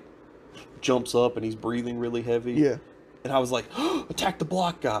he, like, jumps up and he's breathing really heavy. Yeah. And I was like, oh, Attack the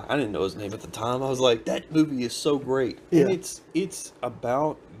Block guy. I didn't know his name at the time. I was like, that movie is so great. Yeah. And it's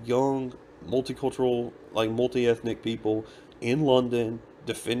about young, multicultural, like multi-ethnic people in London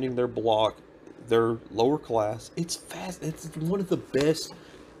defending their block, their lower class. It's fast. It's one of the best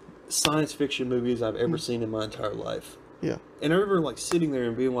science fiction movies I've ever seen in my entire life. Yeah. And I remember like sitting there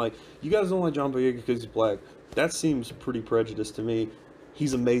and being like, you guys don't like John Boyega because he's black. That seems pretty prejudiced to me.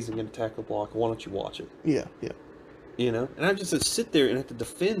 he's amazing in Attack the Block. Why don't you watch it? Yeah, yeah. You know, and I just have to sit there and have to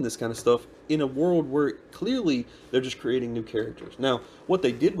defend this kind of stuff in a world where clearly they're just creating new characters. Now, what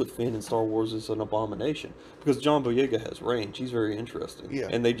they did with Finn in Star Wars is an abomination because John Boyega has range. He's very interesting, Yeah.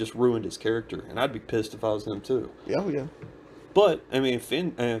 and they just ruined his character. And I'd be pissed if I was him too. Yeah, oh, yeah. But I mean,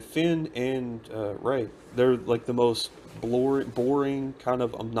 Finn and Rey, they're like the most boring, kind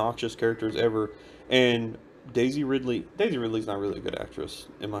of obnoxious characters ever. And Daisy Ridley's not really a good actress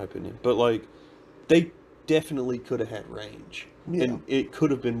in my opinion, but like they definitely could have had range, Yeah. and it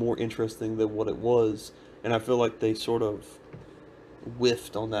could have been more interesting than what it was. And I feel like they sort of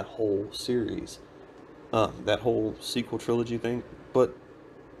whiffed on that whole series, that whole sequel trilogy thing. But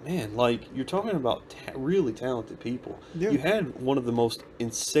man, like you're talking about really talented people. Yeah. You had one of the most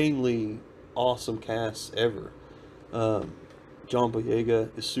insanely awesome casts ever. John Boyega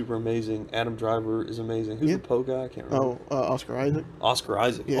is super amazing. Adam Driver is amazing. Who's Yeah. the Poe guy? I can't remember. Oscar Isaac. Oscar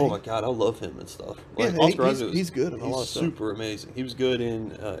Isaac. Yeah, oh my God, I love him and stuff. Like, Yeah, Oscar Isaac, he's good in a lot of stuff. super amazing. He was good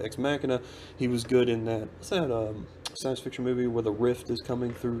in Ex Machina. He was good in that. What's that science fiction movie where the rift is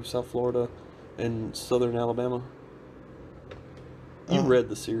coming through South Florida and Southern Alabama? You read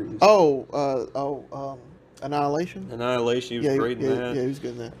the series. Annihilation. Annihilation. He was great in that. Yeah, he was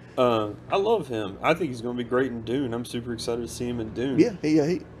good in that. I love him. I think he's going to be great in Dune. I'm super excited to see him in Dune. Yeah,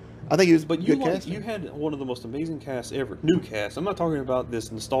 I think he was. But good you casting. had one of the most amazing casts ever. New cast. I'm not talking about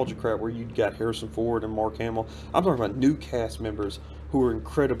this nostalgia crap where you got Harrison Ford and Mark Hamill. I'm talking about new cast members who are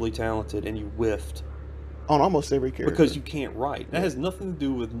incredibly talented, and you whiffed on almost every character because you can't write. That has nothing to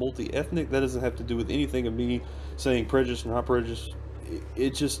do with multi-ethnic. That doesn't have to do with anything of me saying prejudice or not prejudice.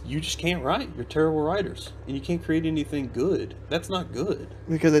 It just, you just can't write. You're terrible writers, and you can't create anything good. That's not good.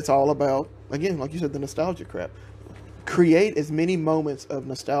 Because it's all about, again, like you said, the nostalgia crap. Create as many moments of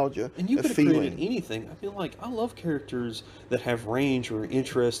nostalgia, and you of could have feeling. created anything. I feel like I love characters that have range or are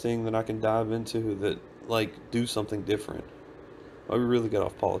interesting that I can dive into that like do something different. Well, we really got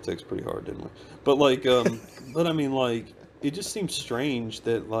off politics pretty hard, didn't we? But like, but I mean, like, it just seems strange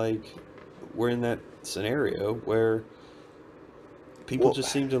that like we're in that scenario where people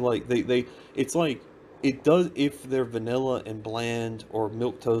just seem to like they it's like it does if they're vanilla and bland or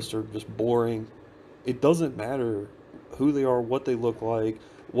milk toast or just boring, it doesn't matter who they are, what they look like,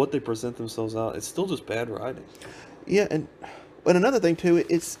 what they present themselves out. It's still just bad writing. Yeah, but another thing too,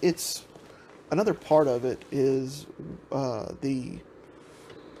 it's another part of it is the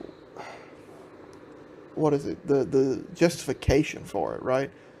what is it, the justification for it, right?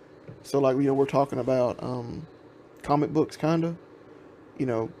 So like, we're talking about comic books, kind of.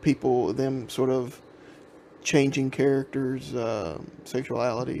 People, them sort of changing characters'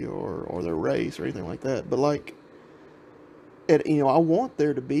 sexuality or their race or anything like that. But like, I want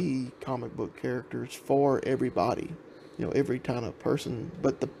there to be comic book characters for everybody, every kind of person.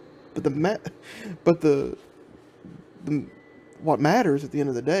 But what matters at the end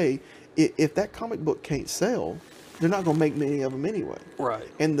of the day, if that comic book can't sell, they're not going to make many of them anyway. Right.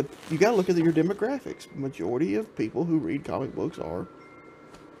 And you got to look at your demographics. Majority of people who read comic books are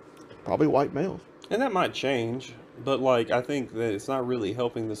probably white males. And that might change, but like I think that it's not really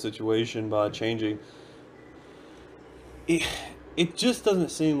helping the situation by changing. It just doesn't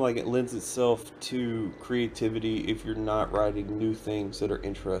seem like it lends itself to creativity if you're not writing new things that are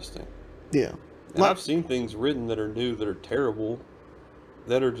interesting. Yeah. And I've seen things written that are new that are terrible,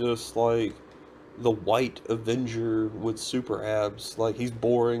 that are just like the white Avenger with super abs. Like, he's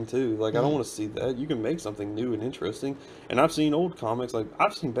boring too. Like, I don't want to see that. You can make something new and interesting. And I've seen old comics, like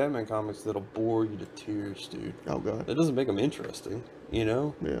I've seen Batman comics that'll bore you to tears, dude. Oh god. That doesn't make them interesting, you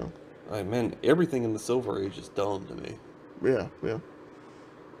know? Yeah. Like, man, everything in the Silver Age is dumb to me. Yeah, yeah.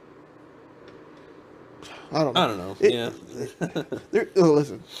 I don't know. Yeah.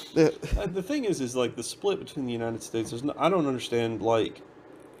 Listen. The thing is like the split between the United States. I don't understand, like,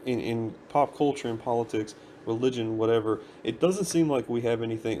 in pop culture and politics, religion, whatever. It doesn't seem like we have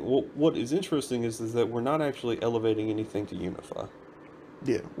anything. Well, what is interesting is that we're not actually elevating anything to unify.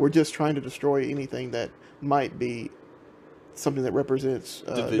 Yeah, we're just trying to destroy anything that might be something that represents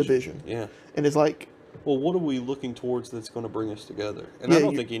division. Yeah. And it's like, well, what are we looking towards that's going to bring us together? And Yeah,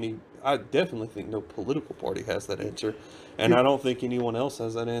 I definitely think no political party has that answer. And I don't think anyone else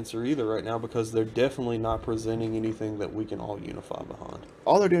has that answer either right now, because they're definitely not presenting anything that we can all unify behind.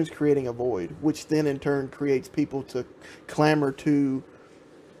 all they're doing is creating a void, which then in turn creates people to clamor to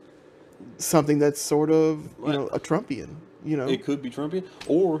something that's sort of, a Trumpian, It could be Trumpian,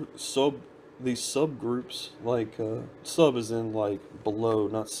 or these subgroups, like sub as in like below,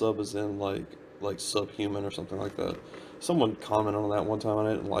 not sub as in like subhuman or something like that. Someone commented on that one time and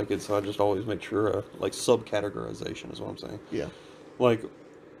I didn't like it, so I just always make sure like subcategorization is what I'm saying. Yeah. like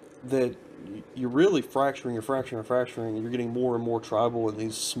that you're really fracturing, and you're getting more and more tribal in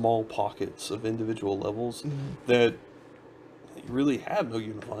these small pockets of individual levels that you really have no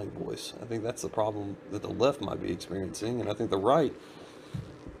unifying voice. I think that's the problem that the left might be experiencing, and I think the right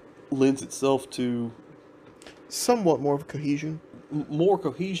lends itself to Somewhat more of a cohesion. more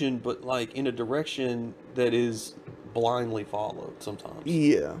cohesion, but like in a direction that is blindly followed sometimes.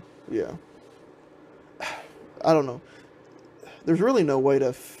 Yeah, yeah. I don't know. There's really no way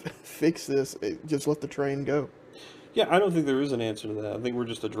to fix this. Just let the train go. Yeah, I don't think there is an answer to that. I think we're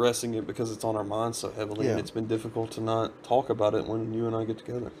just addressing it because it's on our minds so heavily, and Yeah. it's been difficult to not talk about it when you and I get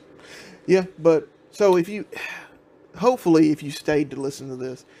together. Yeah, but so hopefully, if you stayed to listen to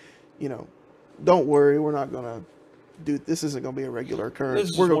this, you know, don't worry. We're not gonna do. This isn't gonna be a regular This occurrence.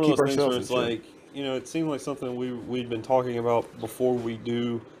 is We're just gonna one of keep those things where ourselves in it's check. like, it seemed like something we'd been talking about before we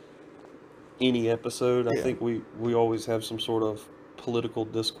do any episode. I Yeah. think we always have some sort of political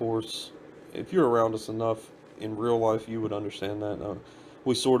discourse. If you're around us enough in real life, you would understand that.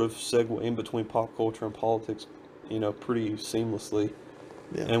 We sort of segue in between pop culture and politics, pretty seamlessly.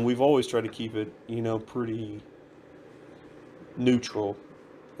 Yeah. And we've always tried to keep it, pretty neutral.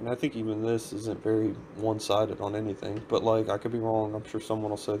 And I think even this isn't very one-sided on anything. But, like, I could be wrong. I'm sure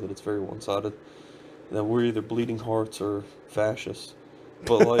someone will say that it's very one-sided. That we're either bleeding hearts or fascists.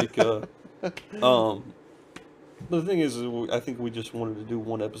 But, like, the thing is, I think we just wanted to do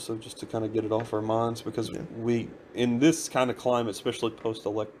one episode just to kind of get it off our minds because in this kind of climate, especially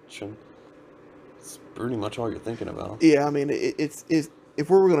post-election, it's pretty much all you're thinking about. Yeah, I mean, it's if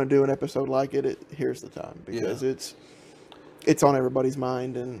we were going to do an episode like here's the time because Yeah. it's on everybody's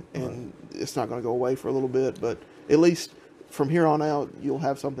mind and it's not going to go away for a little bit, but at least from here on out, you'll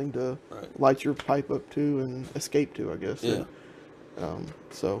have something to light your pipe up to and escape to, I guess. Yeah.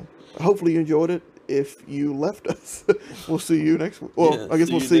 So hopefully you enjoyed it. If you left us, we'll see you next. Well, I guess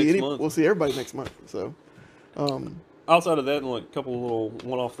see we'll you see next month. we'll see everybody next month. So, Outside of that, and like a couple of little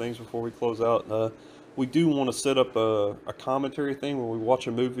one-off things before we close out, we do want to set up a commentary thing where we watch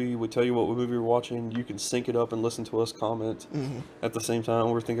a movie, we tell you what movie we're watching, you can sync it up and listen to us comment at the same time.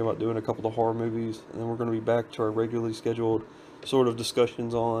 We're thinking about doing a couple of horror movies, and then we're going to be back to our regularly scheduled sort of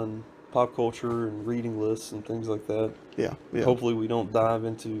discussions on pop culture and reading lists and things like that. yeah. Hopefully we don't dive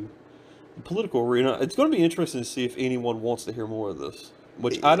into the political arena. It's going to be interesting to see if anyone wants to hear more of this.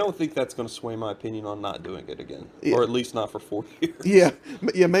 Which I don't think that's going to sway my opinion on not doing it again. Yeah. Or at least not for 4 years. Yeah,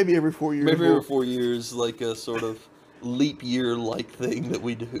 maybe every 4 years. Maybe every 4 years, like a sort of leap year-like thing that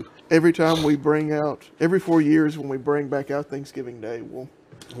we do. Every 4 years when we bring back out Thanksgiving Day,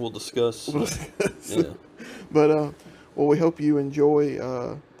 We'll discuss. Yeah. But, well, we hope you enjoy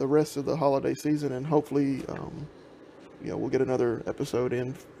the rest of the holiday season, and hopefully, we'll get another episode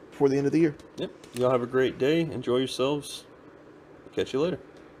in before the end of the year. Yep. Y'all have a great day. Enjoy yourselves. Catch you later.